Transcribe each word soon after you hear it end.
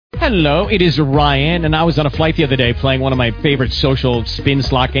Hello, it is Ryan, and I was on a flight the other day playing one of my favorite social spin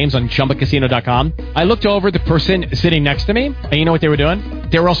slot games on ChumbaCasino.com. I looked over at the person sitting next to me, and you know what they were doing?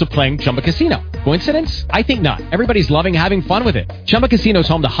 They were also playing Chumba Casino. Coincidence? I think not. Everybody's loving having fun with it. Chumba Casino is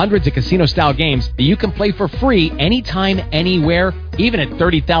home to hundreds of casino-style games that you can play for free anytime, anywhere, even at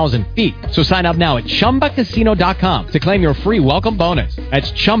 30,000 feet. So sign up now at ChumbaCasino.com to claim your free welcome bonus.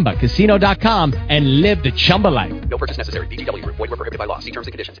 That's ChumbaCasino.com and live the Chumba life. No purchase necessary. VGW. Void where prohibited by law. See terms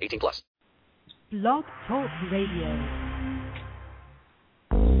and conditions. 18+. Blog Talk Radio.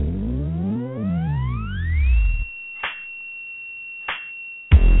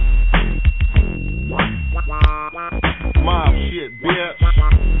 Mob shit, bitch.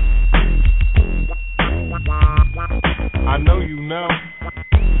 I know you know.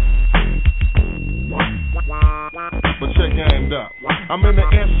 But check aimed up. I'm in the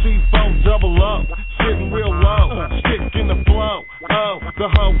SC4 double up, sitting real low, stick in the flow. Oh, the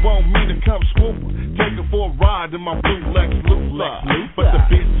hoe want me to come swoop, take her for a ride in my blue Lex Luger. But the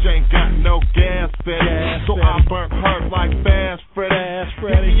bitch ain't got no gas fed, so I burnt her like Fast Freddy.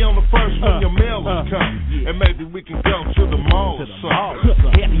 Hit me on the first when your mail is coming, and maybe we can go to the mall or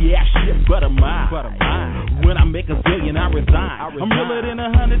something. Heavy ass shit, butter mine. When I make a zillion, I resign. I'm realer than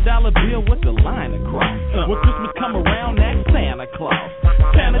 $100 bill with the line across. When Christmas come around, that's Santa Claus.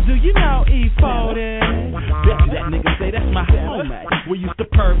 Santa, do you know E40? Bet you that nigga say that's my homie. We used to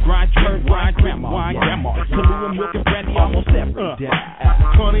grind grandma. Kahlua, milk and brandy almost every day.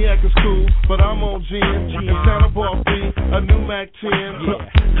 Cognac is cool, but I'm on gin. And Santa bought me a new Mac 10.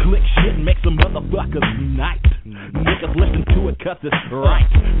 Yeah. Click shit and make some motherfuckers nice. Niggas listen to it 'cause it's right.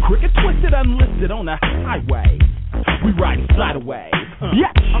 Cricket twisted, unlisted on the highway. We riding sideways.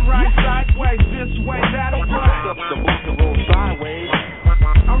 Yeah, I'm riding sideways, this way, that way. The booster roll sideways.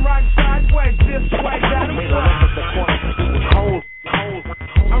 I'm riding sideways, this way, that way.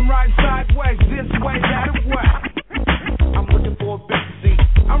 I'm riding sideways, this way, that way. I'm looking for a big seat.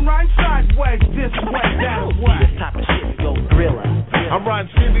 I'm riding sideways, this way, that way. This type of shit go thriller. I'm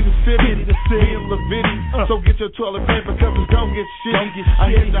riding city to city, me and LaVitty. So get your toilet paper, cause it's gon' get shitty. I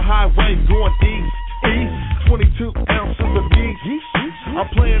hit the highway going east. 22 ounces of yeast. I'm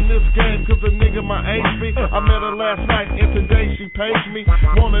playing this game cause a nigga my age be. I met her last night and today she pays me.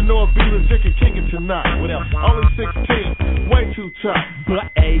 Wanna know if Beavis can kick it tonight. What else? Only 16, way too tough.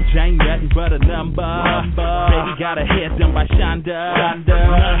 But age ain't nothing but a number. Baby got her head done by Shonda.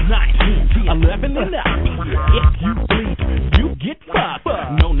 19, 11 and up. If you bleed, you get fucked.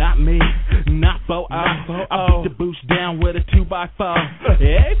 No, not me, not for I beat the boost down with a 2x4.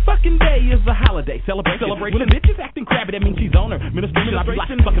 Every fucking day is a holiday celebration. When a bitch is acting crabby, that means she's on her ministration. I be like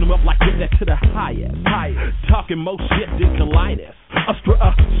fucking them up like that to the highest. Talking more shit than colitis. A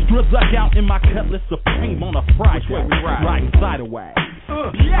struck out in my Cutlass Supreme on a Friday. Which way we ride? Riding sideways.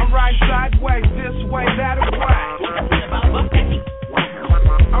 I'm riding sideways, this way, that way.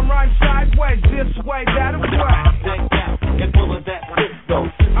 I'm riding sideways, this way, that way.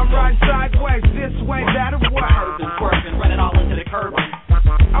 I'm riding sideways, this way, that way. Run it all into the curb.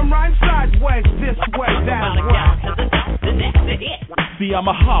 I'm riding sideways, this way, that way. See, I'm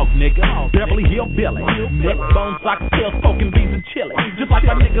a hog, nigga. Beverly Hill Billy. Neck bone, socks, tails, poking beans and chili. Just like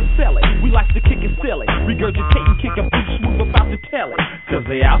my niggas sell it. We like to kick it silly. Regurgitate and kick a boot smooth about to tell it. Cause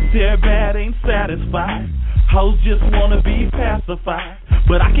they out there bad, ain't satisfied. Hoes just wanna be pacified.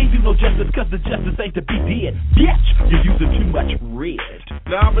 But I can't do no justice cause the justice ain't to be did. Bitch, you're using too much red.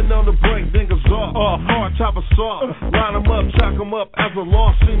 Now I've been on the break, niggas off. Hard top of saw. Line them up, chalk them up as a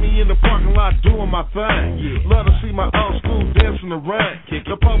law. See me in the parking lot doing my thing. Love to see my old school dance in the rain.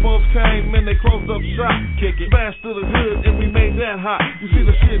 The popos came and they closed up shop. Smashed through the hood and we made that hot. You see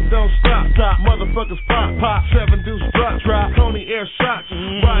the shit don't stop. Motherfuckers pop. 7 deuce drop. Coney air shots.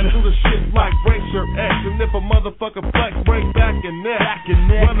 Riding through the shit like Racer X. And if a motherfucker flex, break back and neck.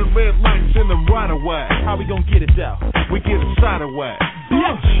 Running red lights in the right away. How we gon' get it though? We get it sideways.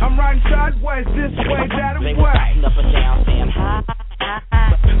 I'm riding sideways, this way, that way. They were fighting up and down saying hi.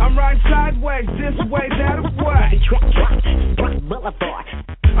 I'm riding sideways, this way, that way. Boulevard.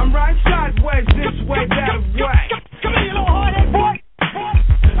 I'm riding sideways, this way, that way. Come here, you little hard-head boy.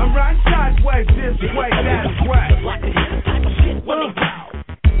 I'm riding sideways, this way, that way. Like to hear this type of shit when they go.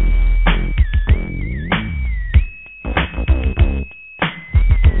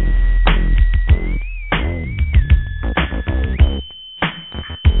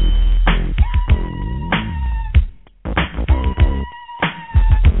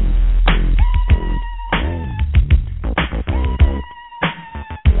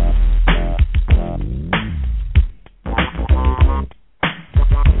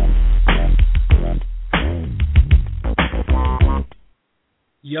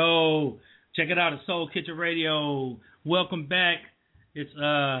 Yo, check it out at Soul Kitchen Radio. Welcome back. It's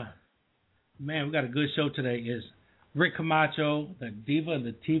man, we got a good show today. It's Rick Camacho, the Diva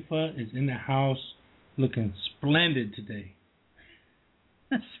Latifah is in the house, looking splendid today.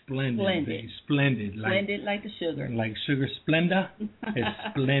 Splendid. Splendid. Splendid like the sugar. Like sugar Splenda. It's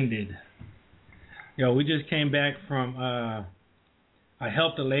splendid. Yo, we just came back from I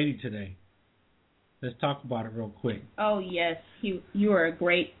helped a lady today. Let's talk about it real quick. Oh, yes. You are a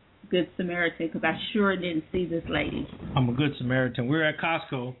great Good Samaritan, because I sure didn't see this lady. I'm a Good Samaritan. We were at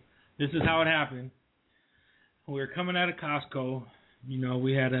Costco. This is how it happened. We were coming out of Costco. You know,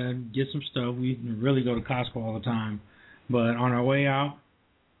 we had to get some stuff. We didn't really go to Costco all the time. But on our way out,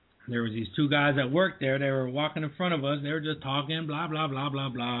 there was these two guys that worked there. They were walking in front of us. They were just talking, blah, blah, blah, blah,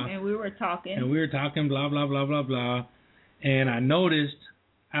 blah. And we were talking. Blah, blah, blah, blah, blah. And I noticed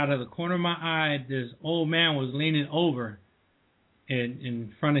out of the corner of my eye, this old man was leaning over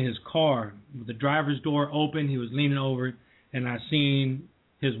in front of his car. With the driver's door open, he was leaning over it, and I seen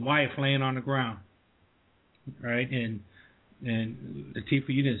his wife laying on the ground. Right? And Latifah,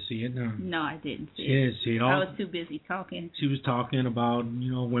 you didn't see it, no? No, I didn't see it. She didn't see it. I was too busy talking. She was talking about,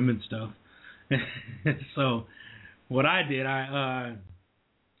 women stuff. So what I did, I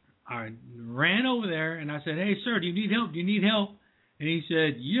ran over there, and I said, "Hey, sir, do you need help? Do you need help?" And he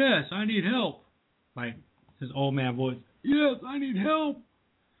said, "Yes, I need help." Like his old man voice, "Yes, I need help."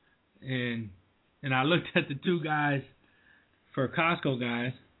 And I looked at the two guys, for Costco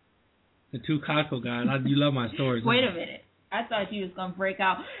guys, the two Costco guys. You love my stories. Wait a minute. I thought you was going to break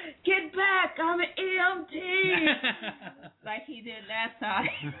out, "Get back, I'm an EMT," like he did last time.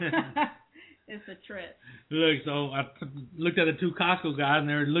 It's a trip. Look, so I looked at the two Costco guys, and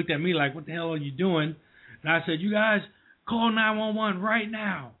they looked at me like, "What the hell are you doing?" And I said, "You guys, call 911 right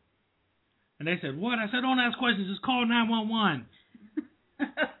now." And they said, "What?" I said, "Don't ask questions. Just call 911.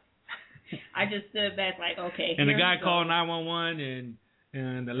 I just stood back like, okay. And the guy called 911,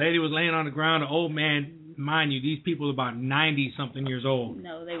 and the lady was laying on the ground. The old man, mind you, these people are about 90-something years old.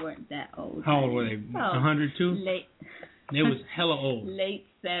 No, they weren't that old. How old were they? 102? Late. They was hella old. Late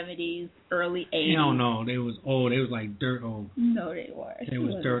 70s, early 80s. No, they was old. They was like dirt old. No, they weren't. They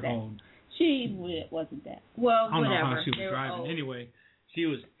was dirt old. She wasn't that. Well, I don't whatever. know how she was driving. Anyway, she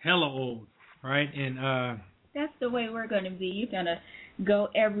was hella old, right? And that's the way we're going to be. You're going to go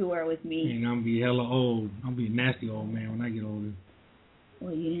everywhere with me. And I'm going to be hella old. I'm going to be a nasty old man when I get older.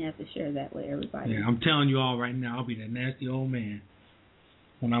 Well, you didn't have to share that with everybody. Yeah, I'm telling you all right now, I'll be that nasty old man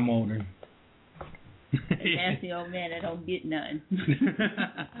when I'm older. A nasty old man that don't get none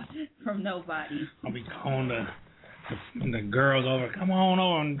from nobody. I'll be calling the girls over, "Come on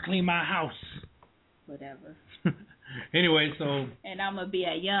over and clean my house." Whatever. Anyway, so. And I'm going to be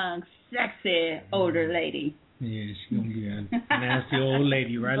a young, sexy, older lady. Yeah, she's going to be a nasty old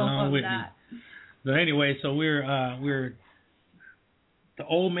lady right along with me. So anyway, so we're the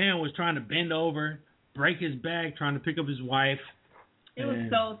old man was trying to bend over, break his back, trying to pick up his wife. It was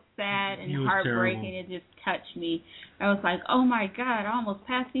so sad and heartbreaking. Terrible. It just touched me. I was like, oh my God, I almost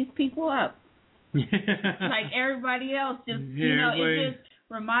passed these people up. Like everybody else. Just it just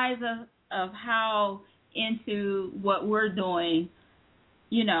reminds us of how into what we're doing,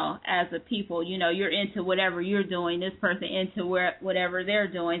 as a people. You're into whatever you're doing, this person into whatever they're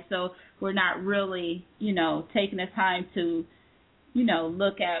doing. So we're not really, taking the time to,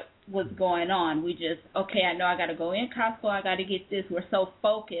 look at what's going on. We just, okay, I know I got to go in Costco, I got to get this. We're so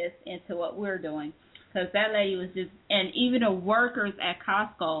focused into what we're doing. Because that lady was just, and even the workers at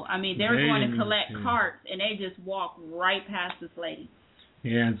Costco, I mean, they were going to collect carts, and they just walked right past this lady.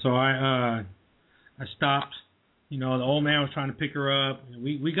 Yeah, and so I stopped. The old man was trying to pick her up.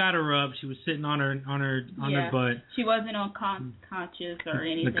 We got her up. She was sitting on her butt. She wasn't unconscious or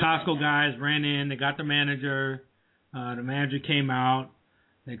anything. The Costco guys ran in. They got the manager. The manager came out.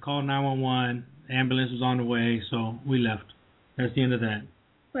 They called 911. The ambulance was on the way, so we left. That's the end of that.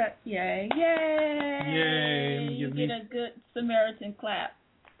 But yay! You get a good Samaritan clap.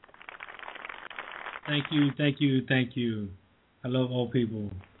 Thank you. I love old people.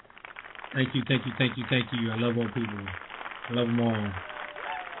 Thank you. I love old people. I love them all.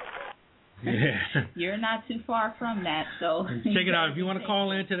 Yeah. You're not too far from that, so. Check it out. If you want to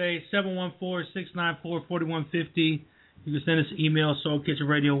call in today, 714-694-4150. You can send us an email,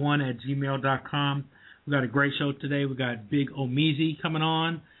 soulkitchenradio1@gmail.com. We got a great show today. We got Big Omeezy coming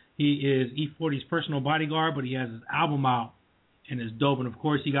on. He is E40's personal bodyguard, but he has his album out, and it's dope. And, of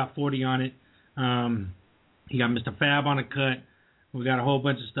course, he got 40 on it. He got Mr. Fab on the cut. We got a whole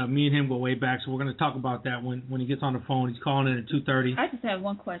bunch of stuff. Me and him go way back, so we're going to talk about that when he gets on the phone. He's calling in at 2:30. I just have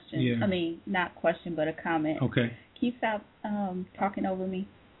one question. Yeah. I mean, not question, but a comment. Okay. Can you stop talking over me?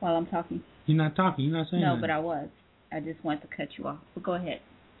 while I'm talking? You're not talking. You're not saying No, nothing. but I was. I just wanted to cut you off. But go ahead.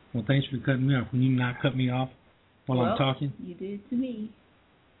 Well, thanks for cutting me off. When you not cut me off while I'm talking? You did to me.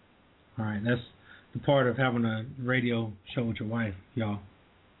 All right, that's the part of having a radio show with your wife, y'all.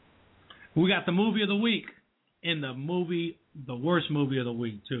 We got the movie of the week and the worst movie of the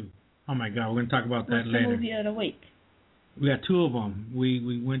week, too. Oh, my God, we're going to talk about that later. What's the movie of the week? We got two of them.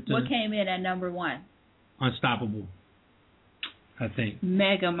 We went to... What came in at number 1? Unstoppable, I think.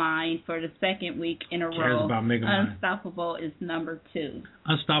 Megamind for the second week in a row. Cares about Megamind. Unstoppable is number 2.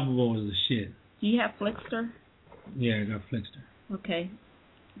 Unstoppable is the shit. Do you have Flickster? Yeah, I got Flickster. Okay.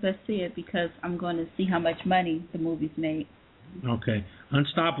 Let's see it because I'm going to see how much money the movie's made. Okay.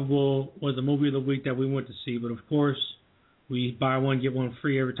 Unstoppable was the movie of the week that we went to see, but of course, we buy one, get one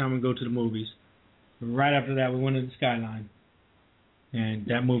free every time we go to the movies. Right after that, we went to the Skyline, and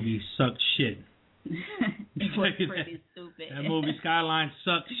that movie sucked shit. It was pretty stupid. That movie Skyline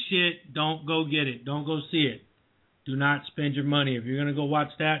sucks shit. Don't go get it. Don't go see it. Do not spend your money. If you're going to go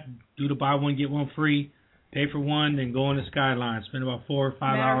watch that, do the buy one, get one free. Pay for one, then go in the Skyline. Spend about 4 or 5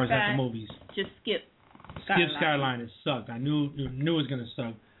 hours at the movies. Just skip Skyline. Skip Skyline. It sucked. I knew it was going to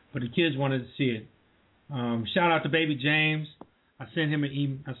suck, but the kids wanted to see it. Shout out to Baby James. I sent him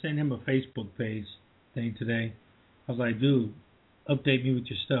a Facebook page thing today. I was like, dude, update me with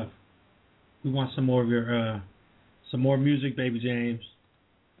your stuff. We want some more of your some more music, Baby James.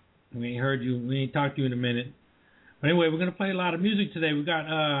 We ain't heard you. We ain't talked to you in a minute. But anyway, we're gonna play a lot of music today. We got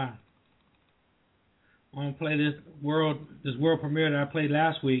I'm gonna play this world premiere that I played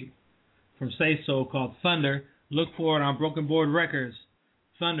last week from Say So called Thunder. Look for it on Broken Board Records.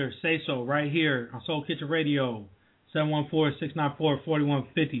 Thunder, Say So, right here on Soul Kitchen Radio.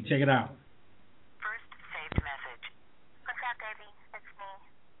 714-694-4150. Check it out. First saved message. What's up, baby? It's me.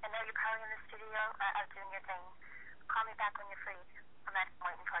 I know you're probably in the studio doing your thing. Call me back when you're free. I'm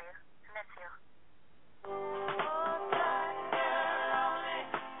waiting for you. I miss you.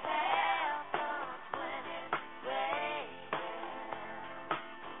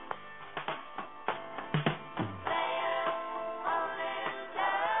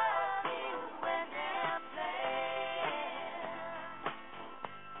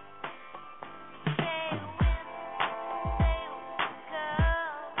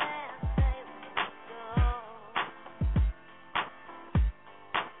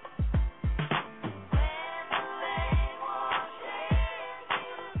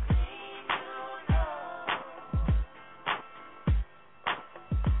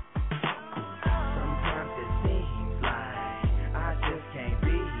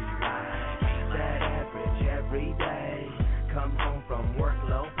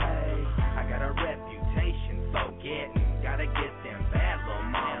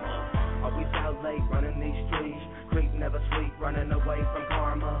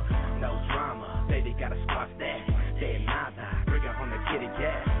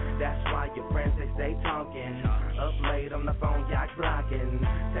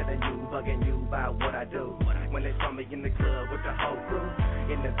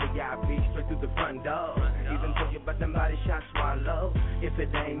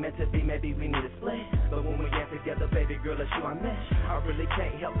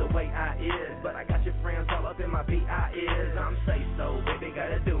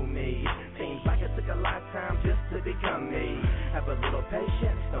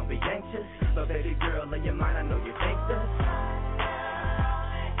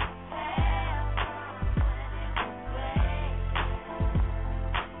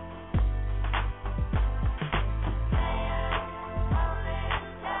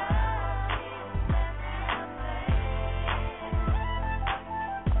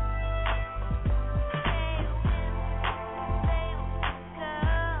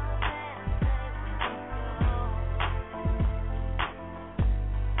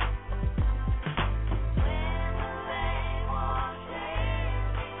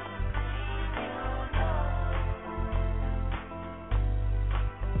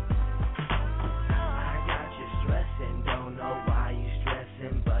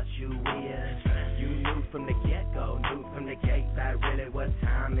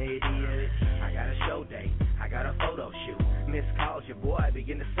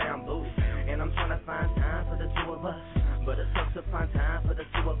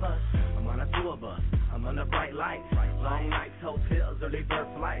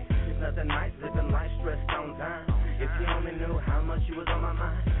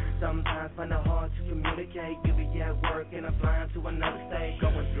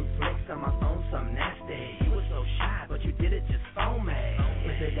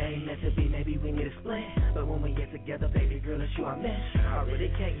 you I miss. I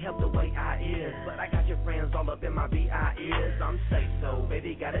really can't help the way I is, but I got your friends all up in my VI ears. I'm say so,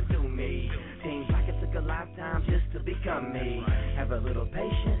 baby, gotta do me. Seems like it took a lifetime just to become me. Have a little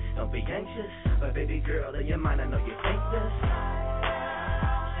patience, don't be anxious, but baby girl, in your mind I know you think this.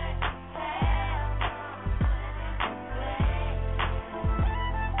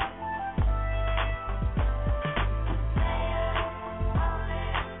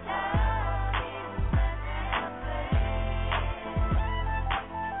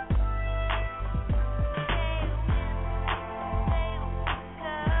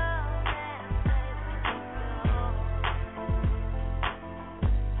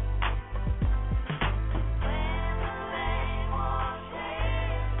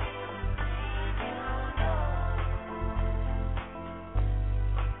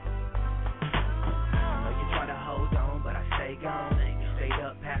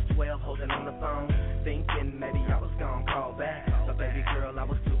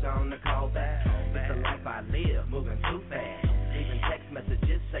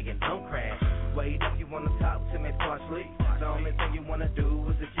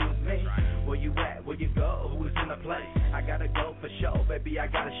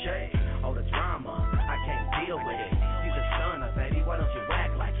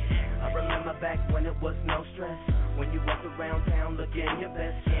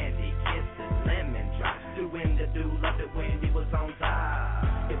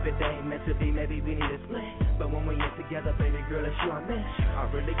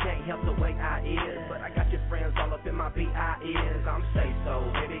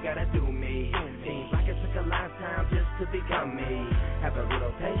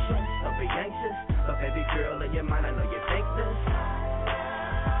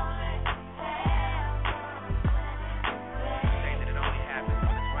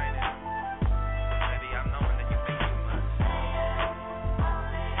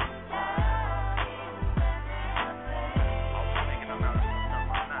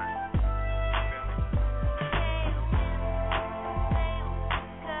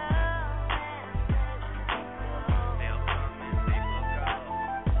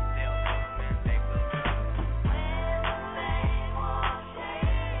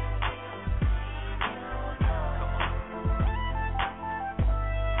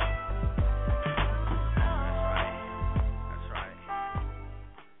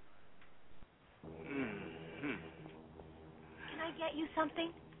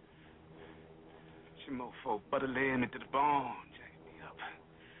 Something? She mofo butter laying into the bone. Jack me up.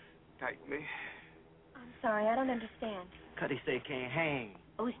 Tight me. I'm sorry, I don't understand. Cuddy say can't hang.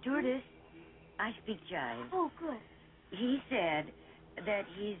 Oh, stewardess, I speak jive. Oh, good. He said that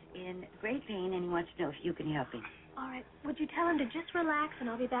he's in great pain and he wants to know if you can help him. All right. Would you tell him to just relax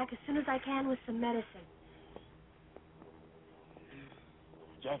and I'll be back as soon as I can with some medicine.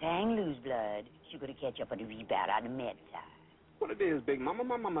 Just hang loose, blood. She's going to catch up on the rebound on the med side. What it is, Big Mama?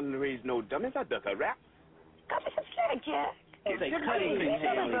 My mama raised no dummies. I duck a rap. Got me some slack, Jack. Say Cuddy can't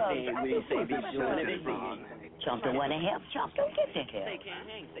hang anything. We say be doing anything. Chump don't want to help. Chump don't get the help. Say can't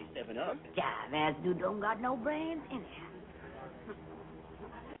hang. Say stepping up. Jive ass dude don't got no brains anyhow.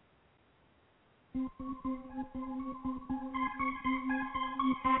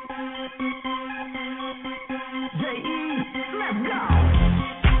 J.E., let's go.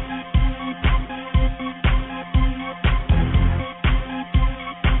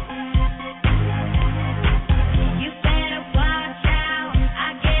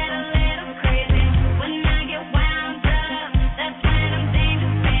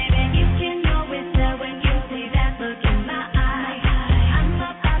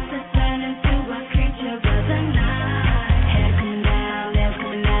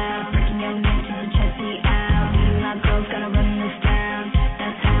 Gonna run this town.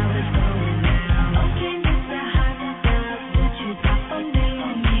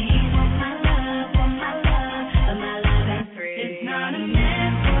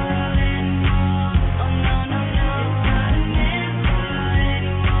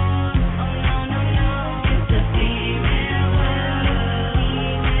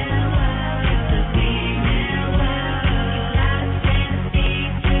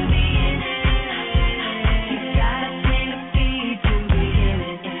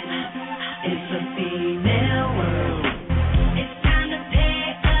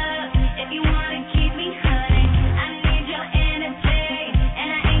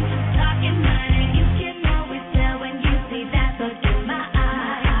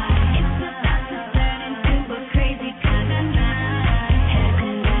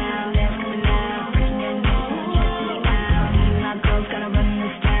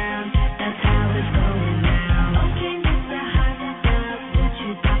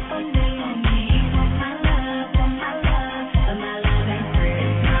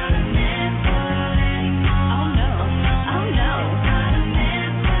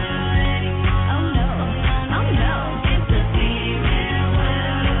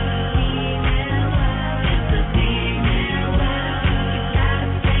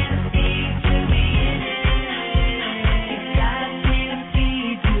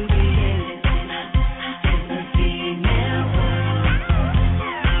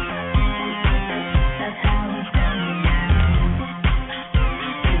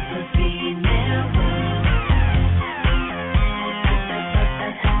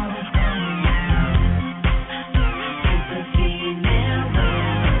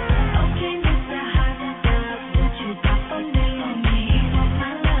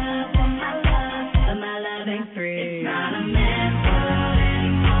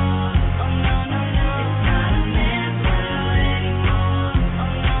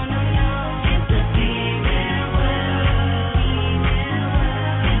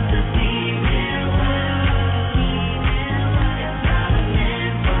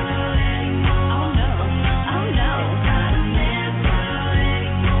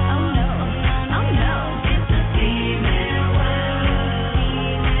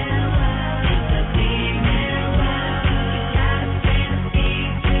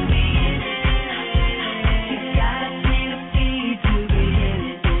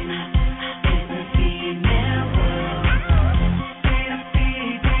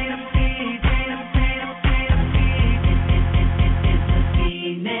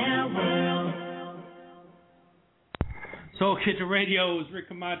 Kitchen Radio is Rick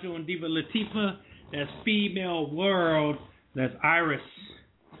Camacho and Diva Latifa. That's Female World. That's Iris,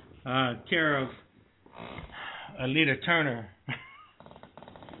 care of Alita Turner.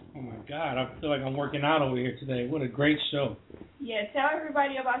 Oh my God, I feel like I'm working out over here today. What a great show. Yeah, tell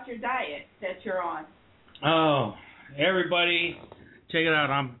everybody about your diet that you're on. Oh, everybody, check it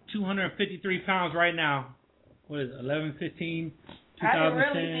out. I'm 253 pounds right now. What is it, 11/15/2010? I didn't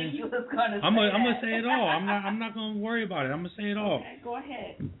really think you was gonna say I'm gonna say it all. I'm not gonna worry about it. I'm gonna say it all. Okay, go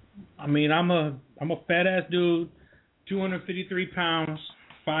ahead. I mean, I'm a fat ass dude, 253 pounds,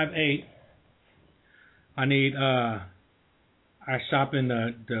 5'8". I need I shop in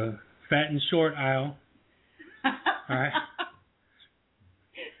the fat and short aisle. All right.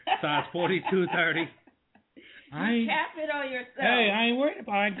 Size 42-30. Cap it on yourself. Hey, I ain't worried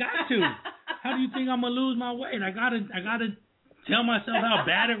about it. I got to. How do you think I'm gonna lose my weight? I gotta tell myself how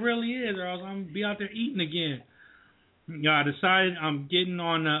bad it really is, or else I'm gonna be out there eating again. I decided I'm getting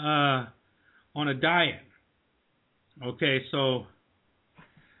on a diet. Okay, so.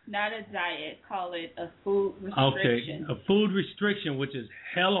 Not a diet. Call it a food restriction. Okay, a food restriction, which is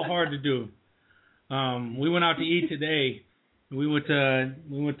hella hard to do. We went out to eat today. We went to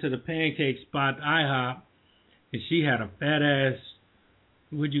the pancake spot, IHOP, and she had a fat ass.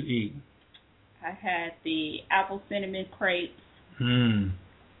 What'd you eat? I had the apple cinnamon crepes.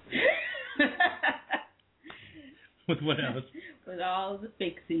 With what else? With all the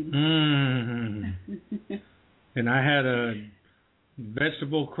fixings. And I had a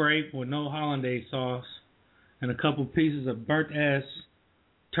vegetable crepe with no hollandaise sauce and a couple pieces of burnt ass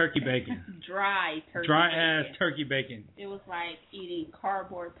turkey bacon. Dry ass turkey bacon. It was like eating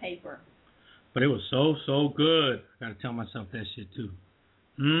cardboard paper. But it was so good. Gotta tell myself that shit too.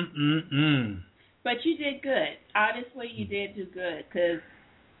 But you did good. Honestly, you did do good, because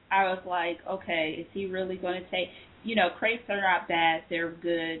I was like, okay, is he really going to take, crepes are not bad, they're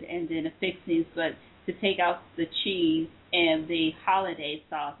good, and then the fixings, but to take out the cheese and the hollandaise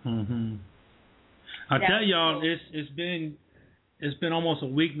sauce. I tell y'all, cool. It's been almost a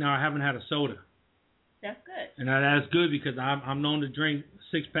week now. I haven't had a soda. That's good. And that's good because I'm known to drink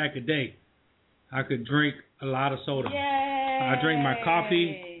 6-pack a day. I could drink a lot of soda. Yay! I drink my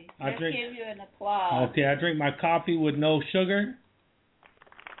coffee. Let's give you an applause. Okay, I drink my coffee with no sugar.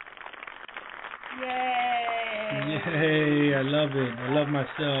 Yay! Yay! I love it. I love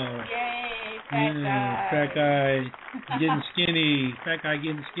myself. Yay! Fat guy. Fat guy getting skinny. Fat guy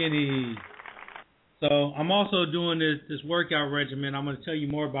getting skinny. So I'm also doing this workout regimen. I'm going to tell you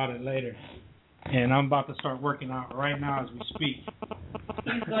more about it later. And I'm about to start working out right now as we speak.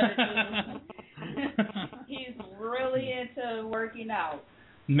 He's going to do. He's really into working out.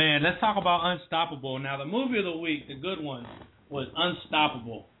 Man, let's talk about Unstoppable. Now, the movie of the week, the good one, was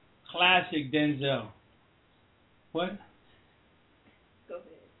Unstoppable. Classic Denzel. What? Go ahead.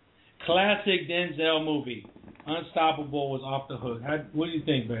 Classic Denzel movie. Unstoppable was off the hook. What do you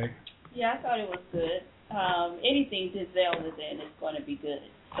think, Beck? Yeah, I thought it was good. Anything Denzel is in is going to be good.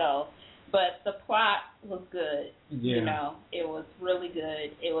 So, but the plot was good. Yeah. It was really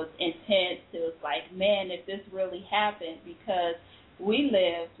good. It was intense. It was like, man, if this really happened, because we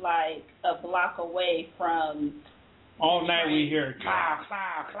live like a block away from. All night we hear clow,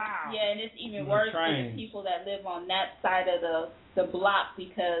 clow, clow. Yeah, and it's even worse for the people that live on that side of the block,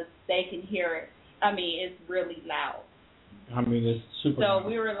 because they can hear it. I mean, it's really loud. I mean, it's super loud. So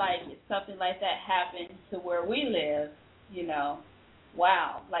we were like, if something like that happened to where we live,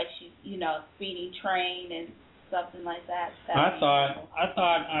 wow, like speeding train and something like that. I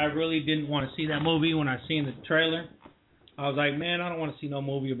thought I really didn't want to see that movie when I seen the trailer. I was like, man, I don't want to see no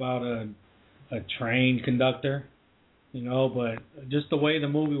movie about a train conductor. But just the way the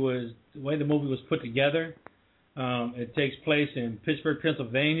movie was put together, it takes place in Pittsburgh,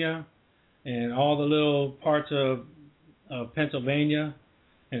 Pennsylvania, and all the little parts of Pennsylvania,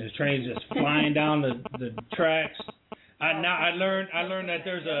 and the train's just flying down the tracks. I learned that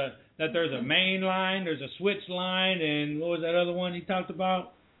there's a main line, there's a switch line, and what was that other one he talked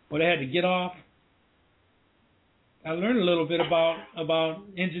about where they had to get off? I learned a little bit about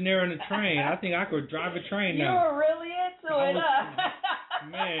engineering a train. I think I could drive a train now. You were really into it,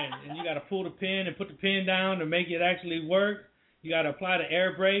 Man, and you got to pull the pin and put the pin down to make it actually work. You got to apply the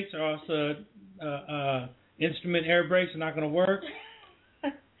air brakes, or else instrument air brakes are not going to work.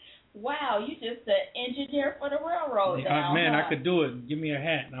 Wow, you just an engineer for the railroad now. Man, I could do it. Give me a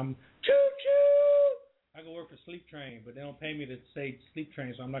hat, and I'm choo-choo. I could work for Sleep Train, but they don't pay me to say Sleep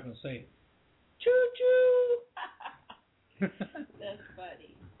Train, so I'm not going to say it. Choo-choo. That's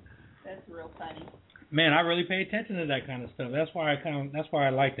funny. That's real funny. Man, I really pay attention to that kind of stuff. That's why I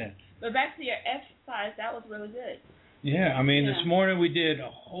like that. But back to your exercise, that was really good. Yeah, I mean, this morning we did a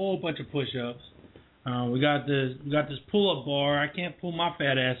whole bunch of push-ups. We got this pull-up bar. I can't pull my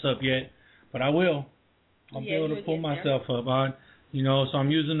fat ass up yet, but I will. I'll be able to pull myself up. So I'm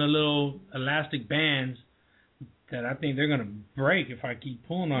using the little elastic bands that I think they're gonna break if I keep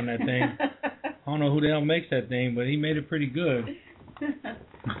pulling on that thing. I don't know who the hell makes that thing, but he made it pretty good.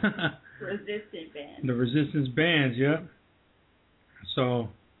 Resistance bands. The resistance bands, yeah. So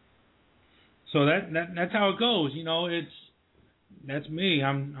that's how it goes. That's me.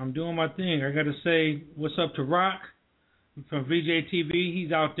 I'm doing my thing. I got to say what's up to Rock from VJ TV.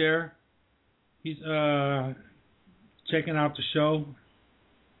 He's out there. He's checking out the show.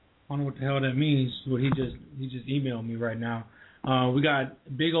 I don't know what the hell that means. But he just emailed me right now. We got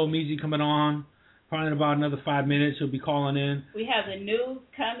Big Omeezy coming on. Probably in about another 5 minutes. He'll be calling in. We have the news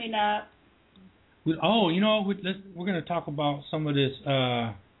coming up. We're going to talk about some of this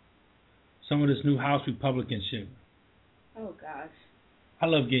new House Republican shit. Oh gosh. I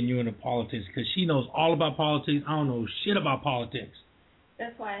love getting you into politics because she knows all about politics. I don't know shit about politics.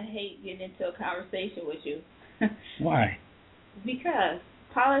 That's why I hate getting into a conversation with you. Why? Because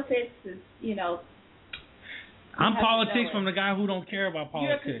politics is, I'm politics from the guy who don't care about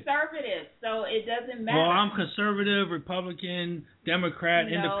politics. You're a conservative, so it doesn't matter. Well, I'm conservative, Republican, Democrat,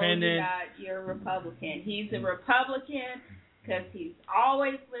 Independent. You're a Republican. He's a Republican because he's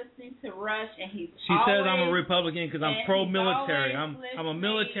always listening to Rush, and She says I'm a Republican because I'm pro-military. I'm a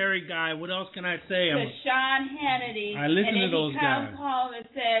military guy. What else can I say? To Sean Hannity. I listen to those guys. And he comes home and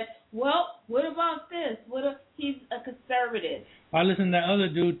says, well, what about this? What if he's a conservative? I listen to that other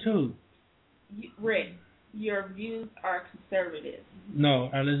dude, too. Rick, your views are conservative. No,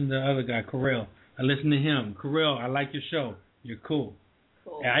 I listen to the other guy, Carell. I listen to him. Carell, I like your show. You're cool.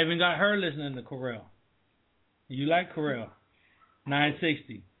 Cool. I even got her listening to Carell. You like Carell?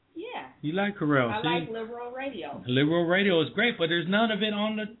 960. Yeah. You like Carell. I like liberal radio. Liberal radio is great, but there's none of it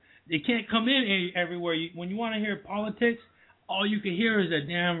on it can't come in everywhere. When you want to hear politics, all you can hear is that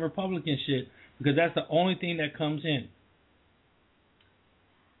damn Republican shit because that's the only thing that comes in.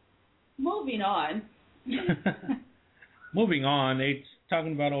 Moving on. Moving on. They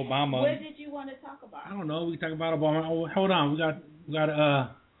talking about Obama. What did you want to talk about? I don't know. We talking about Obama. Oh, hold on. We got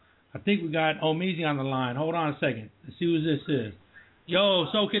I think we got Omeezy on the line. Hold on a second. Let's see who this is. Yo,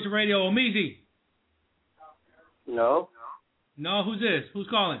 Soul Kitchen Radio, Omeezy. No. No, who's this? Who's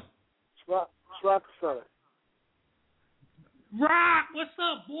calling? Rockefeller. Rock, what's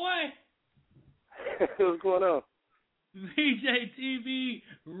up, boy? What's going on? VJ TV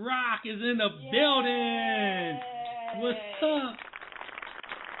Rock is in the building. What's up?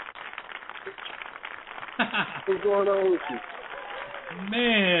 What's going on with you?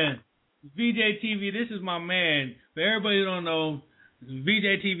 Man, VJ TV, this is my man. For everybody who don't know,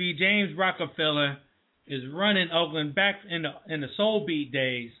 VJ TV, James Rockefeller, is running Oakland back in the Soul Beat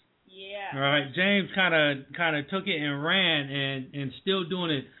days. Yeah. All right, James kind of took it and ran and still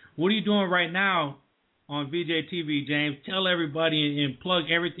doing it. What are you doing right now on VJ TV, James? Tell everybody and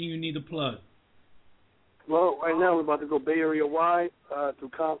plug everything you need to plug. Well, right now we're about to go Bay Area wide through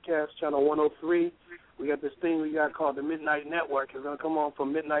Comcast Channel 103. We got this thing we got called the Midnight Network. It's going to come on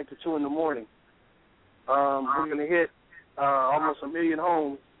from midnight to 2 in the morning. We're going to hit almost 1 million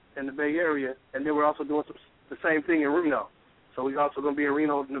homes in the Bay Area, and then we're also doing the same thing in Reno. So we're also going to be in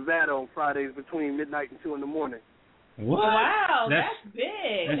Reno, Nevada on Fridays between midnight and 2 in the morning. What? Wow, that's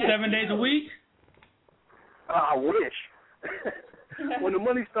big. That's 7 days a week? I wish. When the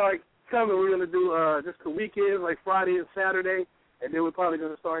money starts coming, we're going to do just the weekends, like Friday and Saturday, and then we're probably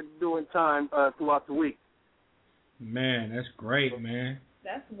going to start doing time throughout the week. Man, that's great, man.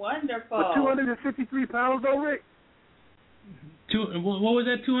 That's wonderful. But 253 pounds, though, Rick? What was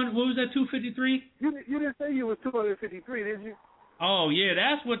that? 200? What was that? 253? You didn't say you was 253, did you? Oh yeah,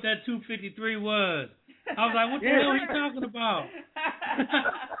 that's what that 253 was. I was like, what the hell are you talking about?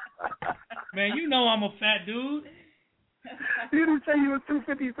 Man, you know I'm a fat dude. You didn't say you was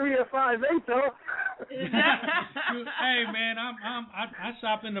 253 at 5'8", though. Hey man, I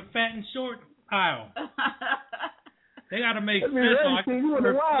shop in the fat and short aisle. They got to make sense so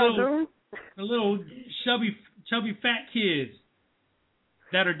the little chubby fat kids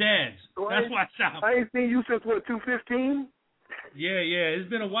that are dads. That's why I shop. I ain't seen you since, what, 215? Yeah. It's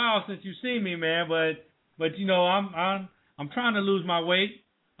been a while since you've seen me, man. But you know, I'm trying to lose my weight.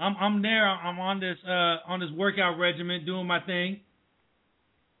 I'm there. I'm on this workout regimen, doing my thing.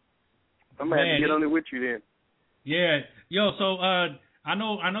 I'm gonna have to get on it with you then. Yeah, yo. So I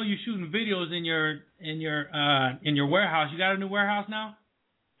know you're shooting videos in your warehouse. You got a new warehouse now?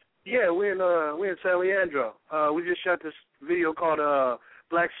 Yeah, we're in San Leandro. We just shot this video called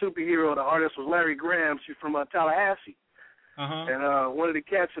black superhero. The artist was Larry Graham. She's from Tallahassee. And one of the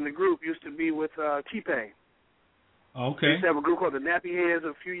cats in the group used to be with T-Pain. Okay. They used to have a group called the Nappy Heads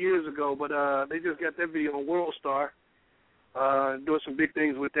a few years ago, but they just got that video on World Star. Doing some big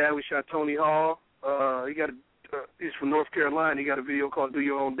things with that. We shot Tony Hall. He's from North Carolina. He got a video called Do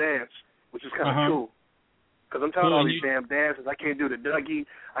Your Own Dance, which is kind of cool. Because I'm tired of all these damn dances. I can't do the Dougie.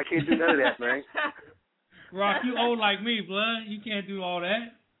 I can't do none of that, man. Rock, you old like me, blood. You can't do all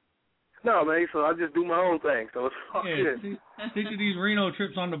that. No, man, so I just do my own thing, so it's all good. Stick to these Reno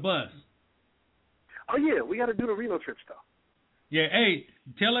trips on the bus. Oh, yeah, we got to do the Reno trip stuff. Yeah, hey,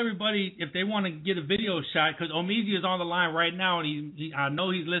 tell everybody if they want to get a video shot, because Omeezy is on the line right now, and I know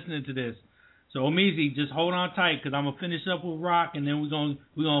he's listening to this. So, Omeezy, just hold on tight, because I'm going to finish up with Rock, and then we're gonna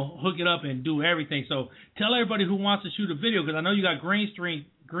hook it up and do everything. So, tell everybody who wants to shoot a video, because I know you got green screen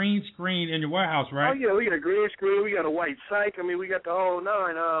in your warehouse, right? Oh, yeah, we got a green screen. We got a white cyc. I mean, we got the whole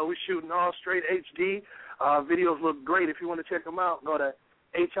nine. We're shooting all straight HD. Videos look great. If you want to check them out, go to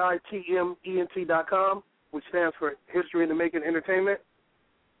HITMENT.com, which stands for History in the Making Entertainment.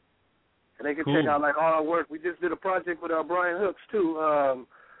 And they can check out, like, all our work. We just did a project with Brian Hooks, too,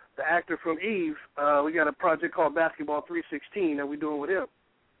 the actor from Eve. We got a project called Basketball 316 that we're doing with him.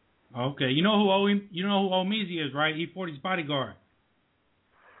 Okay. You know who Omeezy is, right? E40's bodyguard.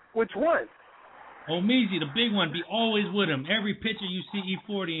 Which one? Omeezy, the big one. Be always with him. Every picture you see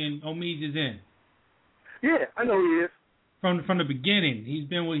E40 and Omeezy's in. Yeah, I know he is. From the beginning, he's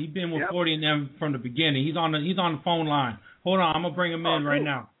been with 40 and them from the beginning. He's on the phone line. Hold on, I'm gonna bring him in right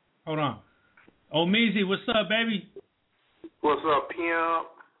now. Hold on. Omeezy, what's up, baby? What's up, pimp?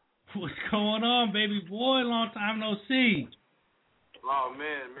 What's going on, baby boy? Long time no see. Oh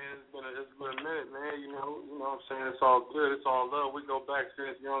man, it's been a minute, man. You know what I'm saying? It's all good. It's all love. We go back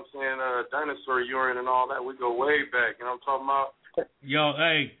since, you know what I'm saying, dinosaur urine and all that. We go way back. You know what I'm talking about? Yo,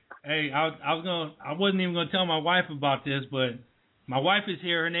 hey, I wasn't even gonna tell my wife about this, but my wife is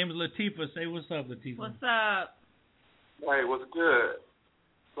here. Her name is Latifah. Say what's up, Latifah. What's up? Hey, what's good?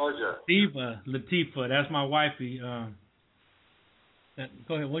 Pleasure. Latifah, that's my wifey. Go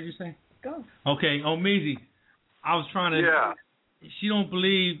ahead. What'd you say? Go. Okay, Omeezy. I was trying to. Yeah. She don't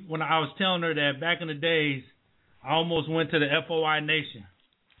believe when I was telling her that back in the days, I almost went to the FOI Nation.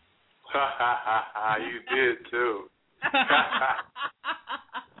 You did too.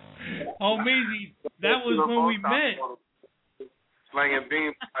 Omeezy, that was when we met. Slinging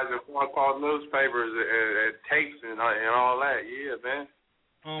bean pies and phone newspapers and tapes and all that. Yeah, man.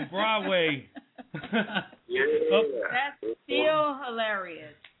 On Broadway. Yeah. That's still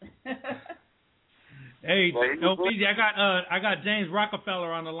hilarious. Hey, Omeezy, I got James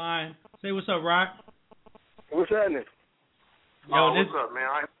Rockefeller on the line. Say what's up, Rock. What's happening? What's up,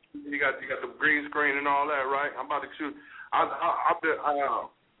 man? You got the green screen and all that, right? I'm about to shoot. I've been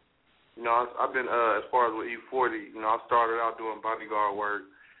as far as with E40, I started out doing bodyguard work,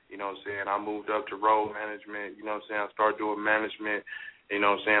 you know what I'm saying? I moved up to road management, you know what I'm saying? I started doing management, you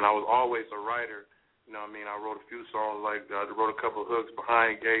know what I'm saying? I was always a writer, you know what I mean? I wrote a few songs, like I wrote a couple of hooks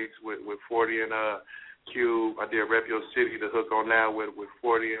behind Gates with 40 and Cube. I did Rep Your City, the hook on that with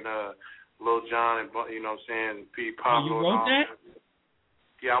 40 and Lil Jon and, you know what I'm saying, P. Pablo. You wrote that?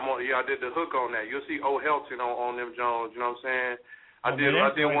 Yeah, I did the hook on that. You'll see O. Helton on them Jones, you know what I'm saying? I did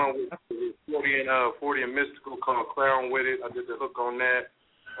one with 40 and Mystical called Clown with it. I did the hook on that.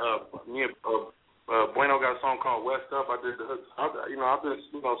 Bueno got a song called West Up. I did the hook. I've been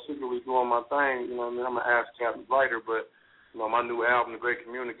secretly doing my thing. You know what I mean? I'm an ASCAP writer, but my new album, The Great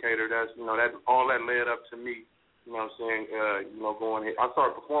Communicator. That's that all that led up to me. You know what I'm saying? Going here. I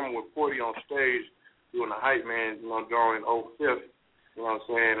started performing with 40 on stage, doing the hype man. During 05. You know what I'm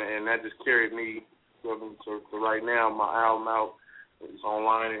saying? And that just carried me to right now. My album out. It's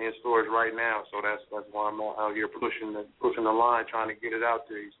online and in stores right now, so that's why I'm out here pushing the line, trying to get it out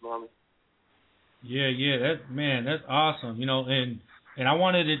there. You know what I mean? Yeah, that's awesome. And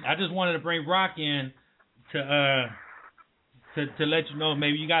I just wanted to bring Rock in to let you know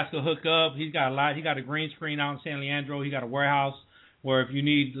maybe you guys could hook up. He's got a lot. He got a green screen out in San Leandro. He got a warehouse where if you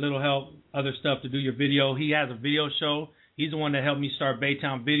need little help, other stuff to do your video, he has a video show. He's the one that helped me start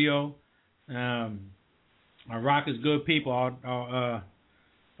Baytown Video. Rock is good people. I'll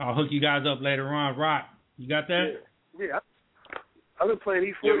hook you guys up later on. Rock, you got that? Yeah. I've been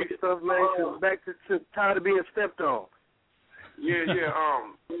playing E40 stuff, man, since back to tired of being stepped on. Yeah. Me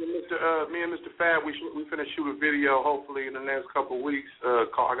and Mr. Fab, we finna shoot a video hopefully in the next couple of weeks. I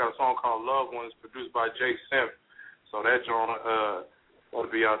got a song called Loved Ones produced by Jay Simp. So that joint ought to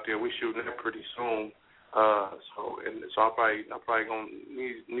be out there. We shooting that pretty soon. So I'm probably gonna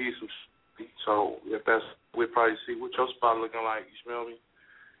need some. So if we'll probably see what your spot looking like. You smell me?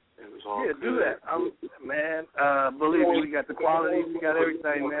 It was all yeah, good. do that. Believe me, we got the quality, we got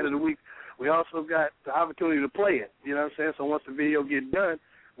everything, man. And we also got the opportunity to play it. You know what I'm saying? So once the video gets done,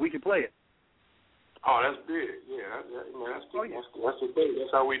 we can play it. Oh, that's big. Yeah, that's the thing.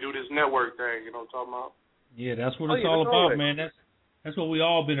 That's how we do this network thing. You know what I'm talking about? Yeah, that's what it's all about, man. That's what we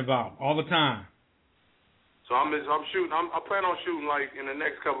all been about all the time. So I'm shooting. I plan on shooting like in the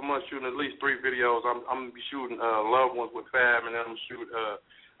next couple months, shooting at least 3 videos. I'm gonna be shooting Loved Ones with Fab, and then I'm gonna shoot.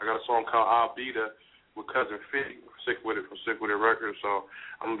 I got a song called I'll Be There with Cousin 50, Sick With It from Sick With It Records. So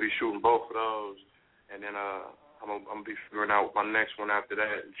I'm gonna be shooting both of those, and then I'm gonna be figuring out my next one after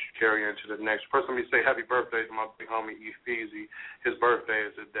that and carry into the next. First, let me say happy birthday to my big homie Omeezy. His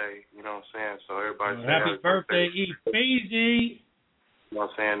birthday is today. You know what I'm saying? So everybody say happy birthday, Omeezy. You know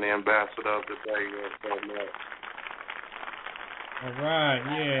what I'm saying? The ambassador of the day. All right,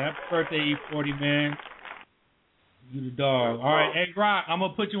 yeah. Happy birthday, E40, man. You the dog. All right, hey, Rock, I'm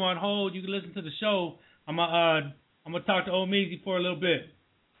going to put you on hold. You can listen to the show. I'm gonna talk to Omeezy for a little bit.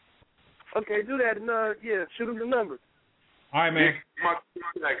 Okay, do that, and shoot him the number. All right, man. I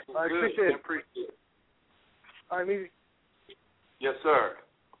appreciate it. All right, Omeezy. Yes, sir.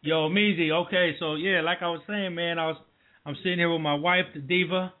 Yo, Omeezy, okay, so, yeah, like I was saying, man, I'm sitting here with my wife, the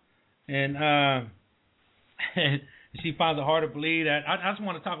diva, and she finds it hard to believe that. I just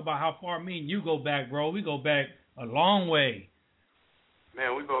want to talk about how far me and you go back, bro. We go back a long way.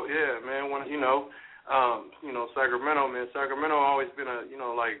 Man, we go, yeah, man. When Sacramento, man. Sacramento always been I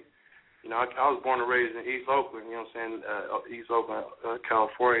was born and raised in East Oakland. You know what I'm saying? East Oakland,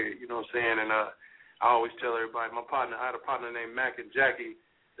 California. You know what I'm saying? And I always tell everybody, I had a partner named Mac and Jackie.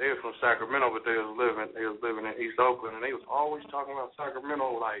 They were from Sacramento, but they was living in East Oakland, and they was always talking about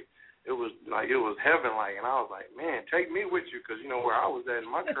Sacramento like it was heaven, like. And I was like, man, take me with you, because where I was at in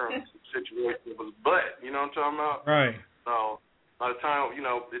my current situation was butt. You know what I'm talking about? Right. So by the time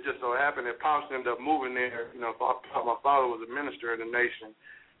it just so happened that Pops ended up moving there. My father was a minister in the nation.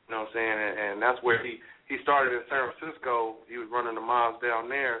 You know what I'm saying? And that's where he started in San Francisco. He was running the miles down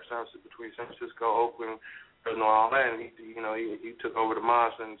there, between San Francisco, Oakland, and all that, and he took over the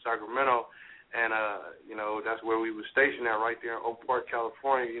mosque in Sacramento, and that's where we were stationed at, right there in Oak Park,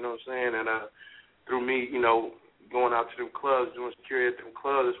 California. You know what I'm saying? And through me, going out to them clubs, doing security at them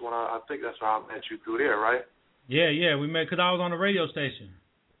clubs, that's when I think that's how I met you through there, right? Yeah, we met because I was on the radio station.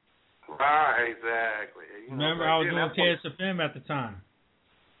 Right, exactly. Remember, I was doing KSFM at the time.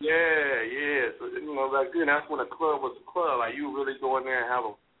 Yeah. So back then, that's when a club was a club. Like you really go in there and have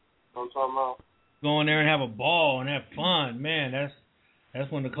a, you know what I'm talking about? Go in there and have a ball and have fun, man. That's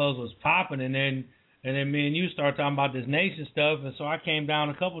when the clubs was popping, and then me and you started talking about this nation stuff, and so I came down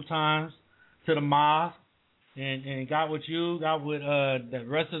a couple times to the mosque and got with you, got with the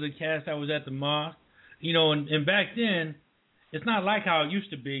rest of the cast that was at the mosque, and back then it's not like how it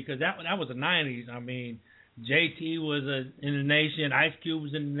used to be, because that was the 90s. I mean, JT was in the nation, Ice Cube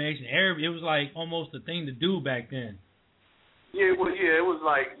was in the nation. It was like almost a thing to do back then. Yeah, well, it was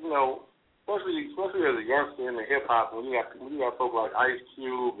like especially as a youngster in the hip hop, when you got folks like Ice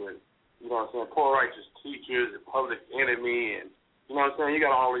Cube and Poor Righteous Teachers and Public Enemy, and you know what I'm saying, you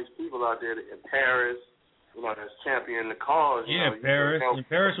got all these people out there in Paris, that's championing the cause. Paris. And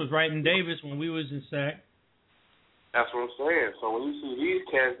Paris was writing Davis when we was in SAC. That's what I'm saying. So when you see these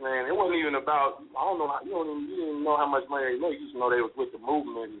cats, man, it wasn't even about, I don't know, you didn't know how much money they made. You just know they was with the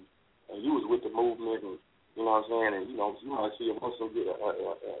movement, and you was with the movement, and you know what I'm saying? And, you might see a Muslim get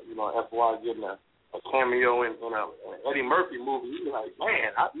FY getting a cameo in an Eddie Murphy movie. You be like,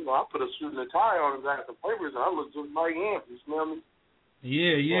 man, I put a suit and a tie on and got some papers, and I look just like him. You smell me?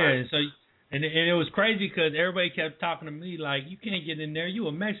 Yeah. Right. So, and it was crazy because everybody kept talking to me like, you can't get in there. You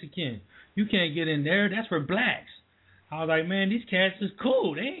a Mexican. You can't get in there. That's for blacks. I was like, man, these cats is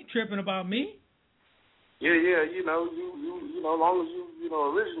cool. They ain't tripping about me. Yeah, you as long as you're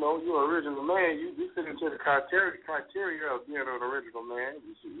an original man, you fit into the criteria of being an original man.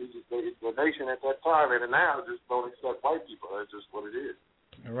 The nation at that time and now just don't accept white people. That's just what it is.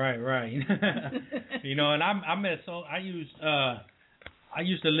 Right. And I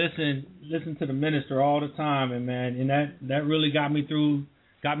used to listen to the minister all the time, and man, and that really got me through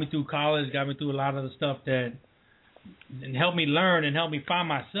college, got me through a lot of the stuff that and helped me learn and helped me find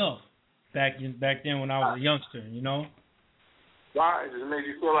myself. Back then when I was a youngster, Why? It just made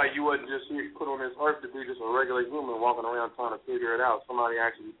you feel like you wasn't just put on this earth to be just a regular human walking around trying to figure it out. Somebody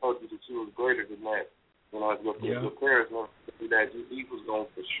actually told you that you was greater than that. Your parents know that he was going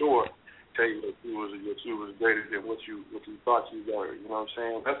to for sure tell you that you was greater than what you thought you were. You know what I'm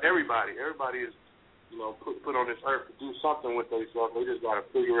saying? That's everybody. Everybody is, put on this earth to do something with themselves. They just got to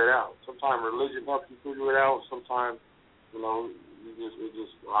figure it out. Sometimes religion helps you figure it out. Sometimes, It's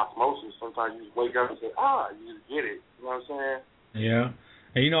just osmosis. Sometimes you just wake up and say, you just get it. You know what I'm saying? Yeah.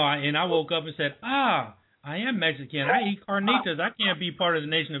 And I woke up and said, I am Mexican. I eat carnitas. I can't be part of the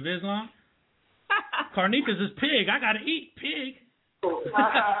Nation of Islam. Carnitas is pig. I got to eat pig.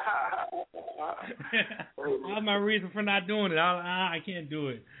 That's my reason for not doing it. I can't do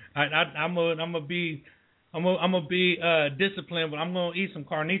it. I'm gonna be disciplined, but I'm gonna eat some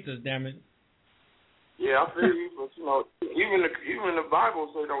carnitas. Damn it. Yeah, I feel you, but even the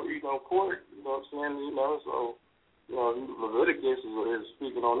Bible say don't eat no pork. You know what I'm saying? So Leviticus is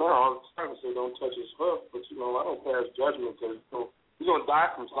speaking on that all the time. Say don't touch his hoof, but I don't pass judgment because you're gonna die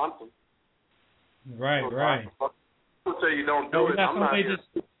from something. Right. I'll tell you don't do it. I'm not here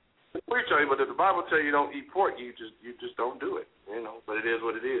to preach on you, but if the Bible tell you don't eat pork, you just don't do it. But it is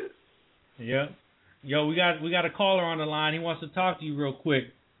what it is. Yeah. Yo, we got a caller on the line. He wants to talk to you real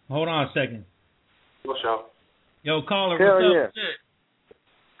quick. Hold on a second. What's up? Yo, caller, what's up?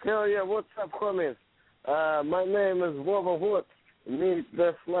 Hell yeah, what's up, homies? My name is Vova Wood. Me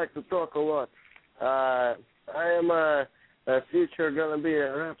just like to talk a lot. I am a future gonna be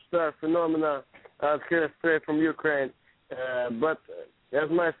a rap star phenomena out here straight from Ukraine. But as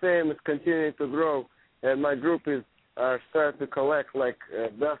my fame is continuing to grow and my groupies are starting to collect like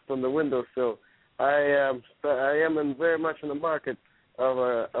dust on the windowsill, I am very much in the market of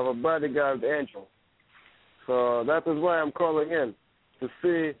a bodyguard angel. So that is why I'm calling in, to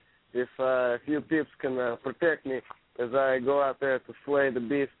see if a few peeps can protect me as I go out there to slay the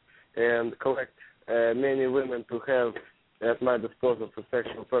beast and collect many women to have at my disposal for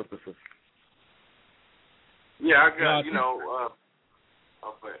sexual purposes. Yeah, I got,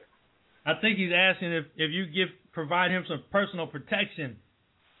 okay. I think he's asking if you provide him some personal protection.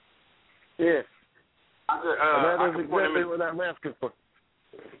 Yes. That is exactly what I'm asking for.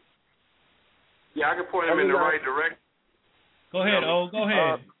 Yeah, I can point him in the right direction. Go ahead, go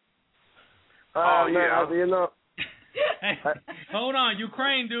ahead. Hey, hold on,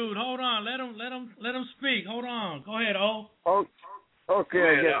 Ukraine dude. Hold on, let him speak. Hold on. Go ahead,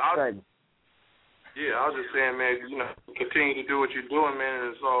 Okay, Yeah, I was just saying, man, continue to do what you're doing, man,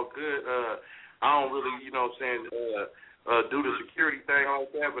 and it's all good. I don't really, do the security thing like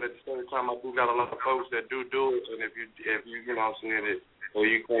that, but at the same time, I do got a lot of folks that do it, and if you or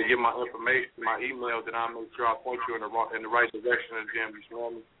you can get my information, my email, then I'll make sure I point you in the right direction again. You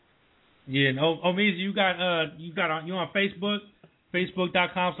know me? Yeah, and Omeezy, you on Facebook,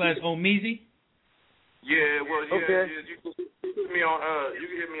 facebook.com/Omeezy. Yeah, well, yeah, okay. You can hit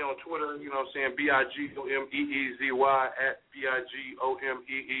me on Twitter. You know what I'm saying? BIGOMEEZY at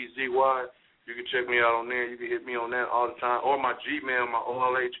BIGOMEEZY. You can check me out on there. You can hit me on that all the time, or my Gmail, my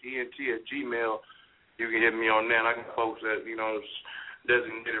OLHENT@gmail. You can hit me on that. I got folks that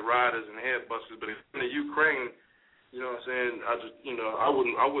designated riders and head busters, but in the Ukraine, you know what I'm saying, I just, I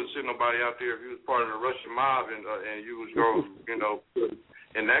wouldn't send nobody out there if you was part of the Russian mob and you was going,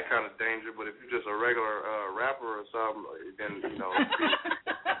 in that kind of danger. But if you're just a regular rapper or something, then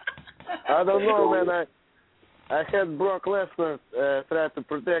I don't know, man. I had Brock Lesnar try to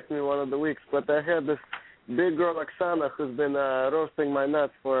protect me one of the weeks, but I had this big girl Oksana who's been roasting my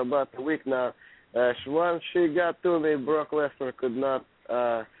nuts for about a week now. Once she got to me, Brock Lesnar could not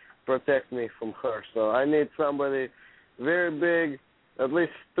protect me from her. So I need somebody very big, at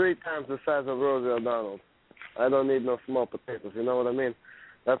least 3 times the size of Rosie O'Donnell. I don't need no small potatoes. You know what I mean?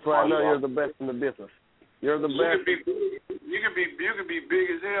 That's why I know you're the best in the business. You're the best. You could be big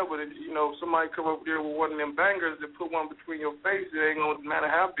as hell, but if somebody come up there with one of them bangers that put one between your face, it ain't gonna matter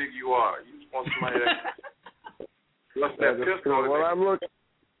how big you are. You just want somebody that pistol. Well, I'm looking.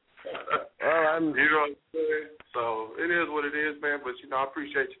 You know what I'm saying? So it is what it is, man. But I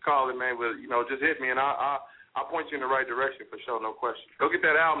appreciate you calling, man. But just hit me and I'll point you in the right direction for sure, no question. Go get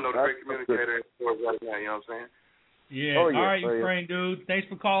that album, though, The Great Communicator, right now. You know what I'm saying? Yeah. All right, Ukraine dude. Thanks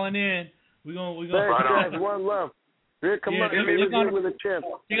for calling in. We gonna. Thanks, guys. One love. Here, come on. Give me the chance.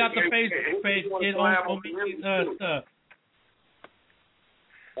 Check out the Facebook page. Get on Omeezy's stuff.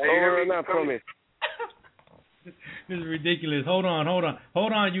 Over and out for me. This is ridiculous. Hold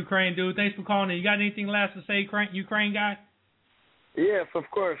on, Ukraine dude. Thanks for calling in. You got anything last to say, Ukraine guy? Yes, of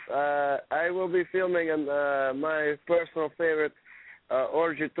course. I will be filming my personal favorite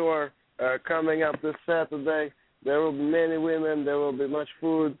orgy tour coming up this Saturday. There will be many women. There will be much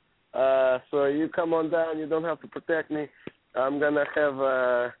food. So you come on down. You don't have to protect me. I'm going to have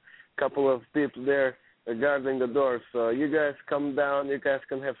a couple of people there guarding the doors. So you guys come down. You guys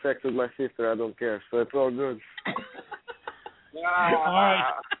can have sex with my sister. I don't care. So it's all good. All right,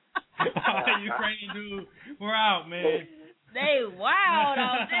 Ukrainian dude. We're out, man. They wild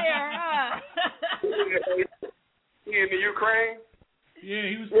out there, huh? In the Ukraine? Yeah,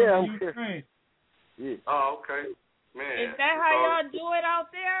 he was from Ukraine. Yeah. Oh, okay. Man. Is that how y'all do it out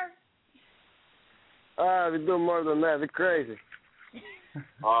there? We do more than that. We're crazy.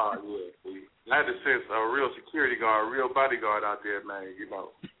 Oh, yeah. I had to send a real security guard, a real bodyguard out there, man, you know.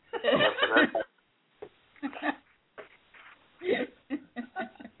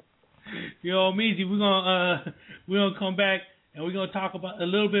 Yo, Omeezy, we're gonna come back and we're gonna talk about a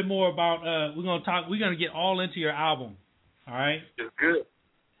little bit more about we're gonna get all into your album. All right? It's good.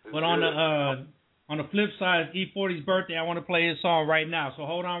 But on the flip side, it's E40's birthday. I want to play his song right now. So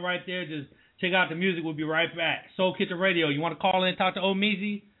hold on right there. Just check out the music. We'll be right back. Soul Kitchen Radio. You want to call in and talk to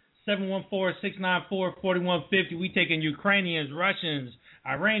Omeezy? 714-694-4150. We taking Ukrainians, Russians,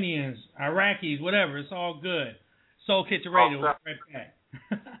 Iranians, Iraqis, whatever. It's all good. Soul Kitchen Radio. We'll be right back.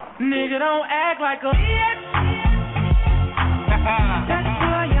 Nigga, don't act like a bitch. That's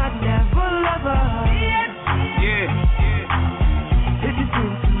why I never love her. Yeah. If you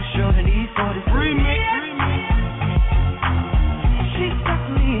seem too short and E40 remix. She sucked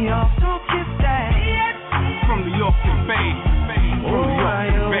me off, don't kiss that. From New York to Spain.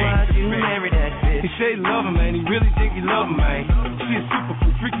 Why'd you marry that bitch? He say he love him, man. He really think he love him, man. She is super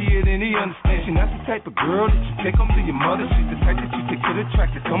freakier than he understands. She not the type of girl that you take home to your mother. She's the type that you take to the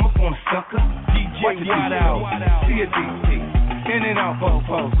track to come up on a sucker. DJ Wide Out, see a DC. In and out, both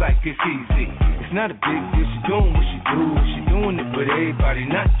pose like it's easy. It's not a big deal. She doing what she do. She doing it for everybody,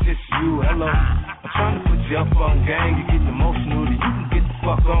 not just you. Hello, I'm trying to put you up on game. You get emotional, then you can get the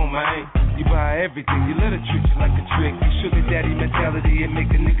fuck on, man. You buy everything, you let her treat you like a trick. You sugar daddy mentality, it make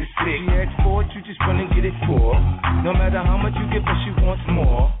a nigga sick. She asks for it, you just run and get it for her. No matter how much you give her, she wants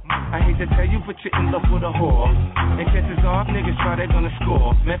more. I hate to tell you, but you're in love with a whore. And catches off, niggas try, they're gonna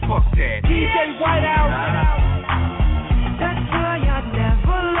score. Man, fuck that. DJ White Out. That's why I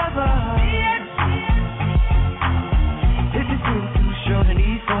never love her. If you seem too short and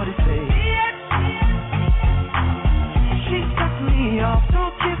E40 say she sucked me off,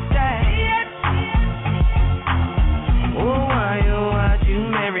 don't kiss that. Why'd you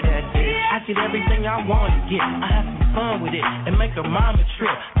marry that bitch? I get everything I want to get. I have some fun with it and make her mama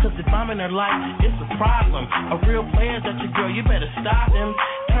trip. Cause if I'm in her life, it's a problem. A real player's at your girl, you better stop him.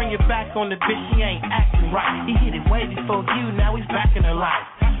 Turn your back on the bitch, she ain't acting right. He hit it way before you, now he's back in her life.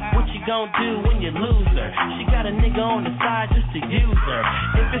 What you gonna do when you lose her? She got a nigga on the side just to use her.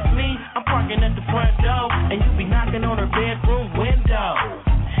 If it's me, I'm parking at the front door, and you be knocking on her bedroom window.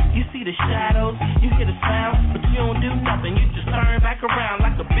 You see the shadows, you hear the sound, but you don't do nothing. You just turn back around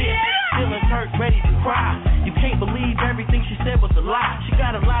like a bitch, feeling hurt, ready to cry. You can't believe everything she said was a lie. She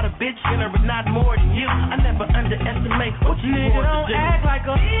got a lot of bitch in her, but not more than you. I never underestimate what you want to do. Don't act like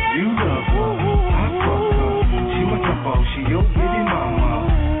a you love her, I fuck her. She my couple, she your baby mama.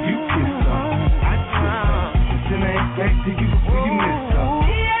 You kiss her, I kiss her. And send her back to you before you miss her.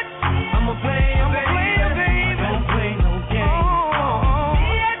 I'ma play her, baby. Don't play no game.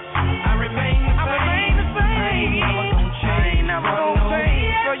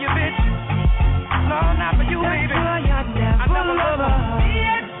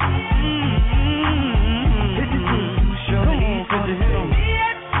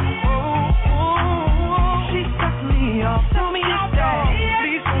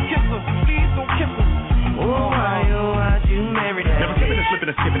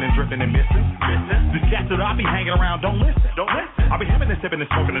 Skipping and drifting and missing. These cats that I be hanging around don't listen. I be having and sipping and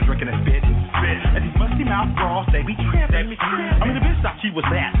smoking and drinking and spitting. And these musty mouth bras, they be tripping. I mean, the bitch thought she was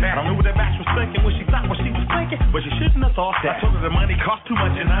that. I don't know what that bitch was thinking when she thought what she was thinking, but she shouldn't have thought that. I told her the money cost too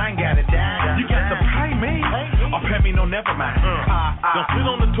much and I ain't got it down. You got to pay me or pay me, no, never mind. Don't sit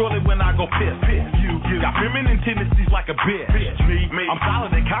on the toilet when I go piss. You got feminine tendencies like a bitch. Me. I'm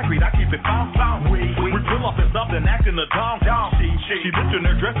solid and concrete. I keep it found. We pull off and something acting a dong. She lifting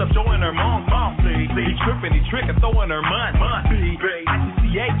her dress up, showing her mom. He tripping, he tricking, throwing her money.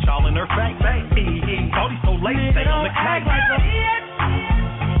 ICCH all in her face. All these so late, stay on the cake.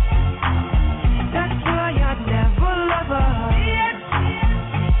 That's why I never love her.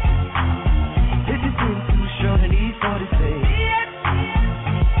 If you seem too short and E40 say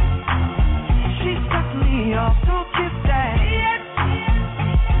she sucked me off, don't kiss that.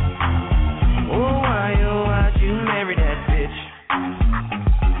 Why'd you marry that bitch?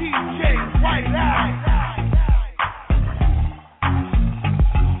 DJ White Out.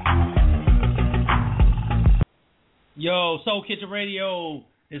 Yo, Soul Kitchen Radio.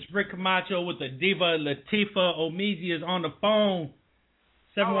 It's Rick Camacho with the diva Latifah. Omeezy is on the phone.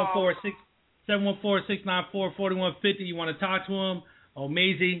 714-694-4150. You want to talk to him?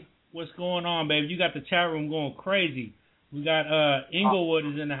 Omeezy, what's going on, baby? You got the chat room going crazy. We got Inglewood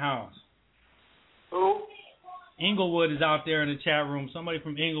is in the house. Who? Inglewood is out there in the chat room. Somebody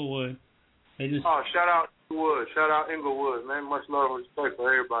from Inglewood. They just. Oh, shout out Inglewood. Shout out Inglewood, man. Much love and respect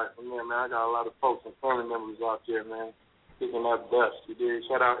for everybody from there, man. I got a lot of folks and family members out there, man. Kicking that best. You did.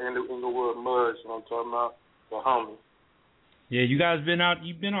 Shout out Inglewood Muds. You know what I'm talking about? The homie. Yeah, you guys been out.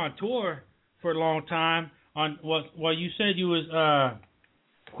 You've been on tour for a long time. Well, you said you was.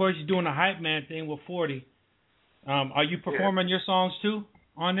 Of course, you're doing the hype man thing with 40. Are you performing your songs too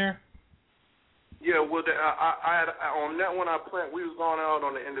on there? Yeah, well, I had on that one we was going out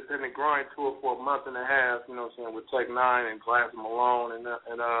on the independent grind tour for a month and a half. You know what I'm saying, with Tech Nine and Glass Malone and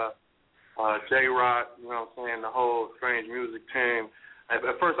J-Rock. You know what I'm saying, the whole Strange Music team. At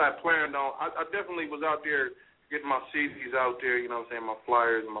first, I planned on. I definitely was out there getting my CDs out there. You know what I'm saying, my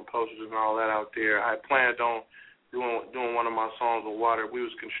flyers and my posters and all that out there. I planned on doing one of my songs with Water. We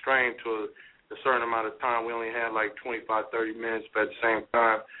was constrained to a certain amount of time. We only had like 25, 30 minutes, but at the same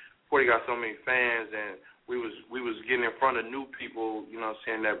time, 40 got so many fans, and we was getting in front of new people, you know what I'm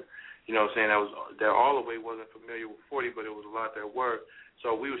saying, that all the way wasn't familiar with 40, but it was a lot that worked.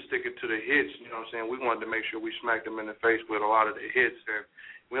 So we was sticking to the hits, you know what I'm saying. We wanted to make sure we smacked them in the face with a lot of the hits, and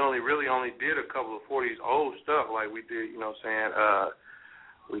we only did a couple of 40's old stuff, like we did, you know what I'm saying,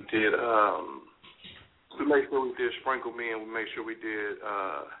 we made sure we did Sprinkle Me, and we made sure we did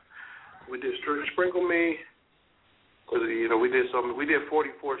Sprinkle Me, because, you know, we did 44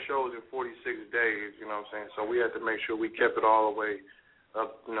 shows in 46 days, you know what I'm saying, so we had to make sure we kept it all the way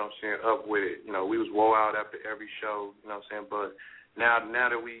up, you know what I'm saying, up with it. You know, we was woe out after every show, you know what I'm saying, but now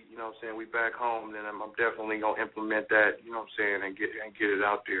that we, you know what I'm saying, we back home, then I'm definitely going to implement that, you know what I'm saying, and get it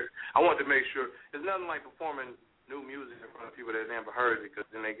out there. I want to make sure, there's nothing like performing new music in front of people that never heard it, because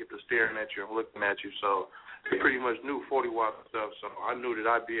then they get to staring at you and looking at you. So they pretty much knew 40 Watt stuff. So I knew that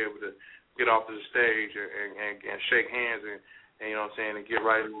I'd be able to get off to the stage and shake hands and you know what I'm saying, and get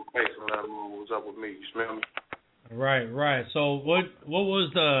right in the face and let them know what's up with me. You smell me? Right. So what was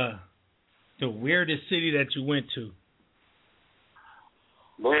the weirdest city that you went to?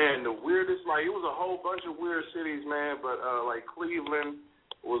 Man, the weirdest, like, it was a whole bunch of weird cities, man. But like Cleveland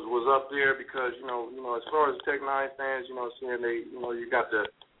was up there because you know as far as Tech Nine fans, you know what I'm saying, they, you know, you got the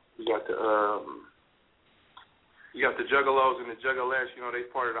Juggalos and the Juggalettes, you know, they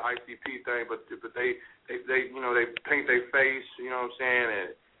part of the ICP thing, but they you know, they paint their face, you know what I'm saying,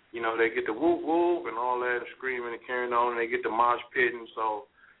 and you know, they get the whoop whoop and all that, and screaming and carrying on, and they get the mosh pitting. So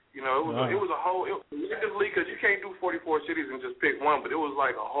you know, it was a whole, because you can't do 44 cities and just pick one, but it was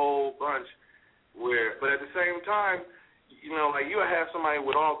like a whole bunch where, but at the same time, you know, like, you'll have somebody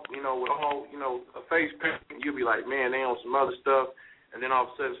with all, a face paint, and you'll be like, man, they on some other stuff, and then all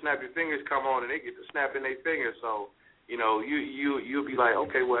of a sudden, Snap Your Fingers come on, and they get to snapping their fingers. So, you know, you'll be like,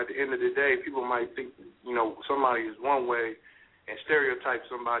 okay, well, at the end of the day, people might think, you know, somebody is one way and stereotype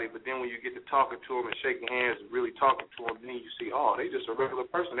somebody, but then when you get to talking to them and shaking hands and really talking to them, then you see, oh, they just a regular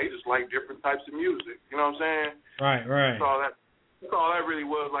person. They just like different types of music. You know what I'm saying? Right. That's all that really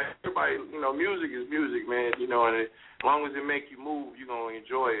was. Like, everybody, you know, music is music, man. You know, and as long as it make you move, you're gonna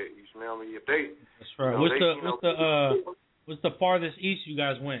enjoy it. You smell me? If they, that's right. What's the farthest east you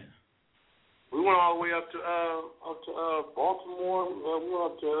guys went? We went all the way up to Baltimore. We went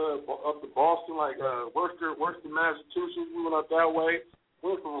up to Boston, like Worcester, Massachusetts. We went up that way.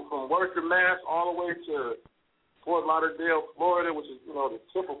 We went from Worcester, Mass, all the way to Fort Lauderdale, Florida, which is, you know, the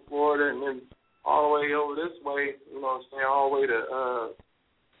tip of Florida, and then all the way over this way, you know what I'm saying, all the way to,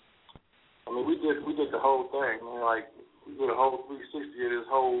 we did the whole thing, man. Like, we did a whole 360 of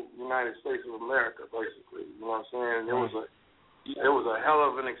this whole United States of America, basically. You know what I'm saying? It was a hell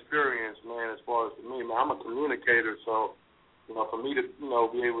of an experience, man, as far as for me. Man, I'm a communicator, so, you know, for me to, you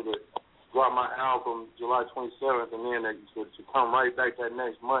know, be able to drop my album July 27th and then to come right back that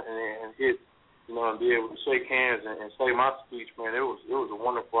next month and hit, you know, and be able to shake hands and say my speech, man, it was a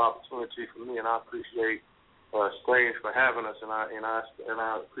wonderful opportunity for me, and I appreciate Strange for having us, and I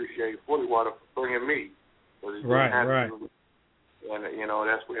appreciate 40 Water for bringing me. Right. And you know,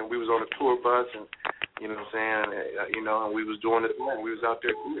 that's when we was on a tour bus, and you know what I'm saying, you know, and we was doing it. We was out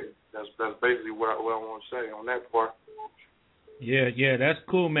there doing it. That's basically what I want to say on that part. Yeah, that's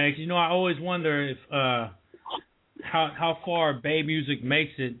cool, man. 'Cause, you know, I always wonder if how far Bay music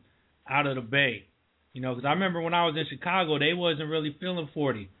makes it out of the Bay, you know, because I remember when I was in Chicago, they wasn't really feeling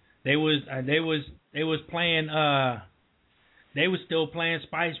 40. They was playing they was still playing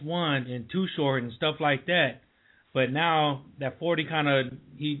Spice One and Too Short and stuff like that. But now that 40 kind of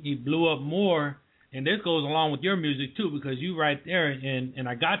he blew up more, and this goes along with your music too, because you right there, and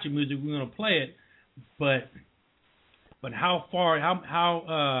I got your music, we're gonna play it, but how far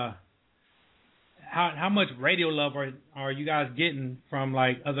how much radio love are you guys getting from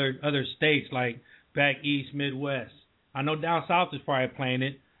like other states? Like back east, Midwest? I know down south is probably playing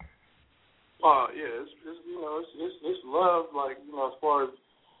it. Yeah, it's love. Like, as far as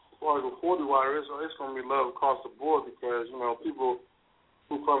the 40 water, it's gonna be love across the board because people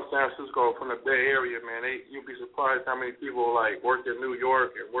who from San Francisco, from the Bay Area, man, you'd be surprised how many people like worked in New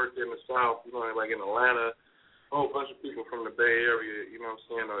York and worked in the South, like in Atlanta. A whole bunch of people from the Bay Area,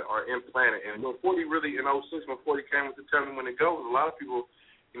 are implanted. And when 40 really, in 06, when 40 came with the Tell Me When to Go, a lot of people,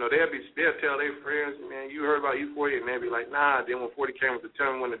 they'll tell their friends, man, you heard about Euphoria, and they'll be like, nah. Then when 40 came with the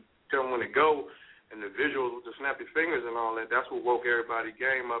Tell Me When to Go, and the visuals with the snappy fingers and all that, that's what woke everybody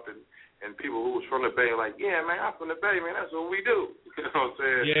game up. And people who was from the Bay, like, yeah, man, I'm from the Bay, man, that's what we do. You know what I'm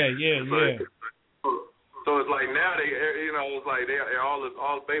saying? Yeah. So it's like now it's like they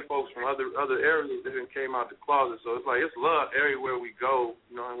all Bay folks from other areas that came out the closet. So it's like it's love everywhere we go.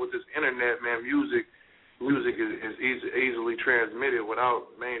 And with this internet, man, music is easily transmitted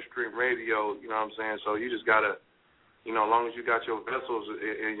without mainstream radio. You know what I'm saying? So you just gotta, as long as you got your vessels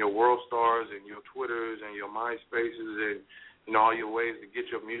and your World Stars and your Twitters and your MySpaces and all your ways to get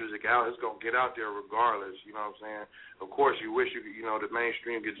your music out, it's gonna get out there regardless. You know what I'm saying? Of course, you wish you could, the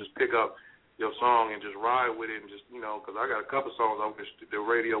mainstream could just pick up your song and just ride with it and just, because I got a couple songs I wish the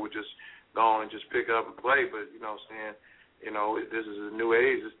radio would just go on and just pick up and play, but what I'm saying, this is a new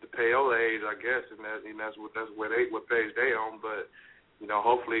age, it's the payola age, I guess, and that's what page they on, but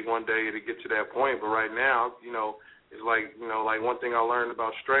hopefully one day it'll get to that point. But right now, it's like like one thing I learned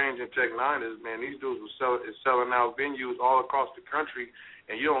about Strange and Tech Nine is, man, these dudes is selling out venues all across the country,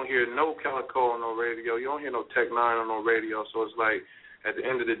 and you don't hear no Calico on no radio, you don't hear no Tech Nine on no radio, so it's like, at the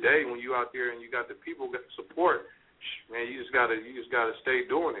end of the day, when you out there and you got the people got the support, man, you just gotta stay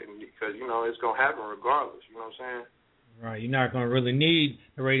doing it because it's gonna happen regardless. You know what I'm saying? Right. You're not gonna really need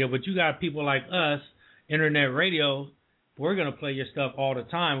the radio, but you got people like us, internet radio. We're gonna play your stuff all the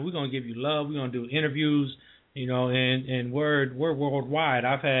time. We're gonna give you love. We're gonna do interviews. And we're worldwide.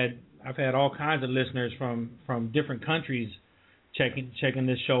 I've had all kinds of listeners from different countries checking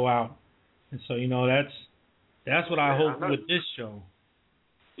this show out, and so that's what I hope with this show.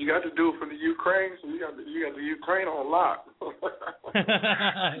 You got to do it for the Ukraine, so you got the Ukraine on lock.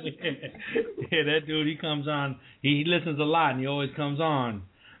 Yeah, that dude, he comes on. He listens a lot, and he always comes on.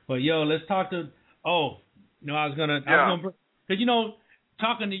 But let's talk to. Because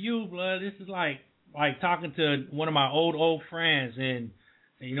talking to you, blood, this is like talking to one of my old friends, and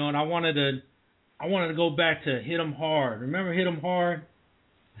and I wanted to go back to Hit 'Em Hard. Remember Hit 'Em Hard?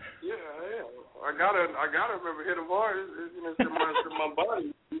 Yeah. I gotta remember Hit 'Em Hard. It's in my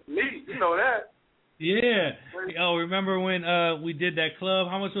body. Me, you know that. Yeah. Remember when we did that club?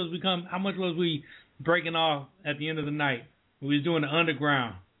 How much was we breaking off at the end of the night? We was doing the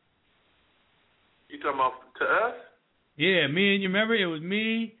underground. You talking about to us? Yeah, me and you. Remember, it was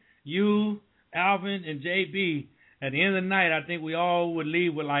me, you, Alvin, and JB. At the end of the night, I think we all would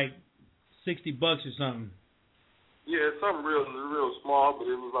leave with like $60 or something. Yeah, something real small, but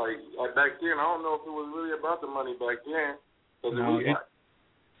it was like back then. I don't know if it was really about the money back then.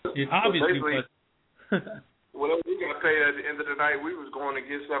 It obviously was. Whatever we got paid at the end of the night, we was going to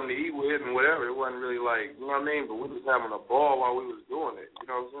get something to eat with and whatever. It wasn't really like, you know what I mean? But we was having a ball while we was doing it. You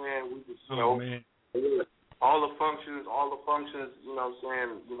know what I'm saying? We was, man. all the functions, you know what I'm saying?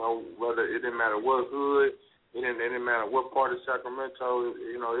 Whether it didn't matter what hood, it didn't matter what part of Sacramento.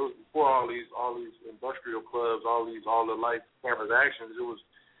 It was before all these industrial clubs, all the life campus actions. It was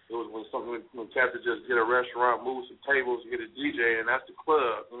when cats would just get a restaurant, move some tables, get a DJ, and that's the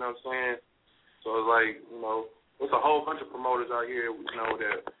club. You know what I'm saying? So it's like, there's a whole bunch of promoters out here,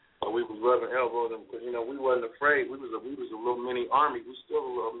 that we was rubbing elbows because we wasn't afraid. We was a little mini army. We still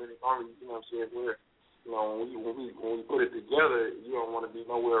a little mini army. You know what I'm saying? Where when we put it together, you don't want to be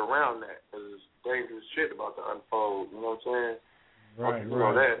nowhere around that because it's dangerous shit about to unfold. You know what I'm saying? Right. You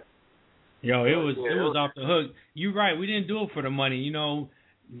know that. It was off the hook. You're right. We didn't do it for the money.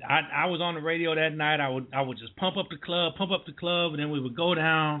 I was on the radio that night. I would just pump up the club, and then we would go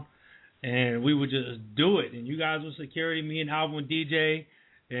down, and we would just do it. And you guys were security, me and Alvin would DJ,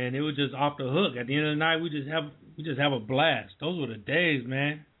 and it was just off the hook. At the end of the night, we just have a blast. Those were the days,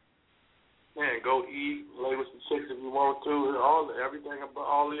 man. Man, go eat, lay with some chicks if you want to, everything above,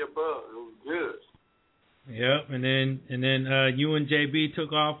 all the above. It was good. Yep, and then you and JB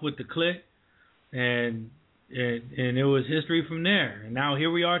took off with the clique, and it was history from there. And now here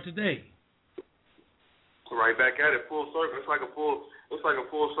we are today. Right back at it, full circle. It's like a full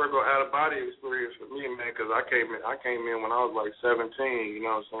circle out of body experience for me, man. Because I came in when I was like 17. You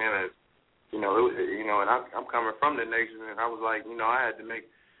know what I'm saying? And I'm coming from the nation, and I was like,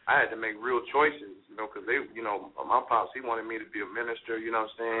 I had to make real choices. Because my pops, he wanted me to be a minister. You know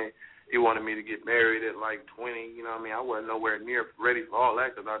what I'm saying? he wanted me to get married at like 20. You know what I mean? I wasn't nowhere near ready for all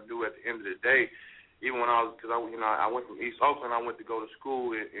that because I knew at the end of the day, even when I went from East Oakland, I went to go to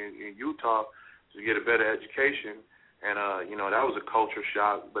school in Utah to get a better education. And, that was a culture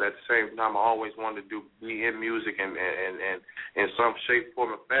shock. But at the same time, I always wanted to be in music and in some shape,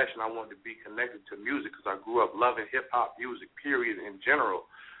 form, or fashion. I wanted to be connected to music because I grew up loving hip-hop music, period, in general.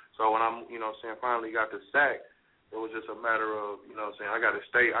 So when I'm, finally got the sack, it was just a matter of, I got to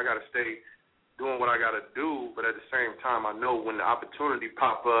stay doing what I got to do. But at the same time, I know when the opportunity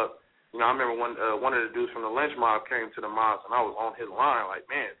pop up, I remember one of the dudes from the lynch mob came to the mosque, and I was on his line like,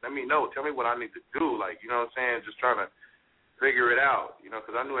 man, let me know. Tell me what I need to do. Like, just trying to figure it out,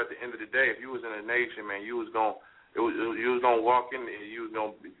 because I knew at the end of the day, if you was in a nation, man, you was gonna walk in and you was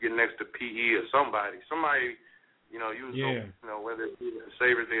gonna get next to PE or somebody, you was gonna, whether it be a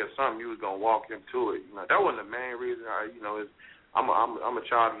Savior's Day or something, you was gonna walk into it. That wasn't the main reason. I'm a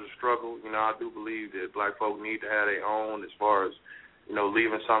child of the struggle. I do believe that black folk need to have their own as far as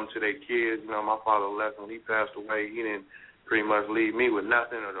leaving something to their kids. My father left when he passed away. He didn't pretty much leave me with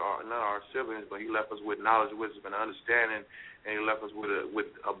nothing, or none of our siblings, but he left us with knowledge, wisdom, and understanding, and he left us with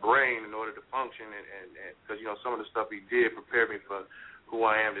a brain in order to function. And because some of the stuff he did prepared me for who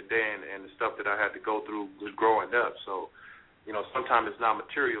I am today, and the stuff that I had to go through was growing up. So, sometimes it's not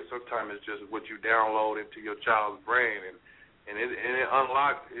material. Sometimes it's just what you download into your child's brain, and it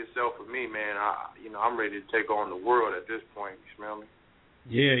unlocked itself for me, man. I'm ready to take on the world at this point. You smell me?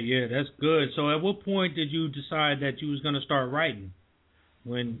 Yeah, that's good. So at what point did you decide that you was going to start writing?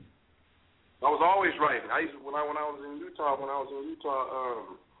 When I was always writing. When I was in Utah,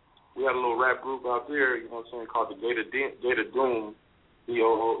 we had a little rap group out there, called the Gate of Doom,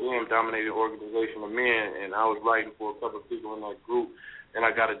 DOOM, Dominated Organization of Men, and I was writing for a couple of people in that group, and I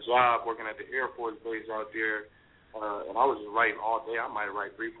got a job working at the Air Force Base out there. And I was just writing all day. I might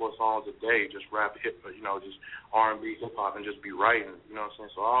write 3-4 songs a day, just rap, just R&B, hip hop, and just be writing. You know what I'm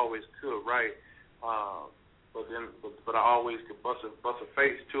saying? So I always could write, but I always could bust a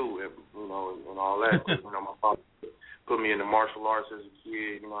face too, and all that. My father put me into martial arts as a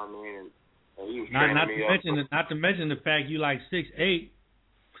kid. You know what I mean? And he was training me up. Not to mention the fact you like 6'8".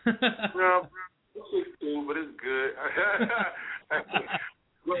 No, I'm 6'2", but it's good.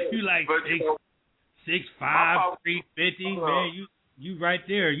 You like 6'5", 350, man. You right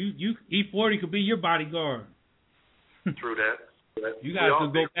there. You E40 could be your bodyguard. True that. You guys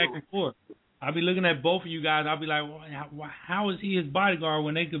could go back and forth. I'll be looking at both of you guys. I'll be like, well, how is he his bodyguard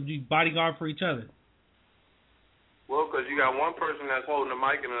when they could be bodyguard for each other? Well, because you got one person that's holding the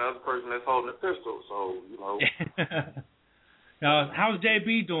mic and another person that's holding the pistol. So Now, how's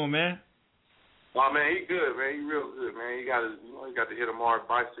JB doing, man? Oh man, he good, man. He real good, man. He got to hit a hard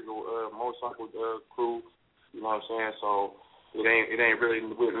bicycle, motorcycle crew. You know what I'm saying? So it ain't really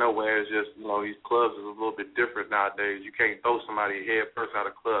went nowhere. It's just these clubs is a little bit different nowadays. You can't throw somebody head first out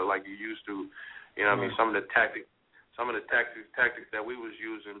of club like you used to. You know what I mean? Some of the tactics that we was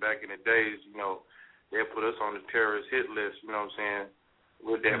using back in the days, they put us on the terrorist hit list. You know what I'm saying?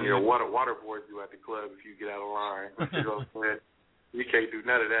 We're damn near waterboard you at the club if you get out of line. You know what I'm saying? You can't do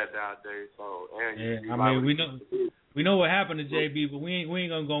none of that nowadays. So, we know what happened to JB, but we ain't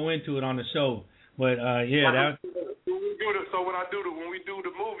gonna go into it on the show. But when we do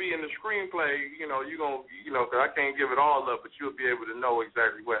the movie and the screenplay, you gonna, cause I can't give it all up, but you'll be able to know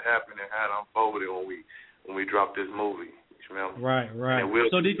exactly what happened and how it unfolded when we drop this movie. You smell me? Right.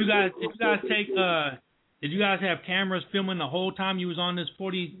 So did you guys have cameras filming the whole time you was on this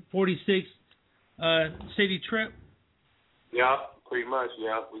 46 city trip? Yeah. Pretty much,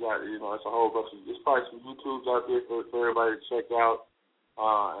 yeah. We got, it's a whole bunch of, there's probably some YouTubes out there for everybody to check out.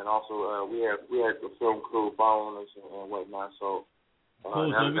 And also, we had the film crew following us and whatnot. So,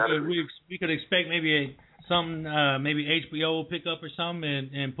 cool. So we could expect maybe maybe HBO will pick up or something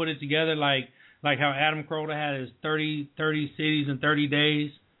and put it together like how Adam Carolla had his 30 cities in 30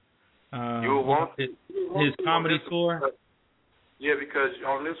 days. His comedy tour. Yeah, because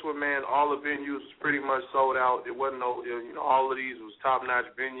on this one, man, all the venues was pretty much sold out. It wasn't all of these was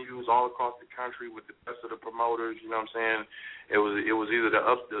top-notch venues all across the country with the best of the promoters. You know what I'm saying? It was either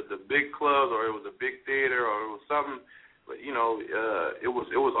the big clubs or it was a big theater or it was something. But it was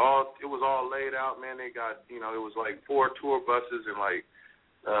all laid out, man. They got it was like 4 tour buses and like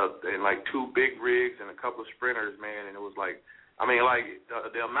 2 big rigs and a couple of sprinters, man. And it was like.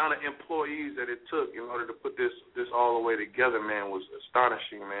 The amount of employees that it took in order to put this all the way together, man, was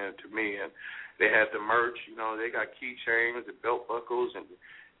astonishing, man, to me. And they had the merch, they got keychains and belt buckles and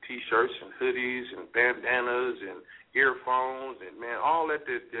T-shirts and hoodies and bandanas and earphones and, man, all that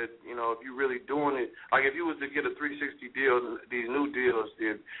if you really doing it, like if you was to get a 360 deal, these new deals,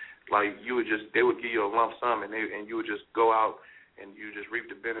 then like they would give you a lump sum, and you would just go out and you just reap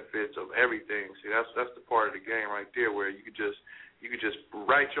the benefits of everything. See, that's the part of the game right there, where you could just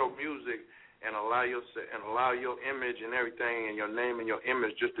write your music and allow your image and everything, and your name and your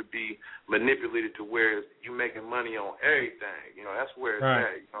image just to be manipulated to where you making money on everything. You know, that's where it's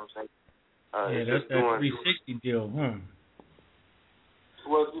at. You know what I'm saying? That's that 360 deal, huh?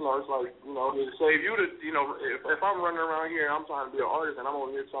 Well, you know, it's like, you know, to save you to, you know, if I'm running around here and I'm trying to be an artist and I'm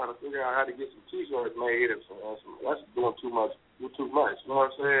over here trying to figure out how to get some T-shirts made, and that's doing too much. You know what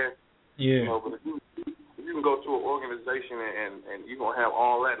I'm saying? Yeah. You know, but if you can go to an organization and you're going to have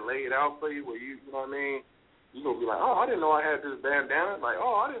all that laid out for you, where you know what I mean? You're going to be like, oh, I didn't know I had this bandana. Like,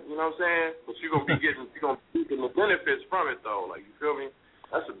 oh, I didn't, you know what I'm saying? But you're going to be getting the benefits from it, though. Like, you feel me?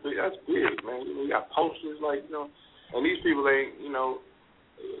 That's big, man. You know, you got posters, like, you know, and these people ain't, you know,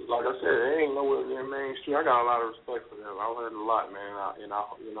 like I said, they ain't nowhere near mainstream. I got a lot of respect for them. I learned a lot, man. So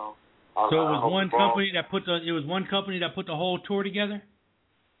it was one company that put the whole tour together.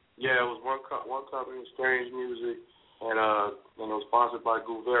 Yeah, it was one company, Strange Music, and it was sponsored by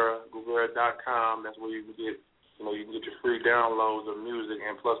Guvera.com. That's where you can get your free downloads of music,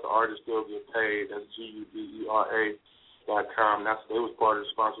 and plus the artists still get paid. That's Guvera.com. They was part of the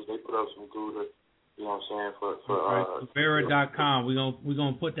sponsors. They put up some good. You know what I'm saying? For Vera.com. We're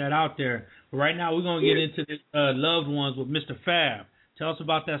gonna put that out there. But right now we're gonna get into this Loved Ones with Mr. Fab. Tell us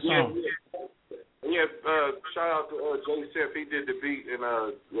about that song. Yeah. Shout out to Jay Seth. He did the beat, and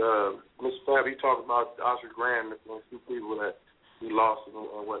Mr. Fab, he talked about Oscar Grant and a few people that he lost and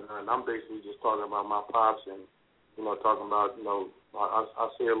whatnot. And I'm basically just talking about my pops and, you know, talking about, you know, I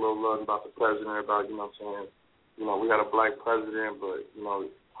say a little about the president, about, you know what I'm saying, you know, we got a black president, but, you know,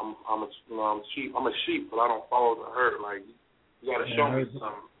 I'm a sheep, but I don't follow the herd. Like, you gotta show me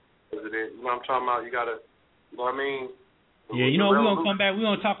something. You know what I'm talking about? You gotta, you know what I mean? Yeah, you know, we're gonna come back. We're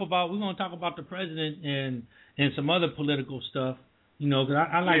gonna talk about the president and some other political stuff. You know, because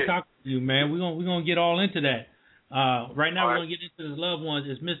I like talking to you, man. We're gonna get all into that. Right now, we're gonna get into his Loved Ones.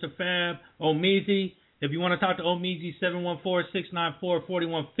 It's Mr. Fab, Omeezy. If you want to talk to Omeezy,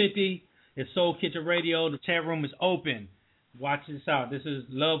 714-694-4150. It's Soul Kitchen Radio. The chat room is open. Watch this out. This is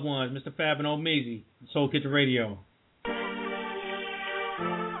Loved Ones, Mr. Fab and Omeezy, Soul Kitchen Radio.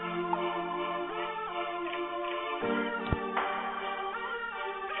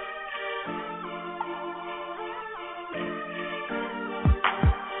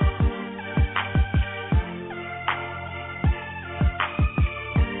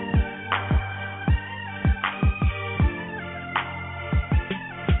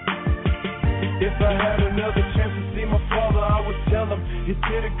 If I had another chance to see my father, I would tell him, you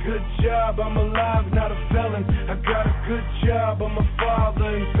did a good job, I'm alive, not a felon. I got a good job, I'm a father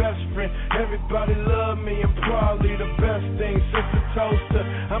and best friend. Everybody love me, I'm probably the best thing since the toaster.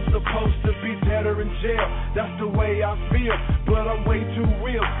 I'm supposed to be dead or in jail, that's the way I feel, but I'm way too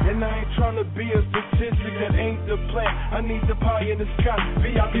real. And I ain't trying to be a statistic, that ain't the plan. I need the pie in the sky,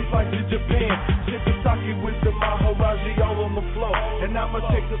 VIP flight to Japan. Sipping sake with the Maharaji all on the floor. And I'ma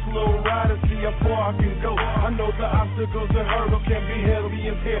take this little ride and see how far I can go. I know the obstacles and hurdles can be heavy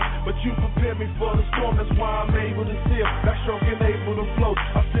as hell, but you prepared me for the storm, that's why I'm able to sail. Backstroking able to float,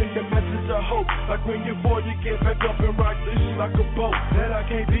 I send a message of hope. Like when you're bored, you get back up and rock this shit like a boat. That I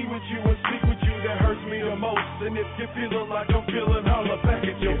can't be with you and speak with you, that hurts me the most. And if you're feeling like I'm feeling, holler back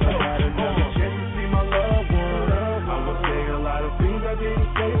at your throat. If I had another chance to see my loved one, I would say a lot of things I didn't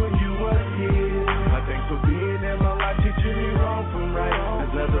say when you were here. I thanks for being in my life, teaching me wrong from right.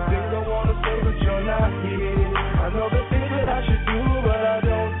 There's other things I wanna say, but you're not here. I know the things that I should do, but I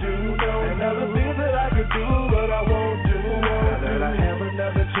don't do. And other things that I could do, but I won't do. Now that I have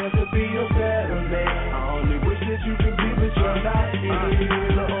another chance to be a better man, I only wish that you could be, but you're not here.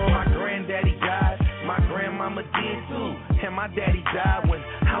 My granddaddy died, my grandmama did too, and my daddy died when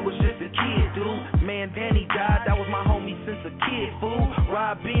I was just a kid, dude. Man, Danny died, that was my homie since a kid, fool.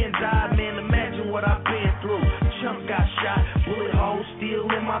 Rob Ben died, man, imagine what I've been through. Chunk got shot, bullet holes still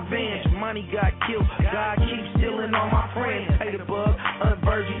in my van. Money got killed, God keeps stealing all my friends. Hey the bug, Aunt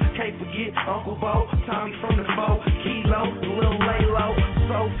Virgie, can't forget Uncle Bo, Tommy from the Bo, Kilo, Lil Laylo.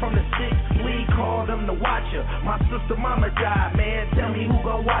 So from the 6th, Lee called him the watcher. My sister mama died, man, tell me who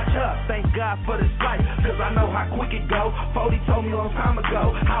gon' watch her. Thank God for this life, cause I know how quick it go. 40 told me a long time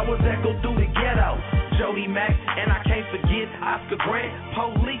ago, how was that go through the ghetto? Jody Mack, and I can't forget Oscar Grant.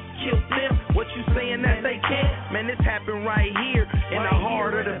 Police killed them, what you saying that they can't? Man, this happened right here in the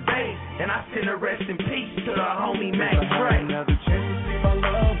heart of the bay. And I send a rest in peace to the homie Mac Dre. Another chance to see my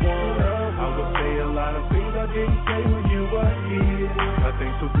loved one, I would say a lot of things I didn't say when you were here. I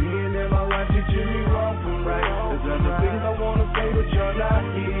thanks for being in my life, teaching me wrong from right. There's other things I wanna say, but you're not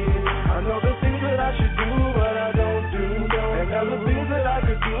here.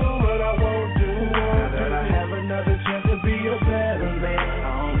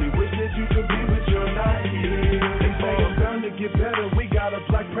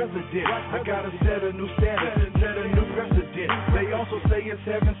 president. I gotta set a new standard, set a new precedent. They also say it's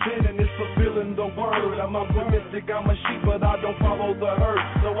heaven sent and it's fulfilling the word. I'm optimistic, I'm a sheep, but I don't follow the herd.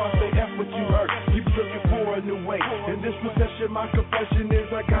 So I say F what you heard. Keep looking for a new way. In this recession, my confession is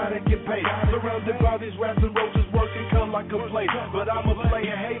I gotta get paid. Surrounded by these rats and roaches, working come like a play. But I'm a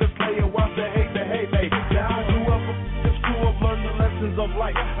player, hater player, watch the hate, mate. Now I grew up, learn the lessons of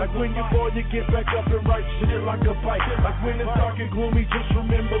life. Like when you fall, you get back up and write shit like a fight. Like when it's dark and gloomy, just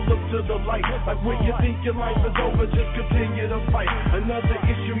remember, look to the light. Like when you think your life is over, just continue to fight. Another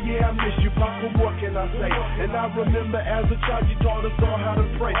issue, yeah, I miss you, Papa, what can I say? And I remember as a child, you taught us all how to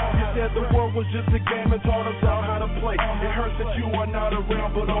pray. You said the world was just a game and taught us all how to play. It hurts that you are not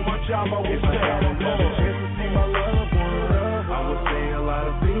around, but on my job I will stay. I had another chance to see my loved one. I would say a lot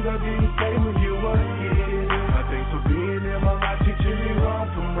of things I didn't say when you were here. Thanks for being in my life, teaching me wrong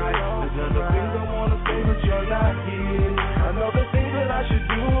from right. There's other things I wanna say, but you're not here. I know the things that I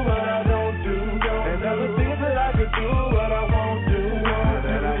should do, but I don't do. And other things that I could do, but I won't do. Now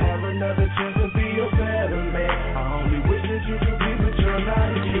that I have another chance to be a better man, I only wish that you could be, but you're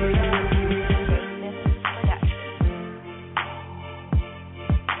not here.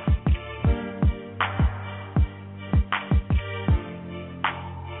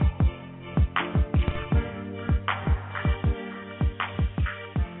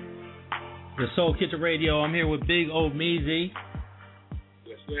 The Soul Kitchen Radio. I'm here with Big Omeezy.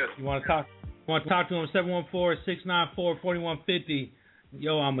 Yes. You want to talk? To him? 714-694-4150.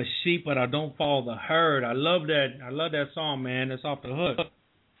 Yo, I'm a sheep, but I don't follow the herd. I love that song, man. That's off the hook.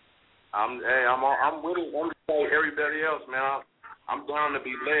 I'm with it. I'm just like everybody else, man. I'm down to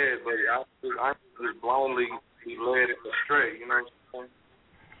be led, but I just blindly be led astray. You know what I'm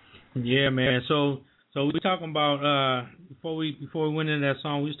saying? Yeah, man. So we talking about before we went into that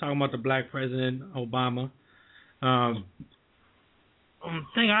song, we was talking about the black president Obama.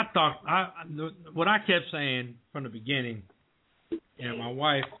 Thing I thought, what I kept saying from the beginning, and my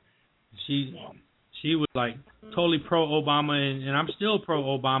wife, she was like totally pro Obama, and I'm still pro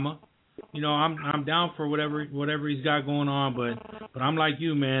Obama. You know, I'm down for whatever he's got going on, but I'm like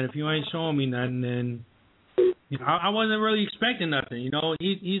you, man. If you ain't showing me nothing, then you know, I wasn't really expecting nothing. You know,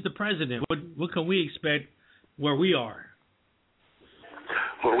 he's the president. What can we expect where we are?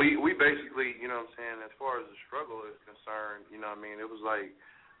 Well, we basically, you know what I'm saying, as far as the struggle is concerned, you know what I mean, it was like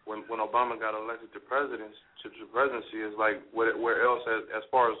when Obama got elected to presidency, is like where else, as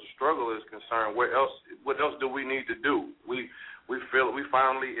far as the struggle is concerned, what else do we need to do? We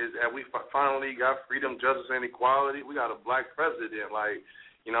finally got freedom, justice, and equality. We got a black president. Like,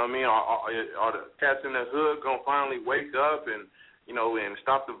 you know what I mean? Are the cats in the hood gonna finally wake up and, you know, and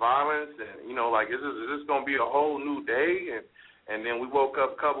stop the violence? And, you know, like, is this gonna be a whole new day? And then we woke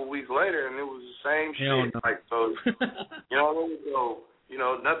up a couple weeks later and it was the same shit. No. Like, so, you know what I mean? So, you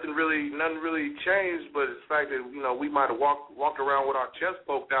know, nothing really changed, but it's the fact that, you know, we might have walked around with our chest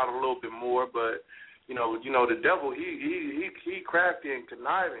poked out a little bit more, but you know, the devil, he crafty and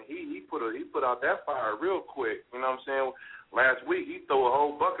conniving. He put out that fire real quick. You know what I'm saying? Last week he threw a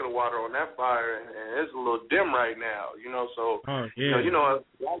whole bucket of water on that fire, and it's a little dim right now. You know, so you know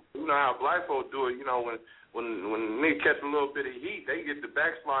how black folk do it. You know, when they catch a little bit of heat, they get the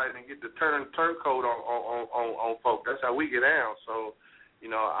backslide and get the turncoat on folk. That's how we get down. So, you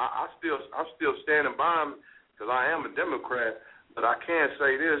know, I'm still standing by him because I am a Democrat, but I can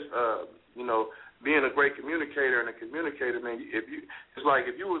say this, you know, being a great communicator and a communicator, man, it's like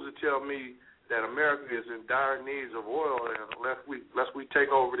if you was to tell me that America is in dire needs of oil, and unless we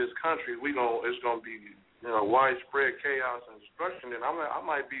take over this country, it's gonna be, you know, widespread chaos and destruction. And I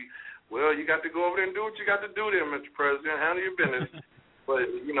might be, well, you got to go over there and do what you got to do there, Mr. President. Handle your business. But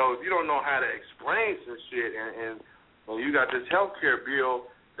you know, if you don't know how to explain some shit, and you got this health care bill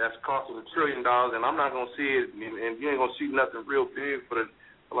that's costing $1 trillion, and I'm not gonna see it, and you ain't gonna see nothing real big for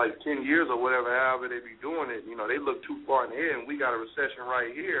like 10 years or whatever, however they be doing it. You know, they look too far in the head, and we got a recession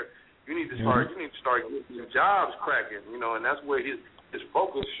right here. You need to start getting some jobs cracking, you know, and that's where his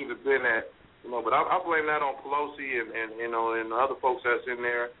focus should have been at, you know. But I blame that on Pelosi and you know, and the other folks that's in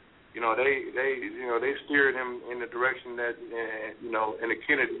there. You know, they steered him in the direction that, you know, in the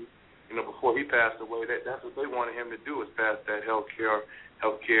Kennedy, you know, before he passed away, that's what they wanted him to do, is pass that health care,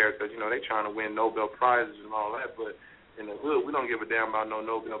 because, you know, they trying to win Nobel Prizes and all that, but in the hood, we don't give a damn about no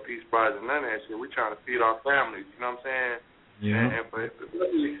Nobel Peace Prize and none of that shit. We're trying to feed our families. You know what I'm saying? Yeah. And for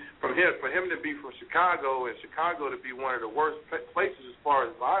him to be from Chicago, and Chicago to be one of the worst places as far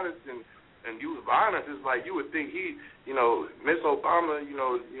as violence and youth violence, is like you would think Miss Obama, you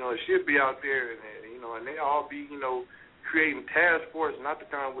know, should be out there, and you know, and they all be, you know, creating task force, not the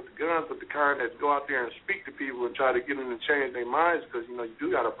kind with the guns, but the kind that go out there and speak to people and try to get them to change their minds, because, you know, you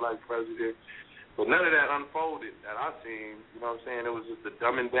do got a black president. But none of that unfolded that I've seen. You know what I'm saying? It was just the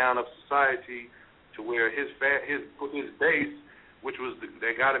dumbing down of society to where his base, which was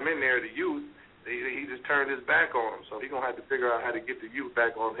they got him in there, the youth, he just turned his back on them. So he's going to have to figure out how to get the youth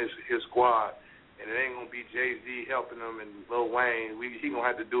back on his squad. And it ain't going to be Jay-Z helping him and Lil Wayne. He going to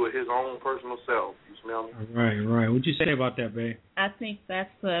have to do it his own personal self. You smell me? Right. What'd you say about that, babe? I think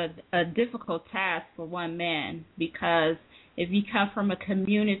that's a difficult task for one man, because if you come from a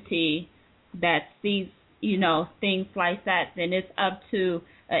community that sees, you know, things like that, then it's up to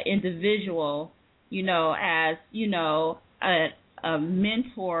an individual, you know, as, you know, a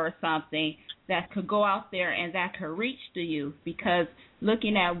mentor or something that could go out there and that could reach the youth. Because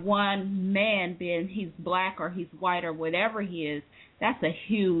looking at one man, being he's black or he's white or whatever he is, that's a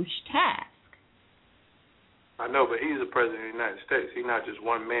huge task. I know, but he's the president of the United States. He's not just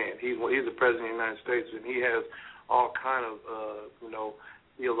one man. He's the president of the United States, and he has all kind of, you know,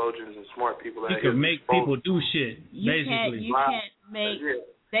 theologians and smart people. He could make people do shit, basically. You can't make...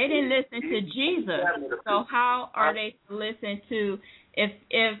 They didn't listen to Jesus, so how are they to listen to... If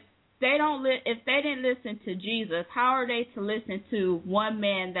they didn't listen to Jesus, how are they to listen to one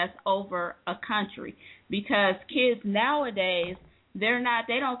man that's over a country? Because kids nowadays, they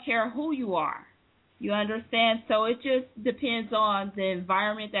don't care who you are. You understand? So it just depends on the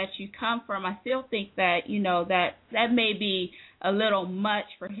environment that you come from. I still think that, you know, that may be a little much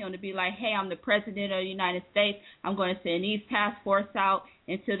for him to be like, hey, I'm the president of the United States. I'm going to send these task force out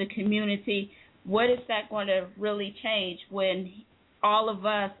into the community. What is that going to really change when all of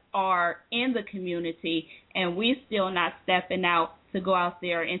us are in the community and we still not stepping out to go out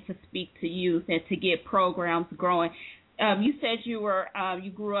there and to speak to youth and to get programs growing? You said you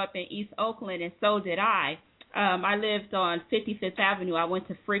grew up in East Oakland, and so did I. I lived on 55th Avenue. I went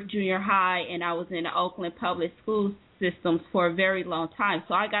to Frick Junior High, and I was in the Oakland public school systems for a very long time.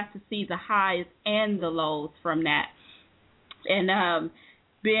 So I got to see the highs and the lows from that. And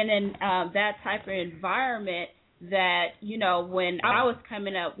being in that type of environment, that, you know, when I was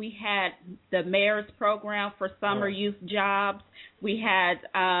coming up, we had the mayor's program for summer youth jobs. We had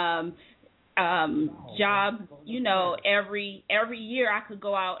jobs, you know, every year I could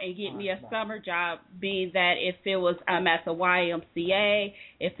go out and get me a summer job, being that if it was at the YMCA,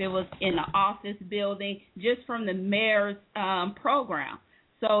 if it was in the office building, just from the mayor's program.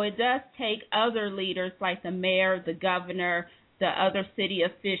 So it does take other leaders like the mayor, the governor, the other city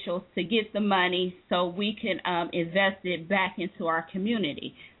officials to get the money so we can invest it back into our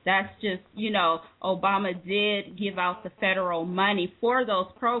community. That's just, you know, Obama did give out the federal money for those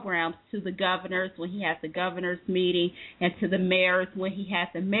programs to the governors when he had the governor's meeting, and to the mayors when he had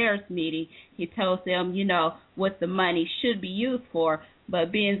the mayor's meeting. He told them, you know, what the money should be used for.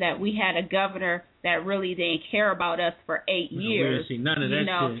 But being that we had a governor that really didn't care about us for 8 years, we didn't see none of that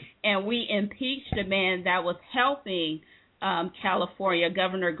shit. And we impeached a man that was helping California,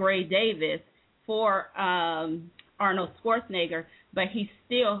 Governor Gray Davis, for Arnold Schwarzenegger, but he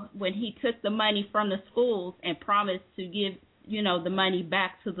still, when he took the money from the schools and promised to give, you know, the money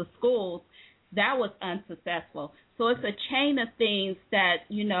back to the schools, that was unsuccessful. So it's a chain of things that,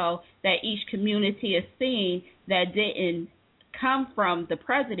 you know, that each community is seeing that didn't come from the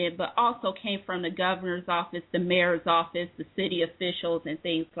president, but also came from the governor's office, the mayor's office, the city officials, and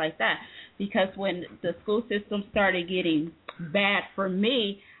things like that. Because when the school system started getting bad for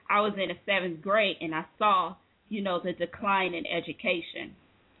me, I was in the 7th grade, and I saw, you know, the decline in education.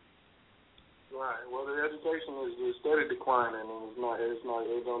 Right. Well, the education is steady declining, and it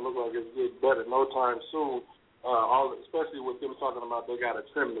don't look like it's getting better no time soon. Especially with them talking about they got to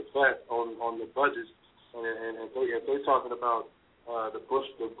trim the fat on the budgets. And if they're talking about the Bush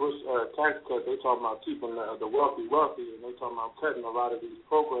tax cut, they're talking about keeping the wealthy, and they're talking about cutting a lot of these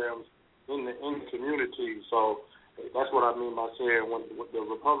programs in the community. So that's what I mean by saying when the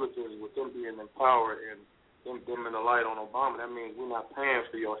Republicans, with them being in power and them in the light on Obama, that means we're not paying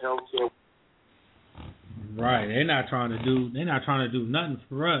for your health care. Right, they're not trying to do nothing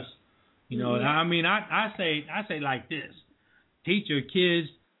for us. You know, I mean, I say like this: teach your kids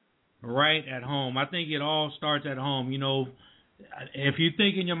right at home. I think it all starts at home. You know, if you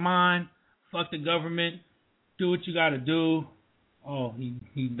think in your mind, fuck the government, do what you got to do. Oh,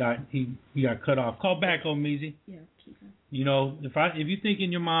 he got cut off. Call back, Omeezy. Yeah, keep it. You know, if you think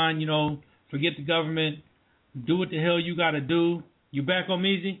in your mind, you know, forget the government, do what the hell you got to do. You back,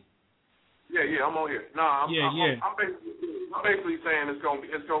 Omeezy? Yeah, I'm on here. No, I'm basically saying it's gonna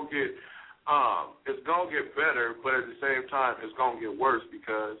get better, but at the same time it's gonna get worse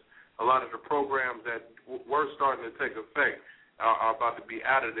because a lot of the programs that worse starting to take effect are about to be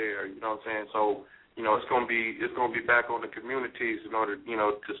out of there. You know what I'm saying? So, you know, it's gonna be back on the communities in order, you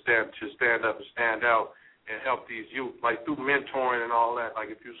know, to stand up and stand out and help these youth, like through mentoring and all that. Like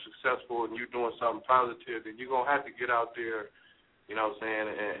if you're successful and you're doing something positive, then you're gonna have to get out there. You know what I'm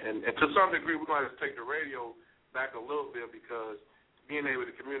saying? And to some degree, we're going to take the radio back a little bit because being able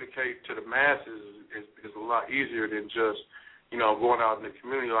to communicate to the masses is a lot easier than just, you know, going out in the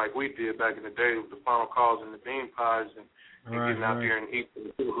community like we did back in the day with the phone calls and the bean pies and getting out there and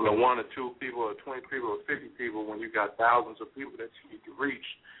eating, you know, 1 or 2 people or 20 people or 50 people when you got thousands of people that you can reach.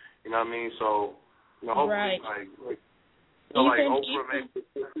 You know what I mean? So, you know, hopefully, like Oprah, maybe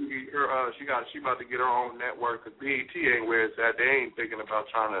she about to get her own network because BET ain't where it's at. They ain't thinking about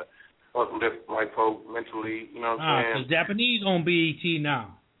trying to uplift white folk mentally. You know what I'm saying? The Japanese own BET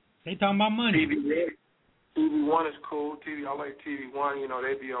now. They talking about money. TV1 is cool. I like TV1. You know,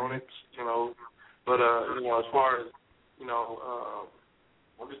 they be on it. You know, but you know, as far as you know,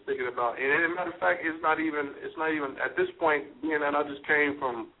 I'm just thinking about. And as a matter of fact, it's not even at this point. Being that I just came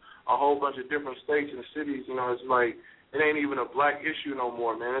from a whole bunch of different states and cities. You know, it's like. It ain't even a black issue no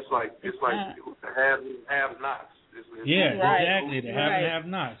more, man. It's like the have-nots. Exactly. The have and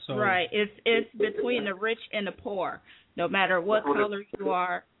have-nots. So. Right. It's between the rich and the poor. No matter what color you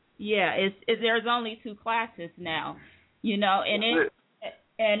are. Yeah. There's only 2 classes now. You know, and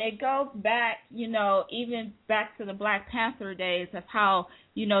it goes back. You know, even back to the Black Panther days of how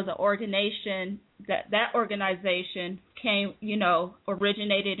the organization that organization came.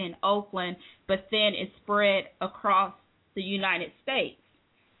 Originated in Oakland, but then it spread across the United States,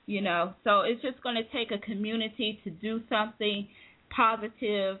 So it's just going to take a community to do something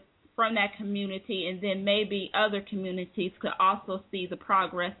positive from that community, and then maybe other communities could also see the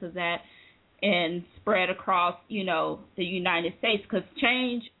progress of that and spread across, the United States, because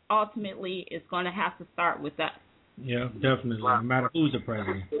change ultimately is going to have to start with us. Yeah, definitely, no matter who's the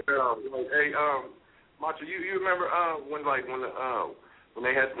president. Hey, Macho, you remember when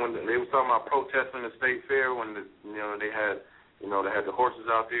they was talking about protesting the state fair when they had the horses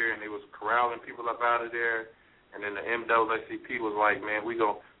out there and they was corralling people up out of there, and then the NAACP was like, man, we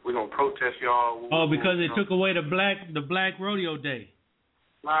gonna protest y'all. Because they took away the black rodeo day.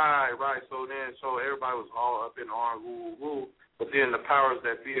 Right. So everybody was all up in arms, woo. But then the powers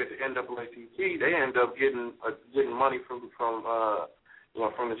that be at the NAACP, they end up getting money from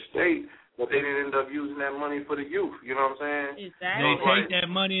the state. But they didn't end up using that money for the youth. You know what I'm saying? Exactly. They take that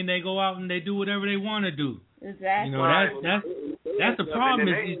money and they go out and they do whatever they want to do. Exactly. That's the problem.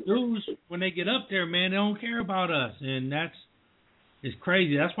 Is these dudes, when they get up there, man, they don't care about us, and it's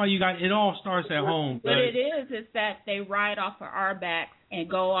crazy. That's why it all starts at home. But it is that they ride off of our backs and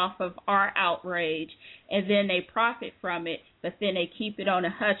go off of our outrage, and then they profit from it, but then they keep it on a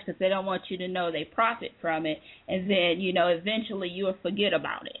hush because they don't want you to know they profit from it, and then, eventually you'll forget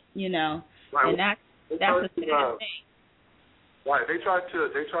about it, Right. And that's a sad thing. Right. They tried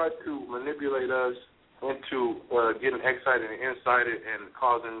to manipulate us into getting excited and incited and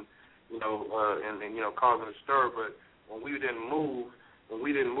causing, causing a stir, but when we didn't move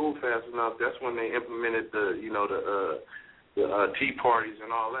fast enough, that's when they implemented the tea parties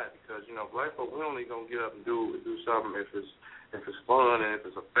and all that. Because black folk, we only gonna get up and do something if it's fun and if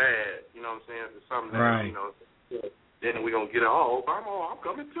it's a fad. You know what I'm saying? If it's something that then we gonna get Obama, I'm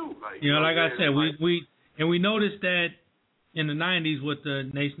coming too. Like I said, we noticed that in the 90s with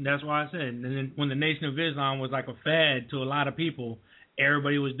the nation. That's why I said, and then when the Nation of Islam was like a fad to a lot of people,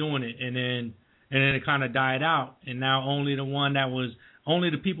 everybody was doing it, and then it kind of died out, and now only the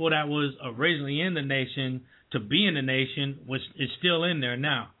people that was originally in the nation to be in the nation, which is still in there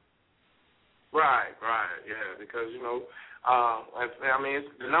now. Right, yeah, because I mean,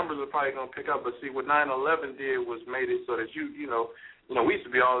 the numbers are probably gonna pick up, but see, what 9/11 did was made it so that we used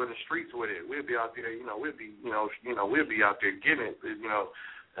to be all in the streets with it. We'd be out there, we'd be out there getting it,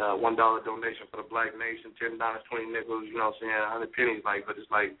 $1 donation for the Black Nation, $10, 20 nickels, you know what I'm saying, 100 pennies, but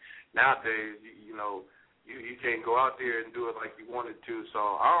it's like nowadays, you can't go out there and do it like you wanted to. So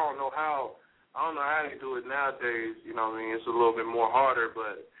I don't know how they do it nowadays. You know what I mean? It's a little bit more harder,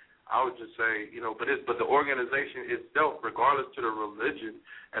 but I would just say, but the organization itself, regardless to the religion,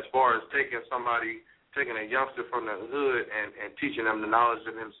 as far as taking a youngster from the hood and teaching them the knowledge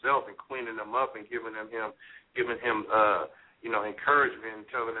of himself and cleaning them up and giving him encouragement and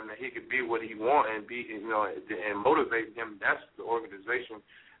telling him that he could be what he wants and be, and motivate him. That's the organization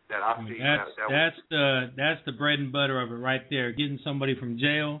that I see. That's the bread and butter of it right there. Getting somebody from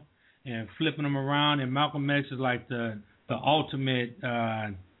jail and flipping them around. And Malcolm X is like the ultimate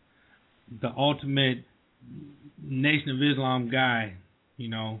Nation of Islam guy.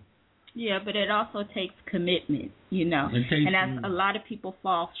 Yeah, but it also takes commitment, and that's a lot of people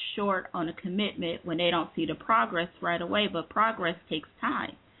fall short on a commitment when they don't see the progress right away. But progress takes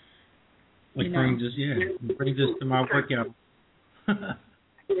time. Brings us to my workout.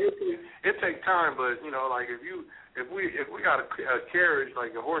 It takes time, but like if we got a carriage,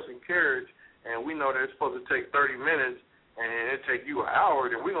 like a horse and carriage, and we know that it's supposed to take 30 minutes, and it take you an hour,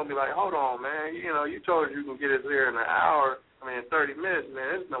 then we're gonna be like, hold on, man, you told us you can get us there in an hour. 30 minutes,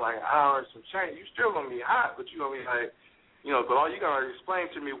 man, it's been like an hour and some change. You still gonna be hot, but you gonna be like, but all you gotta explain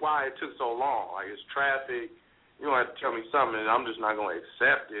to me why it took so long. Like it's traffic. You don't have to tell me something, and I'm just not gonna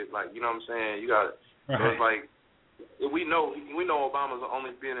accept it. Like, you know what I'm saying? You got. Right. So it's like we know Obama's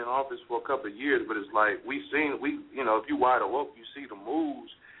only been in office for a couple of years, but it's like if you wide awoke, you see the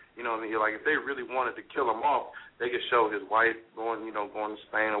moves. You know what I mean? Like if they really wanted to kill him off, they could show his wife going to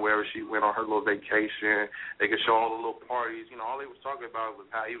Spain or wherever she went on her little vacation. They could show all the little parties. All they was talking about was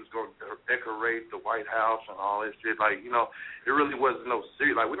how he was going to decorate the White House and all this shit. Like, it really wasn't no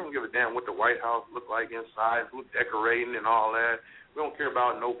serious. Like, we don't give a damn what the White House looked like inside, who's decorating and all that. We don't care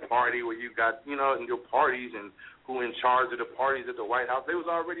about no party where you got, and your parties and who in charge of the parties at the White House. They was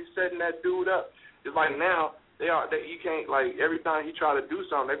already setting that dude up. It's like now, you can't, like, every time he try to do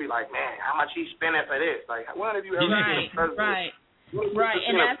something, they be like, man, how much he spending for this? Like, when have you ever seen a president? Right.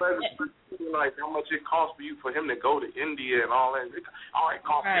 And that's like how much it costs for you for him to go to India and all that. It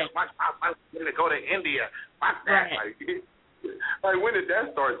costs this much for him to go to India. Fuck that. Right. Like, when did that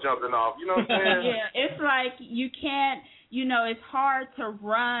start jumping off? You know what I'm saying? Yeah, it's like you can't, it's hard to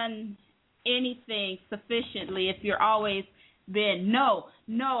run anything sufficiently if you're always been no,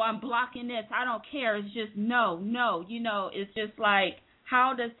 I'm blocking this, I don't care, it's just no, it's just like,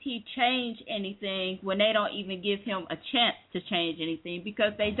 how does he change anything when they don't even give him a chance to change anything?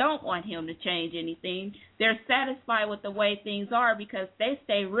 Because they don't want him to change anything. They're satisfied with the way things are because they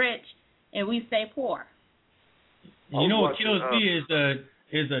stay rich and we stay poor. You know what kills me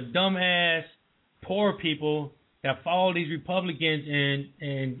is the dumbass poor people that follow these Republicans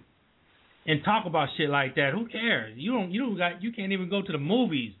and talk about shit like that. Who cares? You can't even go to the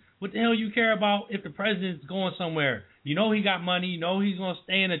movies. What the hell you care about if the president's going somewhere? He got money. He's gonna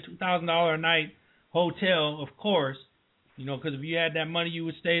stay in a $2,000 a night hotel, of course. Because if you had that money, you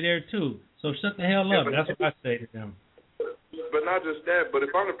would stay there too. So shut the hell up. That's what I say to them. But not just that, but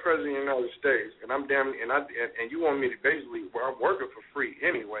if I'm the president of the United States and I'm and you want me to basically, I'm working for free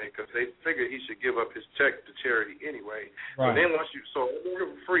anyway, because they figure he should give up his check to charity anyway. Right. But then I'm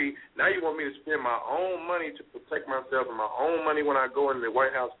working for free. Now you want me to spend my own money to protect myself and my own money when I go in the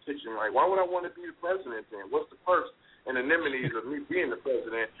White House kitchen. Like, why would I want to be the president then? What's the perks and amenities of me being the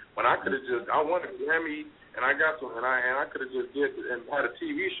president when I could have I won a Grammy and I got some, and I could have just had a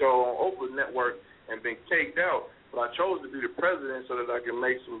TV show on Oprah Network and been caked out. But I chose to be the president so that I can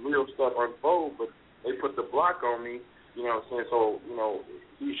make some real stuff unfold. But they put the block on me, you know what I'm saying? So,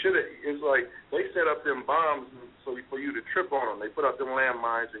 he should have. It's like they set up them bombs for you to trip on them. They put up them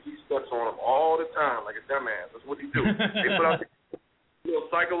landmines and he steps on them all the time like a dumbass. That's what he do. They put out the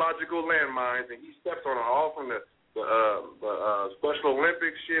psychological landmines and he steps on them all from the Special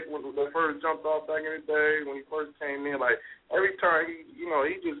Olympics shit when they first jumped off back in the day when he first came in. Like every time he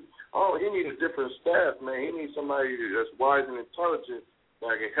just. Oh, he needs a different staff, man. He needs somebody that's wise and intelligent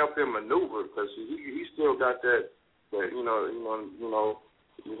that can help him maneuver because he still got that the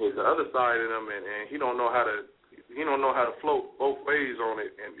other side of him, and he don't know how to float both ways on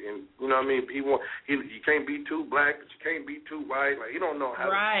it, and you know what I mean. You can't be too black, but you can't be too white. Like he don't know how.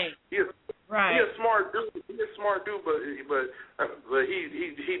 Right. He's a smart dude. but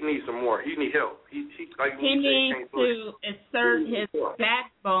he needs some more. He needs help. He needs to assert his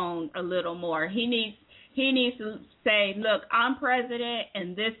backbone a little more. He needs to say, look, I'm president,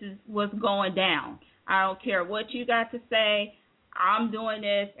 and this is what's going down. I don't care what you got to say. I'm doing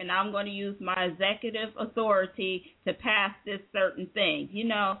this, and I'm going to use my executive authority to pass this certain thing,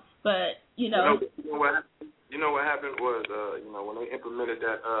 But, You know what happened was, when they implemented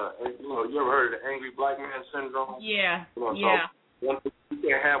that, you ever heard of the angry black man syndrome? Yeah, You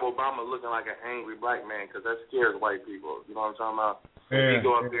can't have Obama looking like an angry black man because that scares white people. You know what I'm talking about? Yeah. He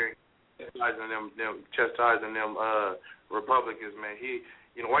go up there chastising them Republicans, man.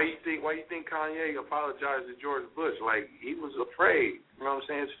 Why you think Kanye apologized to George Bush? Like he was afraid. You know what I'm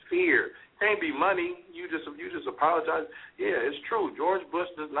saying? It's fear. Can't be money. You just apologize. Yeah, it's true. George Bush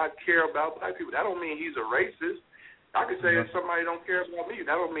does not care about black people. That don't mean he's a racist. I could say if somebody don't care about me,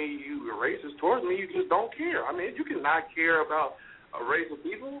 that don't mean you are racist towards me. You just don't care. I mean, you cannot care about a race of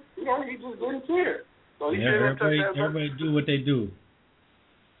people. He just didn't care. So everybody do what they do.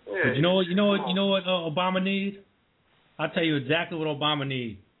 Yeah. But you know what Obama needs? I'll tell you exactly what Obama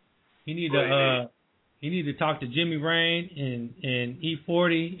needs. He need to talk to Jimmy Rain and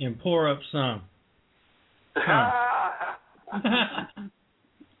E40 and pour up some. We're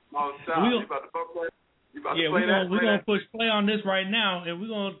gonna push play on this right now, and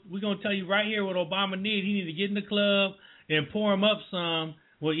we're gonna tell you right here what Obama needs. He need to get in the club and pour him up some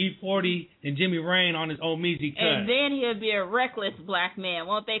with E40 and Jimmy Rain on his Omeezy cut. And then he'll be a reckless black man.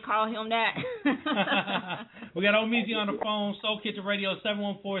 Won't they call him that? We got Omeezy on the phone. Soul Kitchen Radio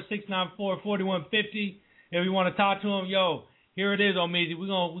 714-694-4150. If you want to talk to him, yo, here it is, Omeezy. We're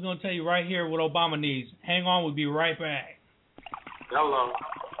gonna tell you right here what Obama needs. Hang on, we'll be right back. Hello.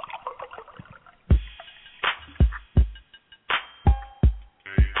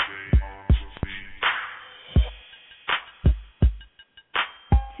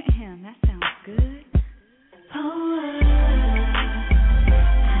 Damn, that sounds good.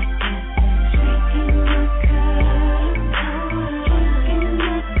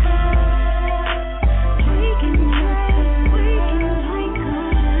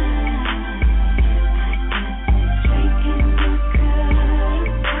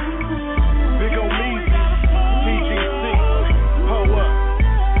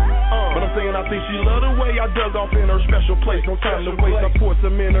 I think she love the way I dug off in her special place. No time to waste. I poured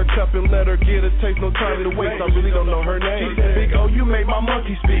some in her cup and let her get a taste. No time to waste. I really don't know her name. She said, Big O, you made my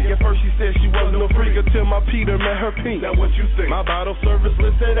monkey speak. At first she said she wasn't no freak until my Peter met her pink. Now what you think? My bottle service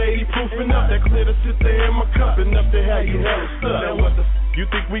list at 80 proof enough. That clear to sit there in my cup enough to have you hella stuck. Now what the you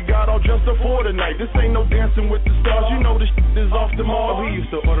think we got all dressed up for tonight? This ain't no dancing with the stars. You know this is off the mall. We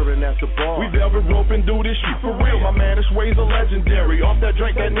used to order it at the bar. We velvet rope and do this shit for real. My man, this ways are legendary. Off that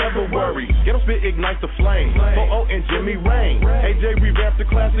drink that never worry. Get them spit, ignite the flame. Oh, and Jimmy Rain. AJ revamped the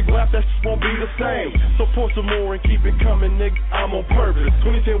classic laugh. That shit won't be the same. So pour some more and keep it coming, nigga. I'm on purpose.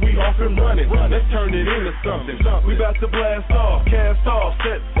 2010 we off and running. Let's turn it into something. We about to blast off, cast off,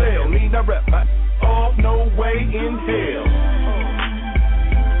 set sail. Need not rap off, no way in hell.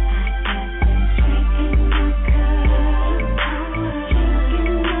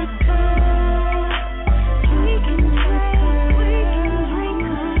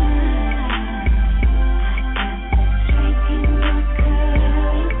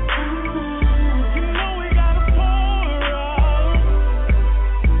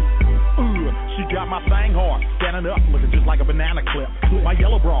 Got my thing hard, standing up, looking just like a banana clip. My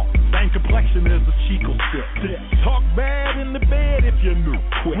yellow bra, same complexion as a Chico sip. Talk bad in the bed if you're new.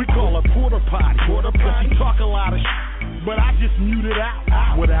 We call her porta potty, cause she talk a lot of but I just mute it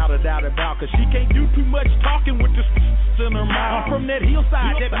out, without a doubt about, cause she can't do too much talking with this in her mouth. I'm from that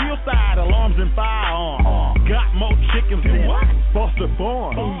hillside, that real side, alarms and firearms. Got more chickens than Buster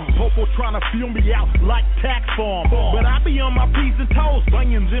Barnes. Popo trying to feel me out like tax form, but I be on my P's and toes,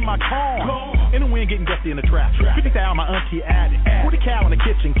 bunions in my corn. In the wind, getting dusty in the trap. 50 thou my auntie added. 40 cow in the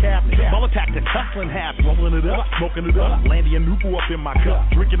kitchen cabinet. Ball attack the tussling happy. Rolling it up, smoking it up. Landy and Nubu up in my cup.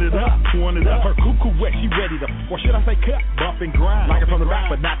 Drinking it up, pouring it up. Her cuckoo wet, she ready to, or should I say cut, bump and grind. Like it from the back,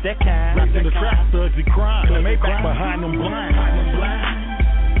 but not that kind. Wrapped in the trap, thugs and crime. And the Maybach behind them blind.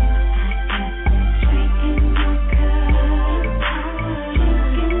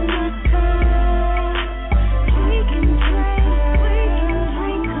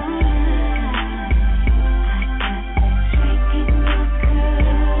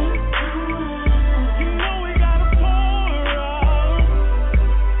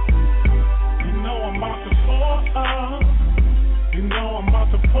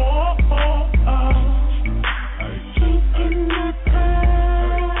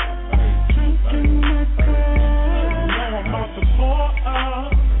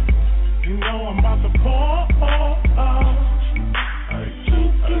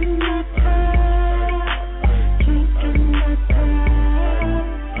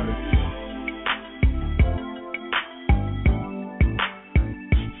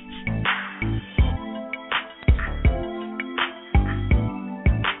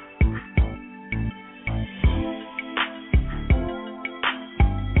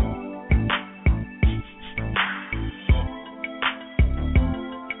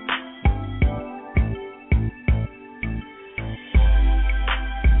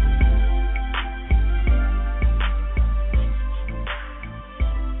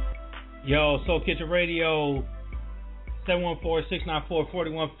 Yo, Soul Kitchen Radio,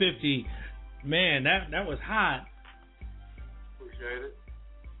 714-694-4150. Man, that was hot. Appreciate it.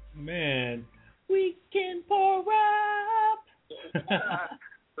 Man, we can pour up. Hey,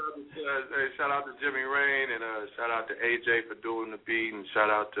 shout out to Jimmy Rain and shout out to AJ for doing the beat, and shout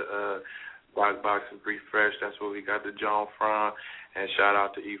out to Box and Free Fresh. That's where we got the John from. And shout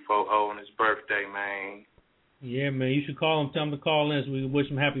out to E4O on his birthday, man. Yeah, man, you should call him. Tell him to call in so we can wish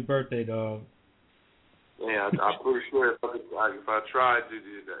him happy birthday, dog. Yeah, I'm pretty sure if I tried to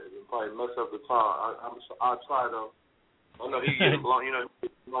do that, it'd probably mess up the time. I'll try though. I know he getting blown. He's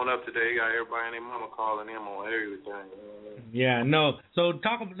blown up today. He got everybody and their mama calling him on everything. Yeah, no. So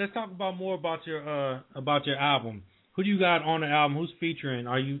let's talk about more about your album. Who do you got on the album? Who's featuring?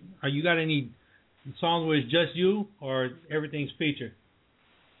 Are you got any songs where it's just you or everything's featured?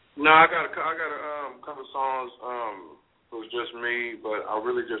 No, I got a couple songs. It was just me, but I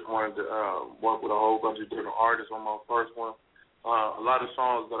really just wanted to work with a whole bunch of different artists on my first one. A lot of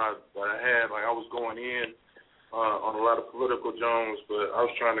songs that I had, like I was going in on a lot of political Jones, but I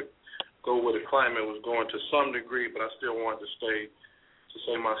was trying to go where the climate was going to some degree, but I still wanted to say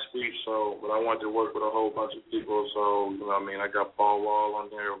my speech. So, but I wanted to work with a whole bunch of people. So, you know what I mean? I got Paul Wall on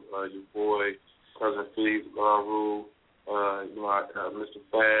there, your boy, Cousin Steve, Rule. Mr.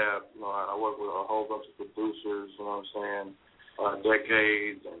 Fab, I work with a whole bunch of producers, you know what I'm saying,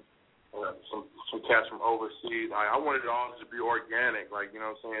 Decades, and some cats from overseas. I wanted it all to be organic, like, you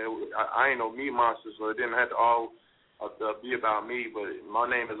know what I'm saying. I ain't no meat monster, so it didn't have to all be about me, but my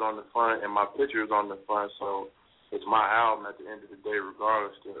name is on the front and my picture is on the front, so it's my album at the end of the day,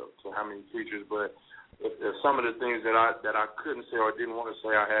 regardless to how many features. But if some of the things that I couldn't say or didn't want to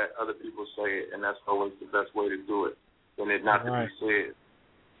say, I had other people say it, and that's always the best way to do it. And it not to be said.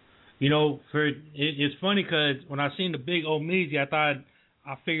 You know, it's funny because when I seen the big Omeezy,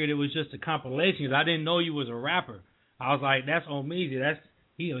 I figured it was just a compilation. I didn't know you was a rapper. I was like, that's Omeezy.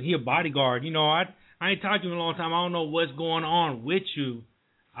 He a bodyguard. You know, I ain't talked to you in a long time. I don't know what's going on with you.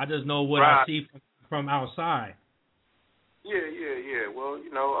 I just know what I see from outside. Yeah. Well,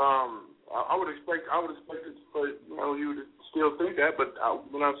 you know, I would expect it for you to still think that, but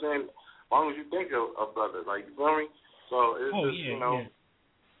you know what I'm saying. As long as you think of brothers, like, you feel me? So it's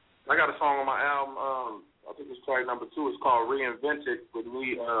I got a song on my album. I think it's track number 2. It's called Reinvented with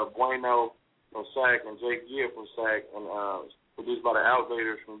me, Bueno from SAC and Jake Gibb from SAC, and produced by the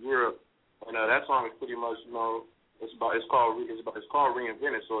Outsiders from Europe. And that song is pretty much, it's called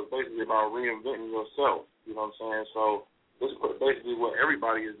Reinvented. So it's basically about reinventing yourself. You know what I'm saying? So this is basically what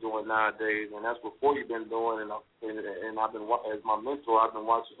everybody is doing nowadays, and that's what 40 been doing. And I've been, as my mentor, I've been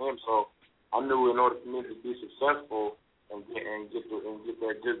watching him. So I knew in order for me to be successful and get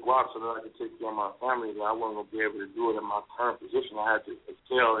that good guap so that I could take care of my family, that I wasn't gonna be able to do it in my current position. I had to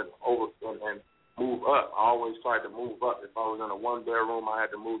excel and move up. I always tried to move up. If I was in a 1-bedroom, I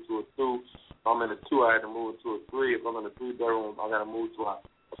had to move to a 2. If I'm in a 2, I had to move to a 3. If I'm in a 3-bedroom, I got to move to a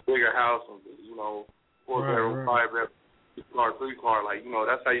bigger house and 4-bedroom, 5-bedroom, 3-car. Like,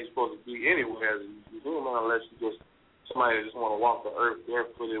 that's how you're supposed to be anywhere. You do, man, unless you just somebody that just want to walk the earth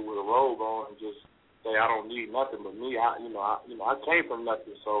barefooted with a robe on and just say I don't need nothing. But me, I came from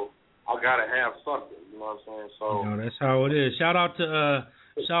nothing, so I gotta have something. You know what I'm saying? So that's how it is. Shout out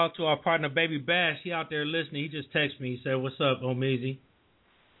to our partner Baby Bash. He out there listening. He just texted me. He said, "What's up, Omeezy?"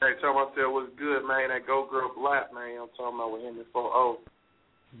 Hey, tell myself what's good, man. That Go Girl Black, man. I'm talking about with him and 4-0.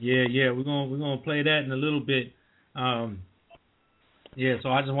 Yeah. We're gonna play that in a little bit. Yeah, so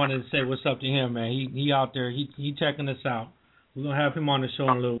I just wanted to say what's up to him, man. He out there, he checking us out. We're gonna have him on the show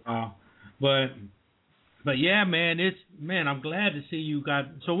in a little while. But yeah, man, I'm glad to see you got.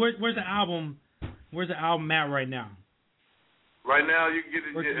 So where's the album at right now? Right now you can get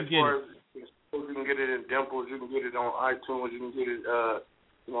it you can get it in Dimples, you can get it on iTunes, you can get it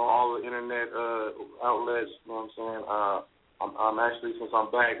all the internet outlets, you know what I'm saying? I'm actually, since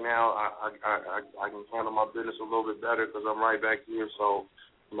I'm back now, I can handle my business a little bit better because I'm right back here. So,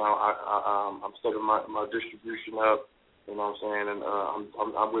 I'm stepping my distribution up. You know what I'm saying? And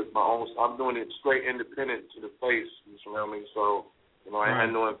I'm with my own. I'm doing it straight independent to the face. You know what I mean? So, I had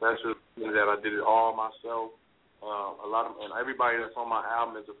no investors. That I did it all myself. And everybody that's on my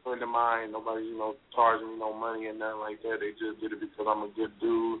album is a friend of mine. Nobody, charging me no money and nothing like that. They just did it because I'm a good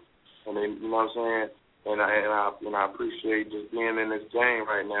dude, and they, you know what I'm saying? And I appreciate just being in this game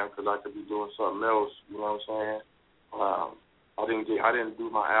right now because I could be doing something else. You know what I'm saying? I didn't do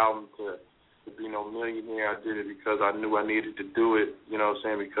my album to be no millionaire. I did it because I knew I needed to do it. You know what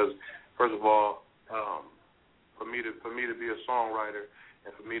I'm saying? Because first of all, for me to be a songwriter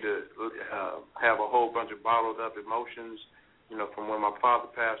and for me to have a whole bunch of bottled up emotions, from when my father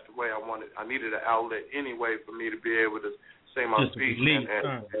passed away, I needed an outlet anyway for me to be able to say my speech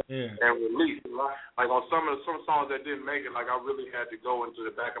and release. Like on some songs that didn't make it, like I really had to go into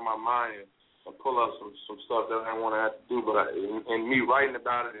the back of my mind and pull up some stuff that I didn't want to have to do. But and me writing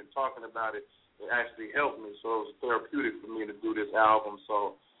about it and talking about it, it actually helped me. So it was therapeutic for me to do this album.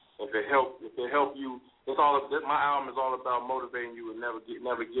 So if it helped you, my album is all about motivating you and never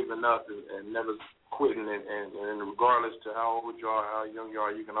giving up and never quitting, and regardless to how old you are, how young you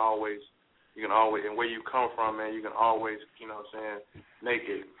are, you can always, and where you come from, man, you can always, make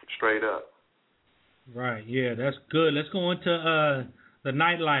it straight up. Right, yeah, that's good. Let's go into the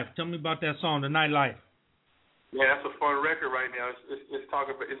Nightlife. Tell me about that song, The Nightlife. Yeah, that's a fun record right now. It's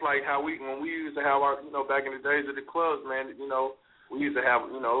talking about, it's like how when we used to have our, back in the days of the clubs, man, we used to have,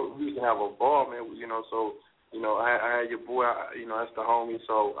 a ball, man, so, I had your boy, that's the homie,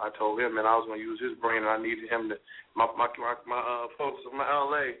 so I told him, man, I was going to use his brain, and I needed him to, my folks from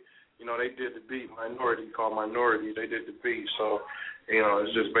LA, they did the beat, called Minority, they did the beat, so,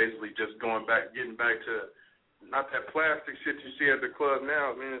 it's just basically just getting back to, not that plastic shit you see at the club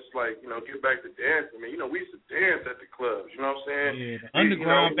now. I mean, it's like, get back to dancing. I mean, we used to dance at the clubs. You know what I'm saying? Yeah, the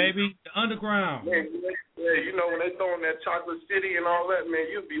underground, baby. The underground. Man, when they throwing that Chocolate City and all that, man,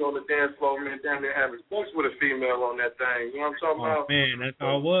 you'd be on the dance floor, man, down there having sex with a female on that thing. You know what I'm talking about? Man, that's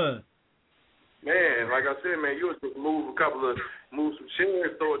how it was. Man, like I said, man, you would just move some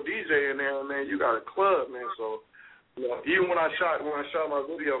chairs, throw a DJ in there, man, you got a club, man, so. Even when I shot my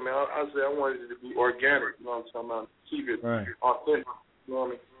video, man, I said I wanted it to be organic. You know what I'm talking about? Keep it authentic. You know what I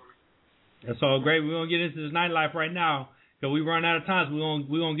mean? That's all great. We're gonna get into this Nightlife right now because we run out of time. So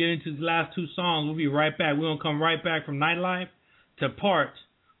we're gonna get into the last two songs. We'll be right back. We're gonna come right back from Nightlife to Part.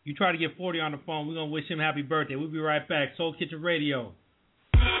 You try to get 40 on the phone. We're gonna wish him happy birthday. We'll be right back. Soul Kitchen Radio.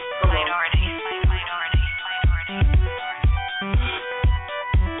 Minority.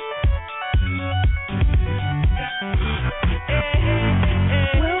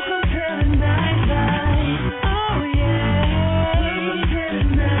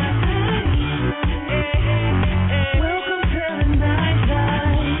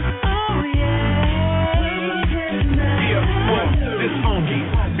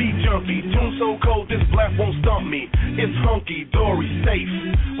 Tune so cold, this black won't stump me. It's hunky, dory, safe.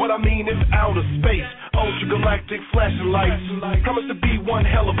 What I mean is outer space. Ultra galactic flashing lights. Promise to be one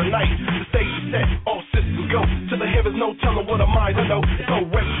hell of a night. The stage is set, all systems go. To the heavens, no telling what I'm I know. So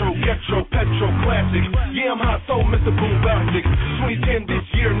retro, getro, petro, classic. Yeah, I'm hot, so Mr. Boombastic. 2010 this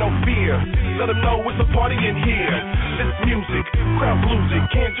year, no fear. Let them know it's a party in here. This music, crowd losing.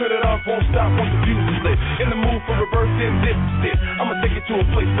 Can't turn it off, won't stop once the fuse is lit. In the mood for reverse and this it. I'ma take it to a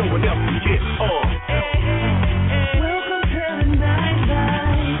place no one else can get. Welcome to the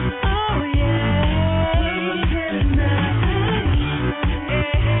nightlife. Oh yeah. Welcome to the nightlife.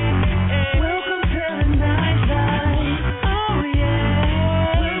 Welcome to the nightlife. Oh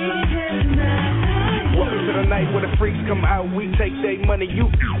yeah. Welcome to the nightlife. Welcome to the night where the freaks come out. We take their money, you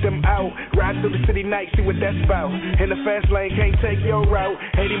them out. Ride through the city night, see what that's about. In the fast lane, can't take your route.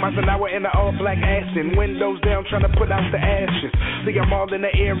 80 miles an hour in the all black Aston. Windows down, trying to put out the ashes. See, I'm all in the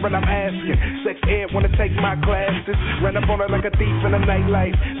air, and I'm asking. Sex ed, wanna take my classes. Run up on her like a thief in the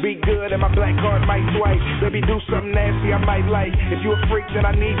nightlife. Be good, and my black card might swipe. Baby, do something nasty, I might like. If you a freak, then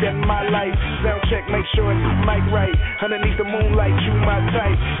I need that in my life. Sound check, make sure it's mic right. Underneath the moonlight, you my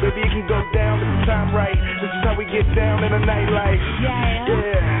type. Baby, it can go down if the time right. This is how we get down in the nightlife. Yeah.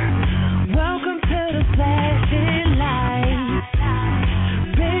 Welcome to the flashing lights.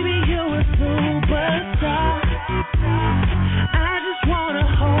 Baby, you a superstar. I just wanna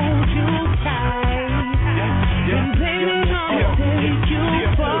hold you tight. And baby, I'ma take you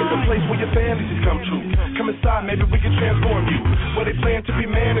far. It's a place where your fantasies come true. Come inside, maybe we can transform you. Where they plan to be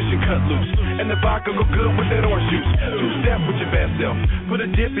managed and cut loose. And the vodka go good with that orange juice. Two-step with your bad self. Put a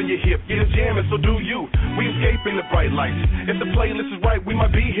dip in your hip, get a jamming, so do you. We escaping the bright lights. If the playlist is right, we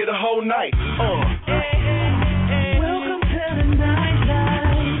might be here the whole night. Welcome to the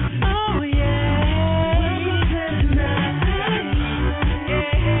nightlife. Oh yeah. Welcome to the nightlife.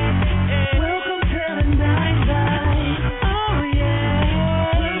 Welcome to the nightlife. Oh yeah.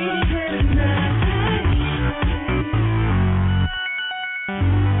 Welcome to the nightlife.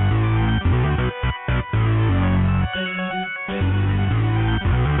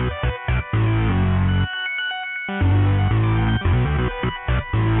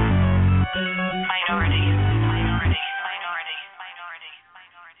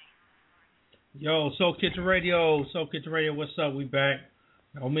 Yo, Soul Kitchen Radio, what's up? We back.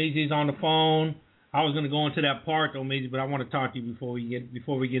 Omeezy's on the phone. I was gonna go into that part, Omeezy, but I want to talk to you before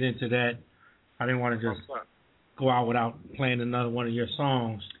we get into that. I didn't want to just go out without playing another one of your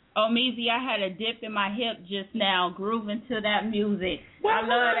songs. Omeezy, I had a dip in my hip just now, grooving to that music. I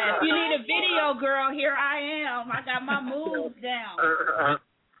love that. If you need a video, girl, here I am. I got my moves down.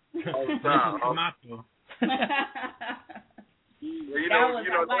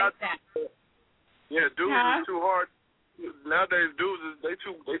 Yeah, dudes is too hard. Nowadays, dudes is they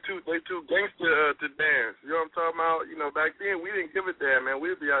too gangster to dance. You know what I'm talking about? Back then we didn't give a damn, man.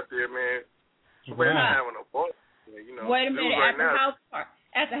 We'd be out there, man, Somebody's having a ball. You know, wait a minute. Right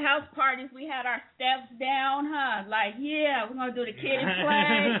at the house parties, we had our steps down, huh? Like, yeah, we're gonna do the kiddie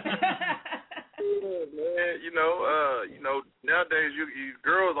play. Yeah, man. You know, nowadays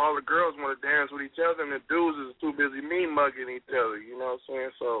all the girls want to dance with each other, and the dudes is too busy mean mugging each other. You know what I'm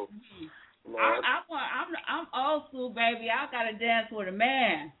saying? So, you know, I'm old school, baby. I gotta dance with a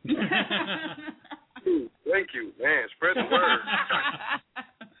man. Thank you, man. Spread the word.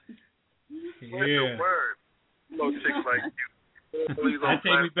 Spread the word. No chicks like you.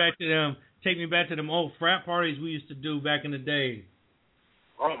 Take me back to them old frat parties we used to do back in the day.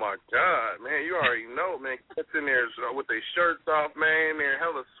 Oh my God, man! You already know, man. Kids in there with their shirts off, man. They're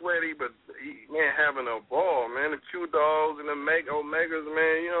hella sweaty, but man, having a ball, man. The Q Dogs and the Omegas,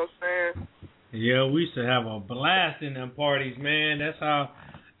 man. You know what I'm saying? Yeah, we used to have a blast in them parties, man. That's how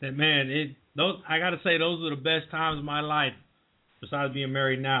that man. I gotta say, those were the best times of my life. Besides being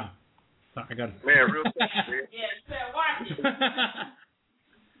married now, man, real quick, man. Yeah, you better watch it.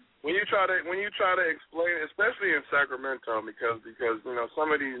 When you try to explain, especially in Sacramento, because you know some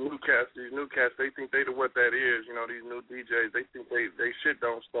of these new cats, they think they know what that is. You know, these new DJs, they think they shit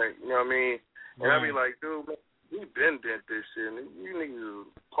don't stink. You know what I mean? And I be like, dude, man, we been did this shit. And you niggas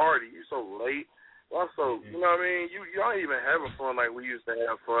party. You so late. Also, you know what I mean? Y'all ain't even having fun like we used to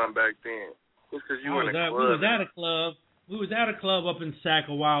have fun back then. Just because you in a club. We was at a club up in Sac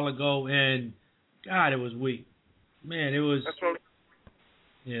a while ago, and God, it was weak. Man, it was. That's what.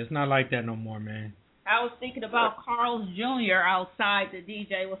 Yeah, it's not like that no more, man. I was thinking about Carl's Jr. outside. The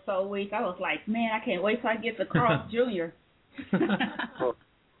DJ was so weak. I was like, man, I can't wait till I get to Carl's Jr.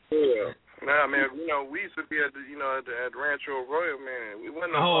 Yeah. Nah, man, you know, we used to be at Rancho Arroyo, man. We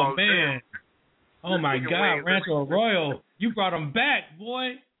went on. Oh, man. Oh, my God, Rancho Arroyo. You brought them back,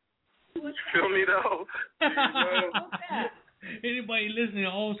 boy. You feel me, though? Anybody listening to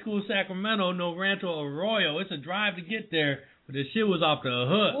old school Sacramento know Rancho Arroyo. It's a drive to get there. But the shit was off the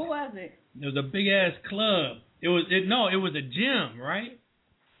hook. What was it? It was a big ass club. It was a gym, right?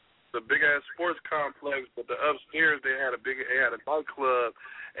 The big ass sports complex, but the upstairs they had a nightclub,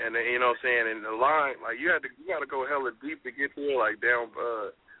 and you know what I'm saying, and the line, like you got to go hella deep to get there, like down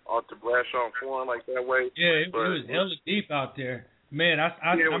off the Brashaw Forum, like that way. Yeah, it was hella deep out there. Man,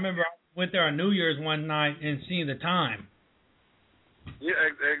 I remember I went there on New Year's one night and seen the time. Yeah,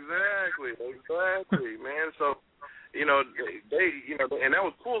 exactly, man. So. You know, and that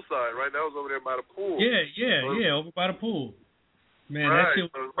was poolside, right? That was over there by the pool. Yeah, over by the pool. Man, right. That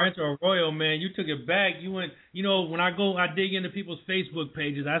shit was Rancho Arroyo, man. You took it back. You went, when I dig into people's Facebook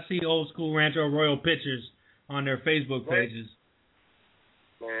pages, I see old school Rancho Arroyo pictures on their Facebook pages.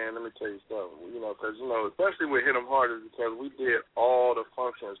 Man, let me tell you something. Because, especially with Hit 'em Hard is because we did all the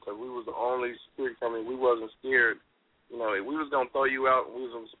functions because we was the only street company. We wasn't scared. We was going to throw you out, and we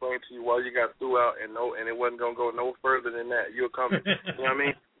was going to explain to you why you got threw out, and it wasn't going to go no further than that. You're coming. You know what I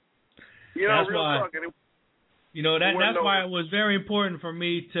mean? That's real why, talk. That's why it was very important for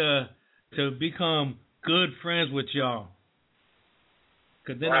me to become good friends with y'all.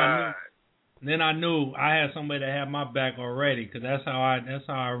 Because then I knew I had somebody that had my back already. Because that's how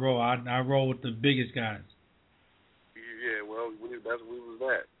I roll. I roll with the biggest guys. Yeah, well, we was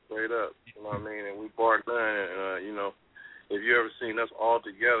that. Straight up, you know what I mean? And we barred done, and, if you ever seen us all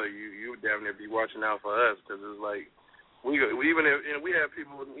together, you damn near be watching out for us, because it's like, we even if we had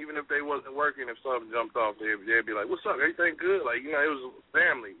people, even if they wasn't working, if something jumped off, they'd be like, what's up, everything good? Like, it was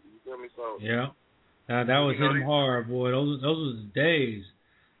family, you feel me? So yeah, that was Hit 'em Hard, boy. Those was the days.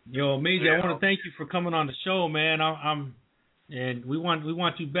 Yo, Omeezy, I want to thank you for coming on the show, man. And we want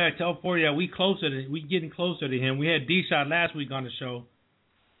you back. Tell 40 that we getting closer to him. We had D-Shot last week on the show.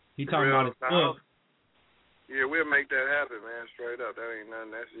 He talking about his book. Yeah, we'll make that happen, man. Straight up, that ain't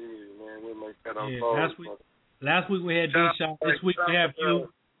nothing. That's easy, man. We'll make that unfold. Last week we had D-Shot. This week we have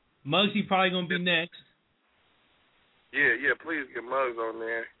you. Muggsy probably gonna be next. Yeah. Please get Muggs on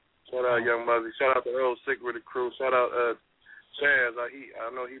there. Shout out Young Muggsy. Shout out the whole Secret Crew. Shout out Chaz. I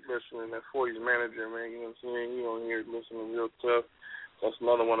know he's listening. That 40's manager, man. You know what I'm saying? He on here listening real tough. That's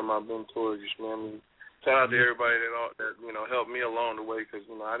another one of my mentors. You know what I mean? Shout out to everybody that helped me along the way, because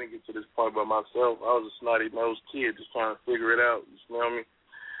I didn't get to this point by myself. I was a snotty-nosed kid just trying to figure it out. You know what I mean?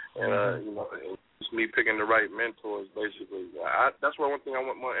 And it's me picking the right mentors, basically. That's one thing I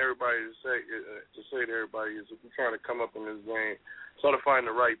want everybody to say to everybody is, if you're trying to come up in this game, try to find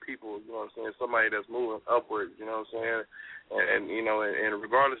the right people. You know what I'm saying? Somebody that's moving upwards. You know what I'm saying? And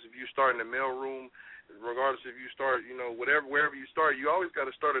regardless if you start in the mailroom, regardless if you start, wherever you start, you always got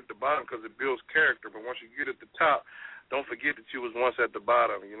to start at the bottom because it builds character. But once you get at the top, don't forget that you was once at the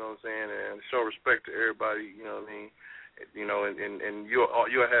bottom, you know what I'm saying? And show respect to everybody, you know what I mean? you know, and you'll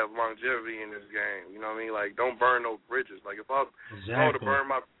have longevity in this game. You know what I mean? Like, don't burn no bridges. Like, if I were to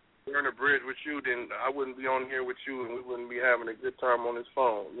burn a bridge with you, then I wouldn't be on here with you, and we wouldn't be having a good time on this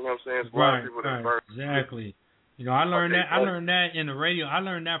phone. You know what I'm saying? It's a lot of people that burn. Exactly. You know, I learned that in the radio. I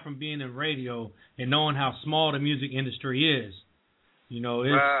learned that from being in radio and knowing how small the music industry is. You know,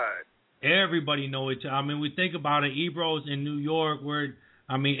 it's everybody know each other. I mean, we think about it, Ebro's in New York, where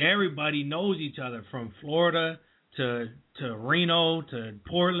everybody knows each other from Florida to Reno to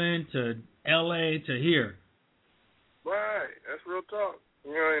Portland to LA to here. Right, that's real talk.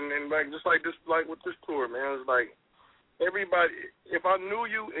 You know, and like just like with this tour, man, it's like everybody. If I knew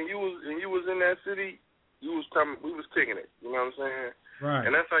you and you was in that city, we was kicking it. You know what I'm saying? Right.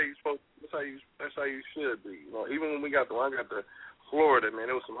 And that's how you supposed. That's how you should be. You know, even when I got to Florida, man,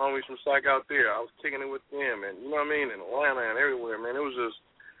 there was some homies from Psych out there. I was kicking it with them, and you know what I mean, in Atlanta and everywhere, man. It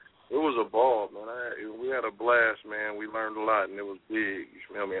was a ball, man. We had a blast, man. We learned a lot, and it was big. You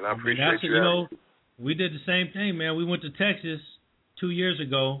feel me? And I appreciate you. You know, we did the same thing, man. We went to Texas 2 years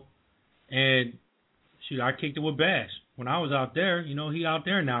ago, and I kicked it with Bash when I was out there. You know, he out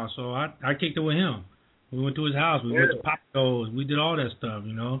there now, so I kicked it with him. We went to his house. We went to Popco's. We did all that stuff.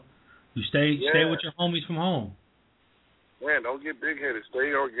 You know, you stay with your homies from home. Man, don't get big-headed.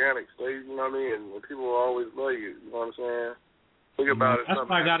 Stay organic. Stay, you know what I mean? And people will always love you. You know what I'm saying? Think about it. That's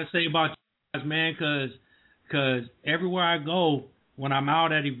what I got to say about you guys, man, because everywhere I go, when I'm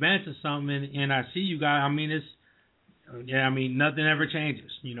out at events or something and I see you guys, nothing ever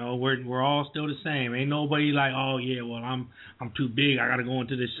changes. You know, we're all still the same. Ain't nobody like, oh, yeah, well, I'm too big. I got to go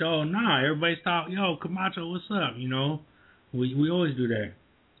into this show. Nah, everybody's talking, yo, Camacho, what's up? You know, we always do that.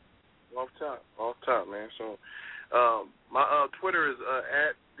 Off top, man. So, my Twitter is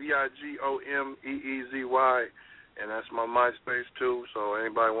at BIGOMEEZY, and that's my MySpace too. So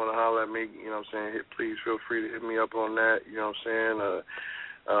anybody want to holler at me, you know what I'm saying, please feel free to hit me up on that. You know what I'm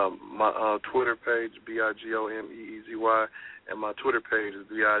saying? My Twitter page, BIGOMEEZY, and my Twitter page is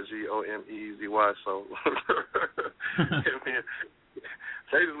BIGOMEEZY. So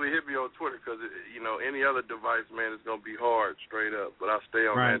basically hit me on Twitter because, you know, any other device, man, it's going to be hard, straight up. But I'll stay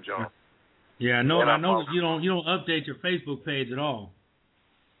on that, John. Yeah, I know. I noticed you don't update your Facebook page at all.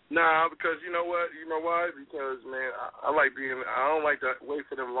 Nah, because you know what? You know why? Because man, I don't like to wait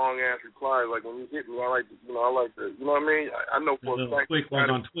for them long ass replies. Like when you hit me, I like to, you know what I mean? I know for a fact. Quick ones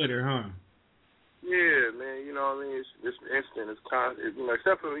on Twitter, huh? Yeah, man. You know what I mean? It's instant. It's constant. You know,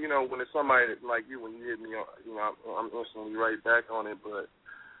 except for when it's somebody like you, when you hit me, I'm instantly right back on it. But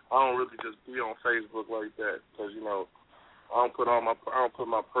I don't really just be on Facebook like that because I don't put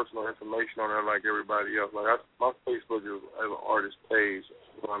my personal information on there like everybody else. Like my Facebook is as an artist page.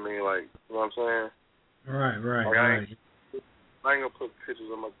 You know what I mean? Like, you know what I'm saying? Right. I ain't gonna put pictures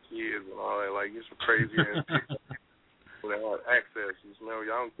of my kids and all that. Like, it's crazy ass people that have access. You know,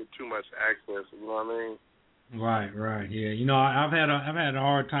 y'all don't get too much access. You know what I mean? Right. Yeah. You know, I've had a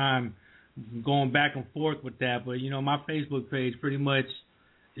hard time going back and forth with that, but my Facebook page pretty much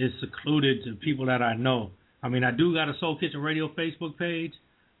is secluded to people that I know. I mean, I do got a Soul Kitchen Radio Facebook page,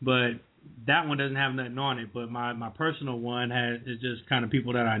 but that one doesn't have nothing on it. But my personal one is just kind of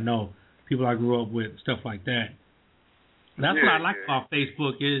people that I know, people I grew up with, stuff like that. That's what I like about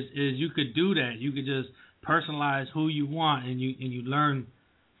Facebook is you could do that. You could just personalize who you want, and you learn,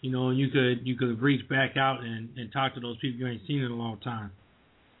 and you could reach back out and talk to those people you ain't seen in a long time.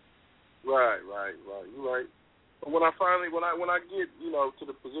 Right. You're right. When I get, to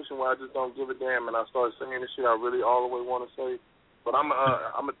the position where I just don't give a damn and I start saying the shit I really all the way want to say, but I'm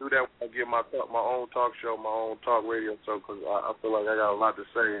gonna do that when I get my own talk show, my own talk radio show, because I feel like I got a lot to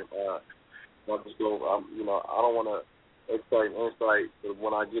say. I don't want to excite and insight, but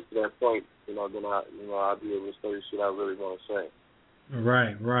when I get to that point, then I'll be able to say the shit I really want to say.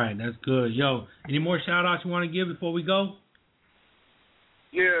 Right. That's good. Yo, any more shout outs you want to give before we go?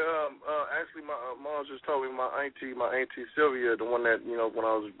 Yeah, actually, my mom just told me my auntie Sylvia, the one that when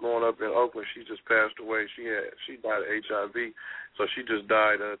I was growing up in Oakland, she just passed away. She died of HIV, so she just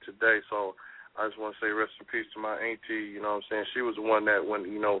died today. So I just want to say rest in peace to my auntie. You know what I'm saying? She was the one that when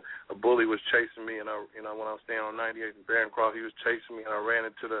a bully was chasing me, and when I was staying on 98th and Barroncroft, he was chasing me, and I ran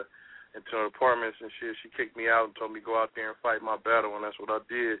into the apartments and shit. She kicked me out and told me to go out there and fight my battle, and that's what I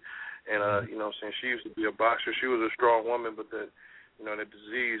did. And you know what I'm saying, she used to be a boxer. She was a strong woman, but the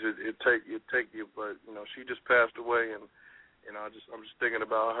disease, it take you, but she just passed away, and I'm just thinking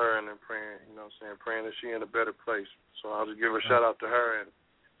about her and then praying, praying that she in a better place. So I'll just give a shout out to her and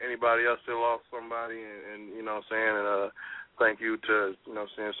anybody else that lost somebody, and thank you to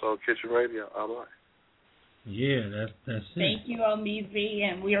Soul Kitchen Radio. Allah. Yeah, that's it. Thank you, Omeezy,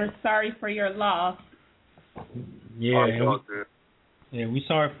 and we are sorry for your loss. Yeah, we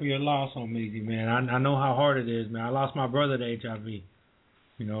sorry for your loss, Omeezy, man. I know how hard it is, man. I lost my brother to HIV.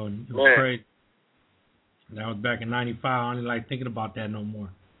 You know, and it was crazy. That was back in '95. I don't like thinking about that no more.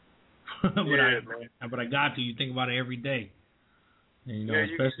 But I got to. You think about it every day. And, you know,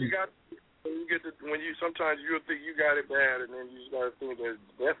 especially you got when you sometimes you'll think you got it bad, and then you just gotta think that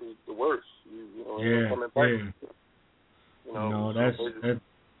death is the worst. That's.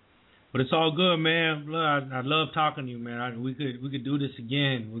 But it's all good, man. Look, I love talking to you, man. We could do this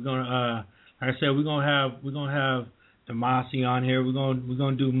again. We're gonna, like I said, we're gonna have Demasi on here. We're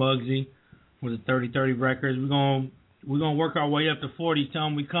gonna do Muggsy with the 30/30 records. We're gonna work our way up to 40. Tell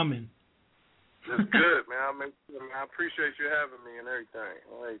them we coming. That's good, man. I appreciate you having me and everything.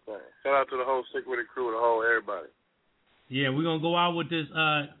 Shout out to the whole Sick With It crew, the whole everybody. Yeah, we're gonna go out with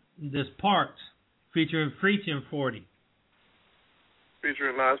this Parks featuring 40.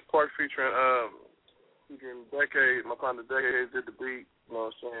 Featuring Park featuring Decade. My partner Decade did the beat. You know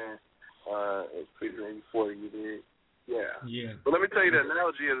what I'm saying? It's featuring 40. You did. Yeah. But let me tell you, the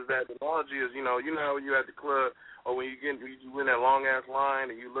analogy is, you know how when you at the club or when you in that long ass line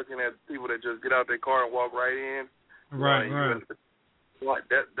and you looking at people that just get out their car and walk right in. Right. Like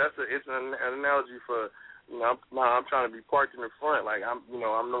it's an analogy for, you know, I'm trying to be parked in the front. Like I'm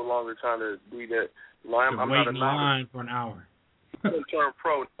no longer trying to be that. You know, I'm wait not in line for an hour. I'm turn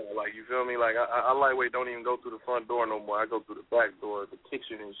pro now, like, you feel me? Like I lightweight don't even go through the front door no more. I go through the back door, the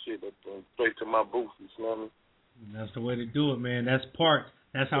kitchen and shit, straight to my booth. You know what I mean? That's the way to do it, man. That's Parks.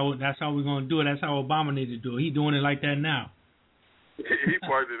 That's how we're gonna do it. That's how Obama needs to do it. He's doing it like that now. He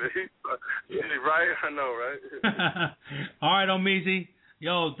parked it. Right? I know, right? All right, Omeezy.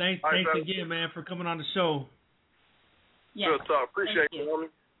 Yo, thanks again, man, for coming on the show. Yeah. Real talk. Appreciate you, homie.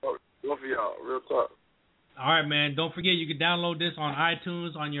 Both of y'all. Real talk. All right, man. Don't forget you can download this on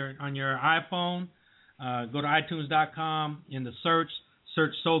iTunes on your iPhone. Go to iTunes.com in the search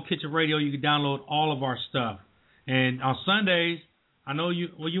Soul Kitchen Radio. You can download all of our stuff. And on Sundays, I know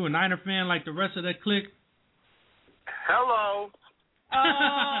were you a Niner fan like the rest of that clique? Hello.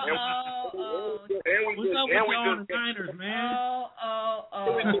 What's up with y'all the Niners, man?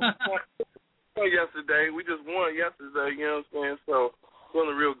 Yesterday, we just won yesterday. You know what I'm saying? So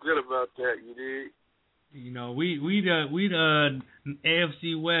feeling real good about that. You did. You know, we the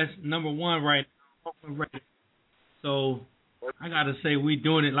AFC West #1 right now. So I gotta say we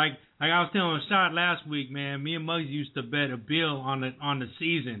doing it like I was telling Shot last week, man. Me and Muggsy used to bet a bill on the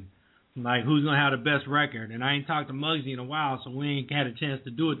season, like who's gonna have the best record. And I ain't talked to Muggsy in a while, so we ain't had a chance to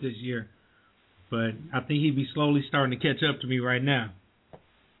do it this year. But I think he'd be slowly starting to catch up to me right now. I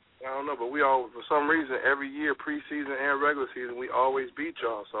don't know, but we all, for some reason, every year, preseason and regular season, we always beat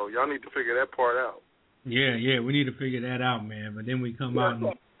y'all. So y'all need to figure that part out. Yeah, we need to figure that out, man. But then we come out,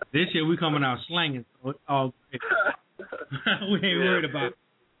 and this year we coming out slanging. So it's all good. We ain't worried about it.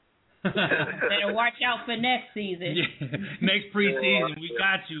 Better watch out for next season. Yeah. Next preseason, we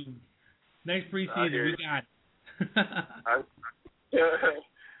got you. Next preseason, we got it.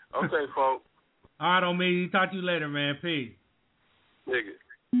 Okay, folks. All right, Omeezy. Talk to you later, man. Peace. Dig it.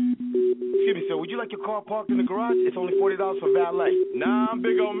 Excuse me, sir. Would you like your car parked in the garage? It's only $40 for valet. Nah, I'm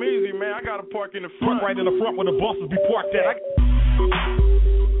big Omeezy, man. I gotta park in the front. Right in the front where the bosses be parked at.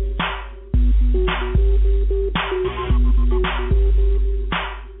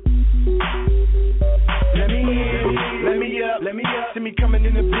 Let me up. See me coming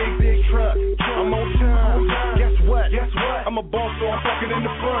in a big truck. I'm on time. Guess what? I'm a boss, so I'm parking in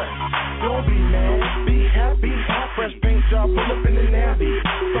the front. Don't be mad. Be happy. Fresh paint job, pull up in the Navy.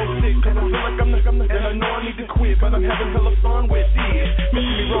 So sick, cause I feel like I'm the and I know I need to quit, but I'm having hella fun with this.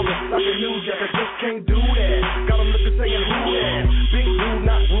 Missing me rolling like a new jack, I just can't do that. Got them looking saying who that? Big dude,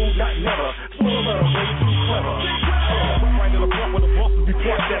 not rude, not never. Spoiler, but I'm way too clever. Right in the front where the bosses be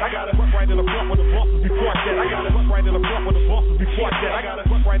parked at. I got it. Right in the front where the bosses be parked at. I got it. Right in the front where the bosses be parked at. I got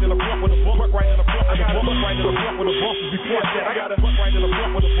it. Right in the front where the bosses. Right in the front. I got it. Right in the front where the bosses be parked at. I got it. Right in the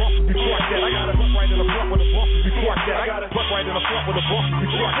front where the bosses be parked at. I got it. Right in the front where the bosses be parked at. I got it. Right in the front where the bosses be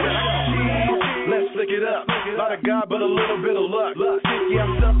parked at. I got it. Let's flick it up. Not a God, but a little bit of luck. Sticky,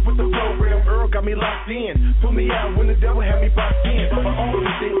 I'm stuck with the program. Earl got me locked in. Pull me out when the devil had me boxed in. But all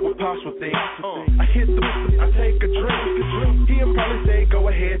these things were possible things. I hit the I take a drink. He'll probably say, go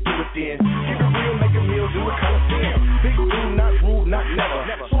ahead, do it then. Keep it real, make a meal, do it Coliseum. Big dude, not rude, not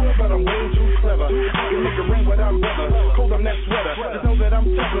never. Sorry, but I'm way too clever. I can make it rain without weather. Cold on that sweater. Just know that I'm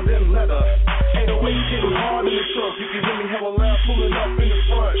tougher than leather. 808 hitting hard in the truck. You can hear me hella loud pulling up in the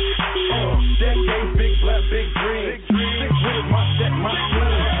front. Decade, big black, big green. Sick with my set, my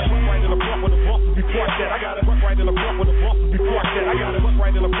team. Right in the front where the bosses be parked at. I got it. Right in the front where the bosses be parked at. I got it.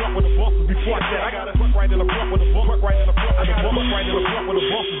 Right in the front where the bosses be parked at. I got it. Right in in the front with the book, work right in the front with the book, right in the front with the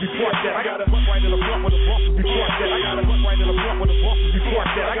bosses be parked at. I got to work right in the front with the bosses be parked at. I got to work right in the front with the bosses be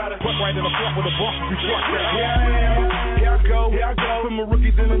parked at. I got to work right in the front with the bosses be parked at. Here I go. From a rookie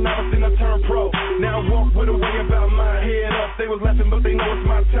then a novice, then I turn pro. Now I walk with a way about my head up. They was laughing, but they know it's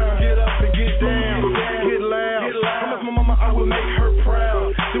my time. Get up and get down, get loud. Promise my mama I will make her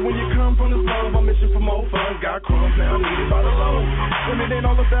proud. So when you come from this love, I'm mission for more fun. Got crumbs now, needed by the loan. And it ain't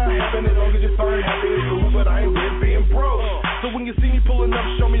all about having it, long as you find happiness cool, but I ain't with being broke. So when you see me pulling up,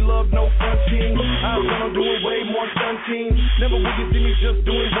 show me love, no fronting. I'm gonna do it way more stunting. Never will you see me just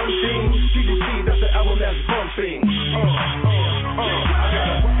doing one thing. TDC, that's the album that's bumping. I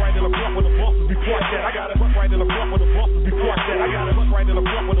gotta work right in the front with the bosses be parked at. I gotta work right in the front with the bosses be parked at. I gotta work right in the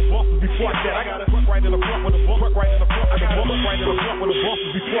front with the bosses be parked at. I gotta work right in the front with the bosses. Work right in the front. I gotta work right in the front with the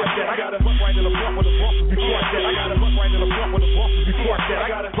bosses be parked at. I gotta work right in the front with the bosses be parked at. I gotta work right in the front with the bosses be parked at. I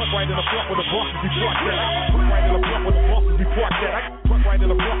gotta work right in the front with the bosses be parked at. Work right in the front with the bosses be parked at. Work right in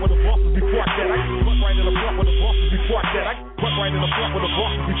the front with the bosses be parked at. Work right in the front with the bosses be parked at. Work right in the front with the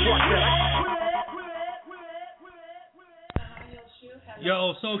bosses be parked at.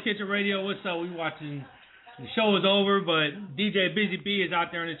 Yo, Soul Kitchen Radio, what's up? We watching. The show is over, but DJ Busy B is out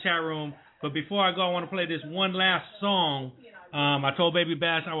there in the chat room. But before I go, I want to play this one last song. I told Baby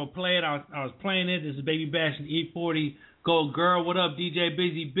Bash I would play it. I was playing it. This is Baby Bash and E40. Go Girl. What up, DJ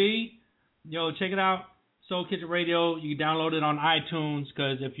Busy B? Yo, check it out. Soul Kitchen Radio. You can download it on iTunes,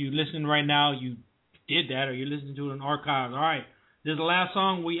 because if you're listening right now, you did that, or you're listening to it in archives. All right. This is the last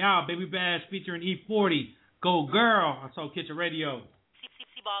song. We out. Baby Bash featuring E40. Go Girl on Soul Kitchen Radio.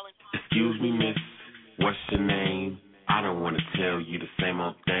 Excuse me, miss, what's your name? I don't want to tell you the same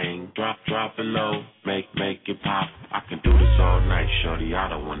old thing. Drop it low, make it pop. I can do this all night, shorty, I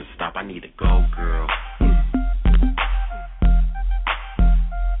don't want to stop. I need a go girl.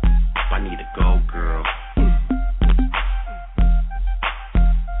 I need a go girl.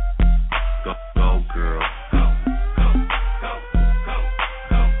 Go girl.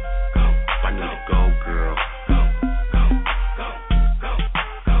 I need a go girl.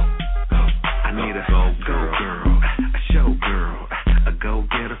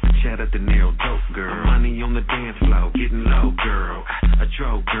 The nail dope girl, money on the dance floor, getting low girl, a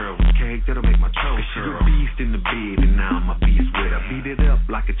troll girl, cake that'll make my toe. She's a beast in the bed, and now I'm a beast with her. Beat it up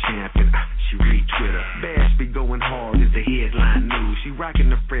like a champion, she retweet her. Bash be going hard is the headline news. She rocking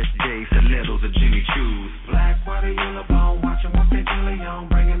the fresh J, stilettos or Jimmy Choos. Black, white, or yellow bone, watching what they jelly on,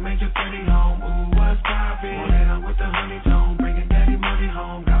 bringing Major Freddy home. Ooh, what's poppin'? Well, hit on with the honey tone, bringing daddy money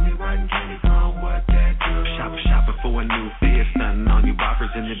home. Got me riding candy from what that do? Shopping for a new fit, stunting on you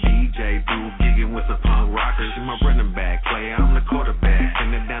boppers in the DJ booth, gigging with some punk rockers. She my running back player, I'm the quarterback.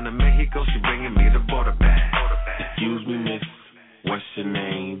 Sending down to Mexico, she bringing me the border back. Excuse me, miss, what's your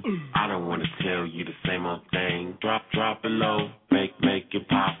name? I don't want to tell you the same old thing. Drop it low, make it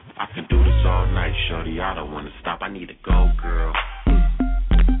pop. I can do this all night, shorty, I don't want to stop. I need a go girl.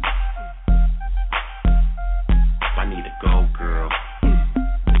 I need a go girl.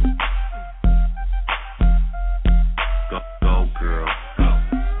 Go girl.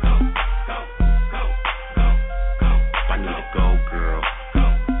 I need a go girl.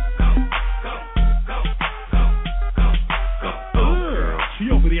 She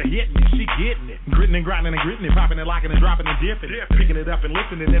over there hitting it, she getting it. Gritting and grinding and gritting it, popping and locking and dropping and dipping. Picking it up and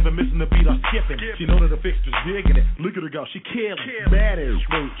lifting it, never missing the beat or skipping. She know that the fixture's digging it. Look at her go, she killing. Bad as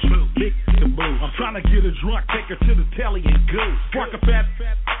smooth, lick the boo. I'm trying to get her drunk, take her to the telly and goose. Park a fat,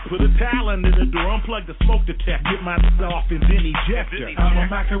 put a towel under the door, unplug the smoke detector, get my off and then eject her. I'm a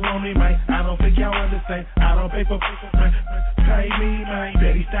macaroni, man. I don't think y'all understand. I don't pay for man. Pay me, man.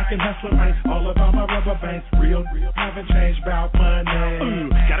 Steady stacking hustler, man. All about my rubber bands. Real, haven't changed about money.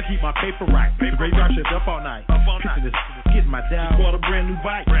 Gotta keep my paper right. The graveyard shit's up all night. Pitching this, getting my down. Bought a brand new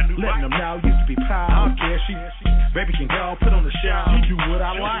bike. Letting them know used to be proud. I don't care. She, baby can go, put on the shower. She do what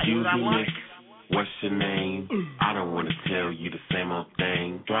I like. What's your name? I don't want to tell you the same old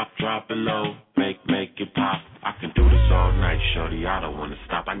thing. Drop it low, make it pop. I can do this all night, shorty, I don't want to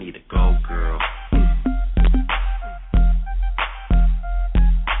stop. I need a go girl.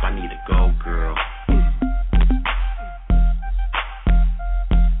 I need a go girl.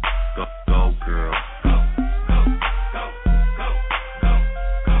 Go girl.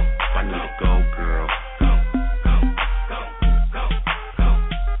 I need a go girl.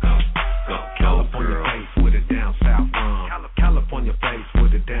 California face with a down south rum. California face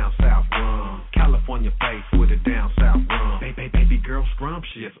with a down south rum. California face with a down south rum. Baby girl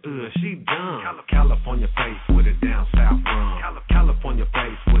scrumptious, she dumb. California face with a down south rum. California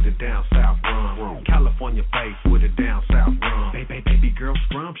face with a down south rum. California face with a down south rum. Baby girl girl,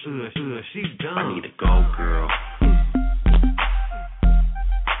 scrumptious, she dumb. I need a go girl.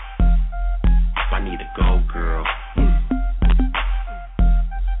 I need a go girl.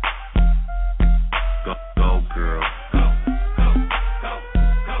 Go girl.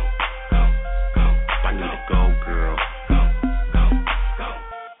 I need a go girl.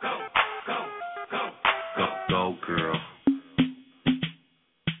 Go girl.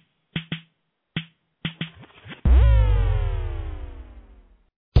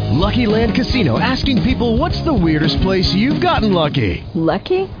 Lucky Land Casino, asking people, what's the weirdest place you've gotten lucky?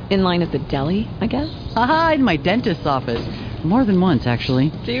 Lucky? In line at the deli, I guess? Aha, in my dentist's office. More than once,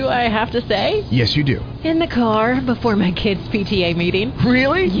 actually. Do I have to say? Yes, you do. In the car before my kids' PTA meeting.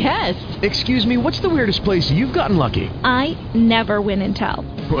 Really? Yes. Excuse me, what's the weirdest place you've gotten lucky? I never win and tell.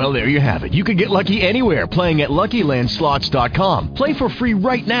 Well, there you have it. You can get lucky anywhere, playing at LuckyLandSlots.com. Play for free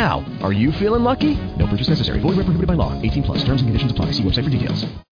right now. Are you feeling lucky? No purchase necessary. Void where prohibited by law. 18+. Terms and conditions apply. See website for details.